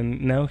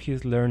 And now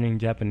he's learning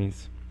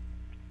Japanese.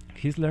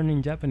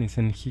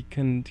 And he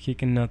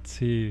cannot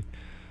see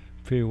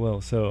pretty well.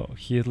 So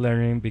he's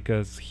learning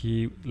because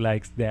he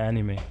likes the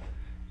anime.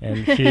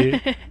 And he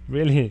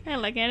really... I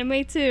like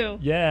anime too.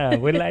 Yeah,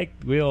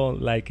 we all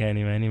like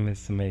anime. Anime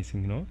is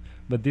amazing, you know?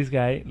 But this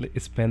guy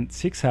spent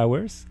 6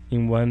 hours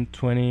in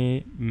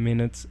 120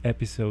 minutes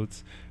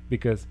episodes,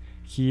 because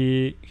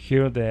he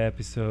heard the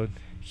episode,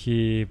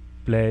 he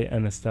play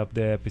and stop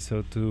the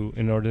episode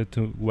in order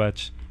to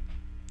watch,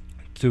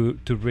 to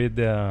read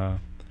the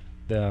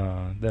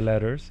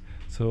letters.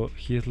 So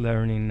he's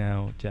learning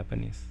now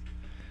Japanese.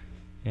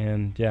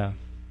 And yeah,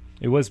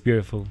 it was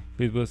beautiful.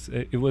 It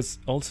was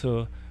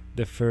also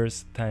the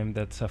first time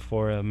that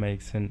Sephora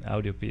makes an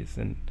audio piece,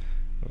 and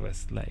it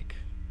was like...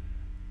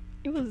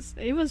 It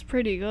was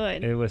pretty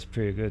good. It was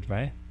pretty good,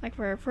 right? Like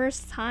for our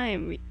first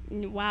time,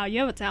 wow, you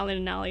have a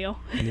talent, Nalio.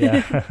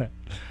 Yeah.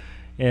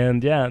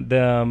 And yeah,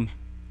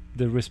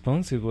 the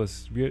response, it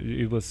was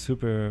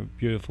super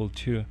beautiful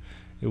too.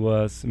 It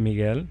was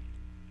Miguel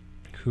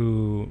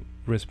who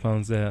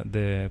responds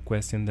the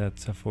question that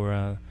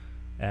Sephora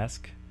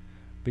asked,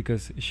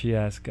 because she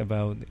asked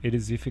about, it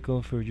is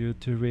difficult for you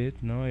to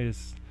read, no?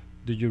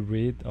 Do you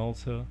read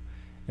also?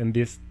 And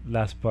this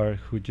last part,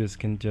 who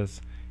can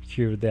just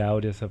hear the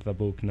audios of a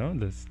book, no?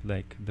 That's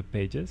like the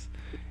pages.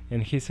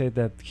 And he said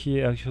that he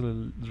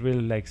actually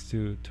really likes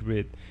to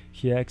read.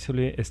 He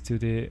actually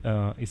studied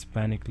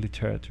Hispanic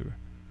literature,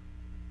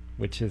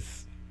 which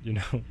is, you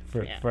know,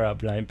 for our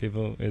blind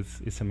people,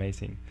 it's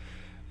amazing.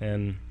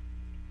 And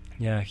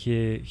yeah,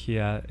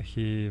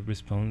 he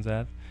responds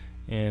that.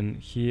 And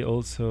he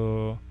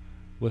also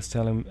was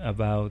telling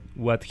about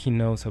what he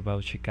knows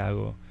about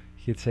Chicago.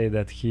 He'd say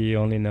that he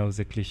only knows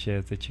the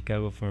cliches, the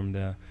Chicago from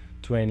the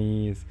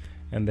 20s,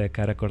 and the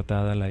cara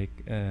cortada, like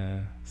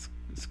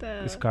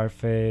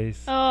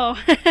Scarface. Oh.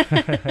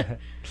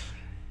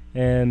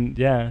 And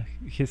yeah,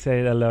 he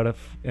said a lot of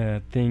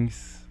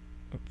things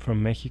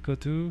from Mexico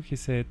too. He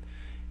said,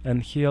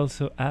 and he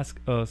also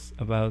asked us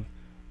about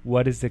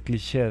what is the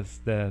cliches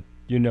that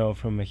you know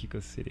from Mexico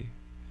City.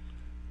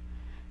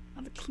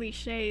 The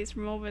cliches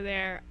from over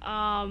there.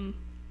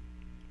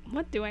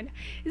 What do I know?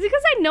 Is it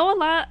because I know a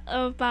lot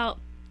about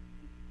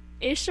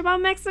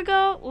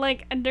Mexico?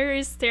 Like, there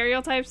is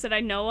stereotypes that I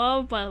know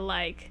of, but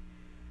like,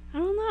 I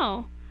don't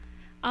know.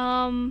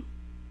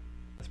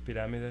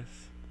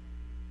 Pyramids.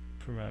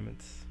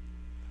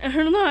 I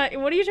don't know.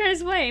 What are you trying to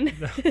explain?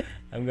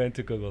 I'm going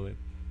to Google it.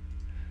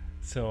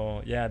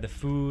 So yeah, the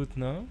food,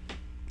 no?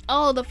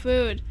 Oh, the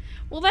food.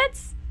 Well,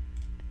 that's...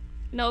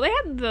 No, they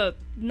had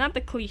not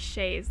the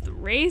cliches, the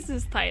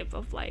racist type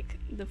of, like,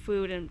 the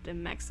food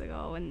in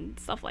Mexico and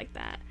stuff like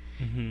that.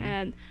 Mm-hmm.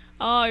 And,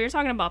 oh, you're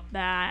talking about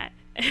that.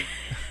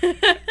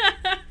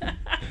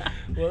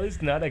 Well,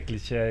 it's not a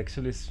cliche.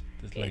 Actually, it's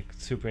like,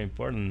 super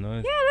important, no?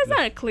 Yeah, that's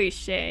not a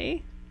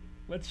cliche.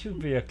 What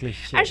should be a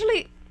cliche?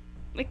 Actually,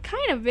 it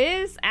kind of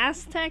is,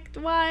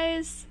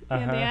 Aztec-wise. Yeah,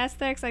 the Uh-huh.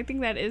 Aztecs, I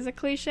think that is a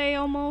cliche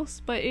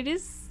almost. But it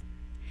is...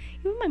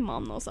 Even my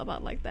mom knows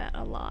about, like, that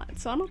a lot.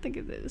 So I don't think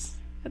it is.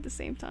 At the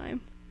same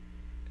time,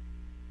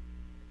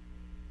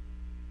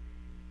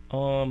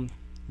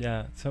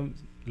 yeah, some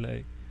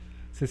like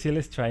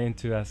Cecilia's trying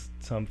to ask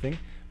something,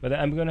 but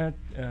I'm gonna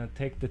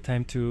take the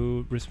time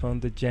to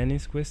respond to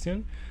Jenny's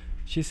question.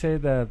 She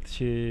said that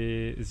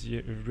she is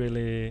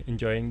really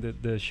enjoying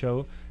the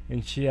show,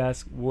 and she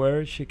asked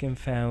where she can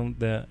find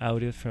the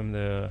audios from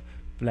the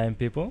blind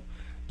people.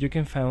 You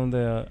can find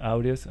the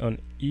audios on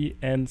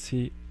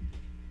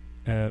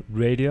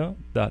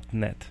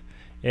encradio.net.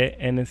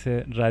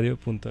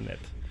 ensradio.net.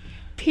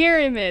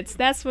 Pyramids.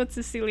 That's what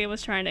Cecilia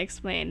was trying to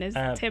explain. It's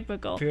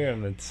typical.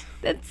 Pyramids.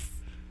 It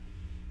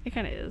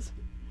kind of is.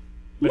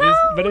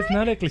 But it's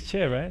not a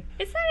cliche, right?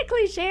 It's not a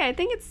cliche. I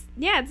think it's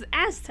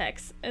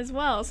Aztecs as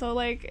well. So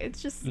like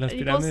it's just Las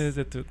pirámides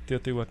de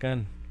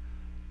Teotihuacan.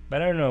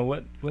 But I don't know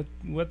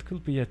what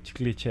could be a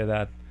cliche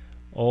that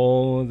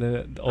all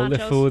the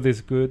food is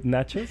good.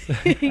 Nachos.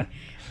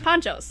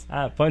 Ponchos.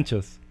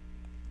 Ponchos.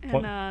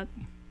 And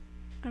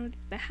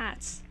the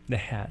hats. The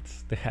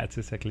hats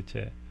is a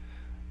cliche.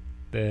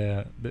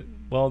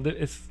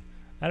 It's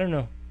I don't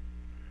know.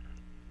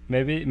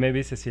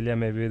 Maybe Cecilia,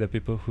 maybe the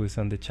people who's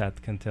on the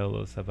chat can tell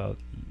us a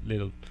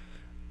little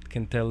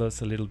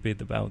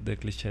bit about the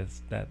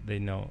cliches that they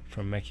know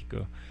from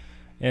Mexico.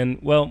 And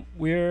well,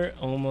 we're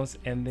almost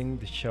ending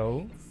the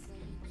show.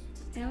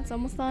 Yeah, it's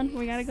almost done.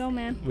 We gotta go,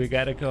 man. We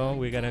gotta go.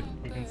 We can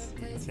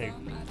say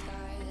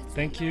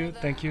thank you,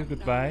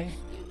 goodbye,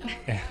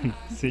 and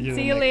see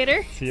you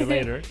later. See you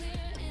later.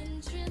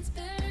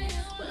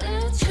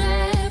 I'll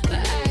try, but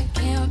I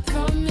can't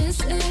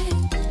promise it.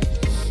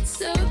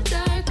 So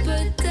dark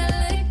but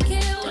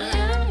delicate when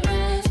I'm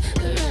right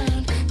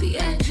around the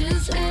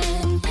edges,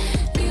 and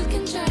you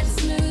can try to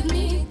smooth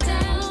me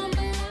down.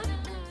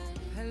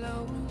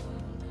 Hello,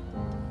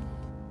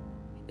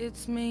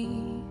 it's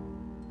me.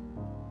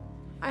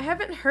 I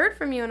haven't heard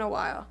from you in a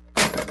while.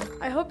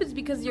 I hope it's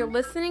because you're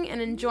listening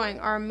and enjoying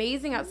our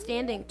amazing,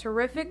 outstanding,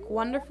 terrific,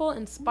 wonderful,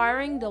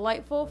 inspiring,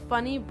 delightful,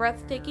 funny,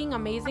 breathtaking,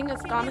 amazing,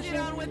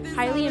 astonishing,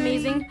 highly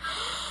amazing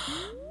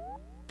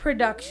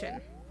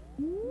production.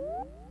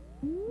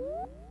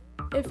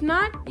 If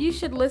not, you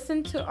should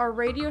listen to our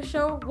radio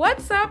show,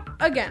 What's Up,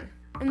 again.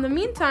 In the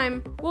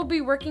meantime, we'll be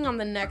working on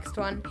the next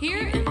one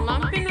here in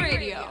Lumpin'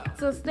 Radio.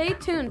 So stay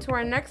tuned to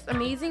our next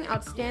amazing,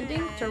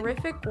 outstanding,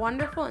 terrific,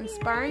 wonderful,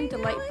 inspiring,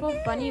 delightful,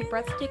 funny,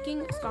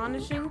 breathtaking,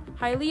 astonishing,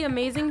 highly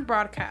amazing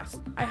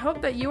broadcast. I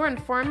hope that you are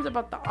informed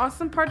about the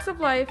awesome parts of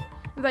life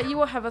and that you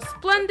will have a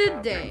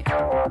splendid day.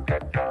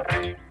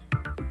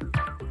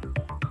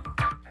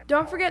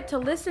 Don't forget to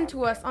listen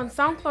to us on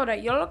SoundCloud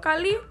at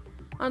Yolocali,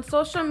 on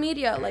social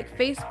media like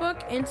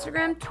Facebook,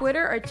 Instagram,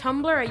 Twitter, or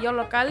Tumblr at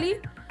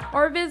Yolocali,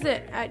 or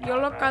visit at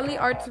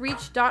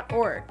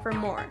yolocaliartsreach.org for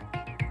more.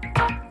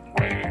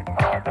 We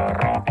are the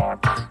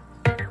robots.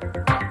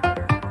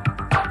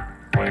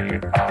 We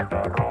are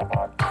the robots.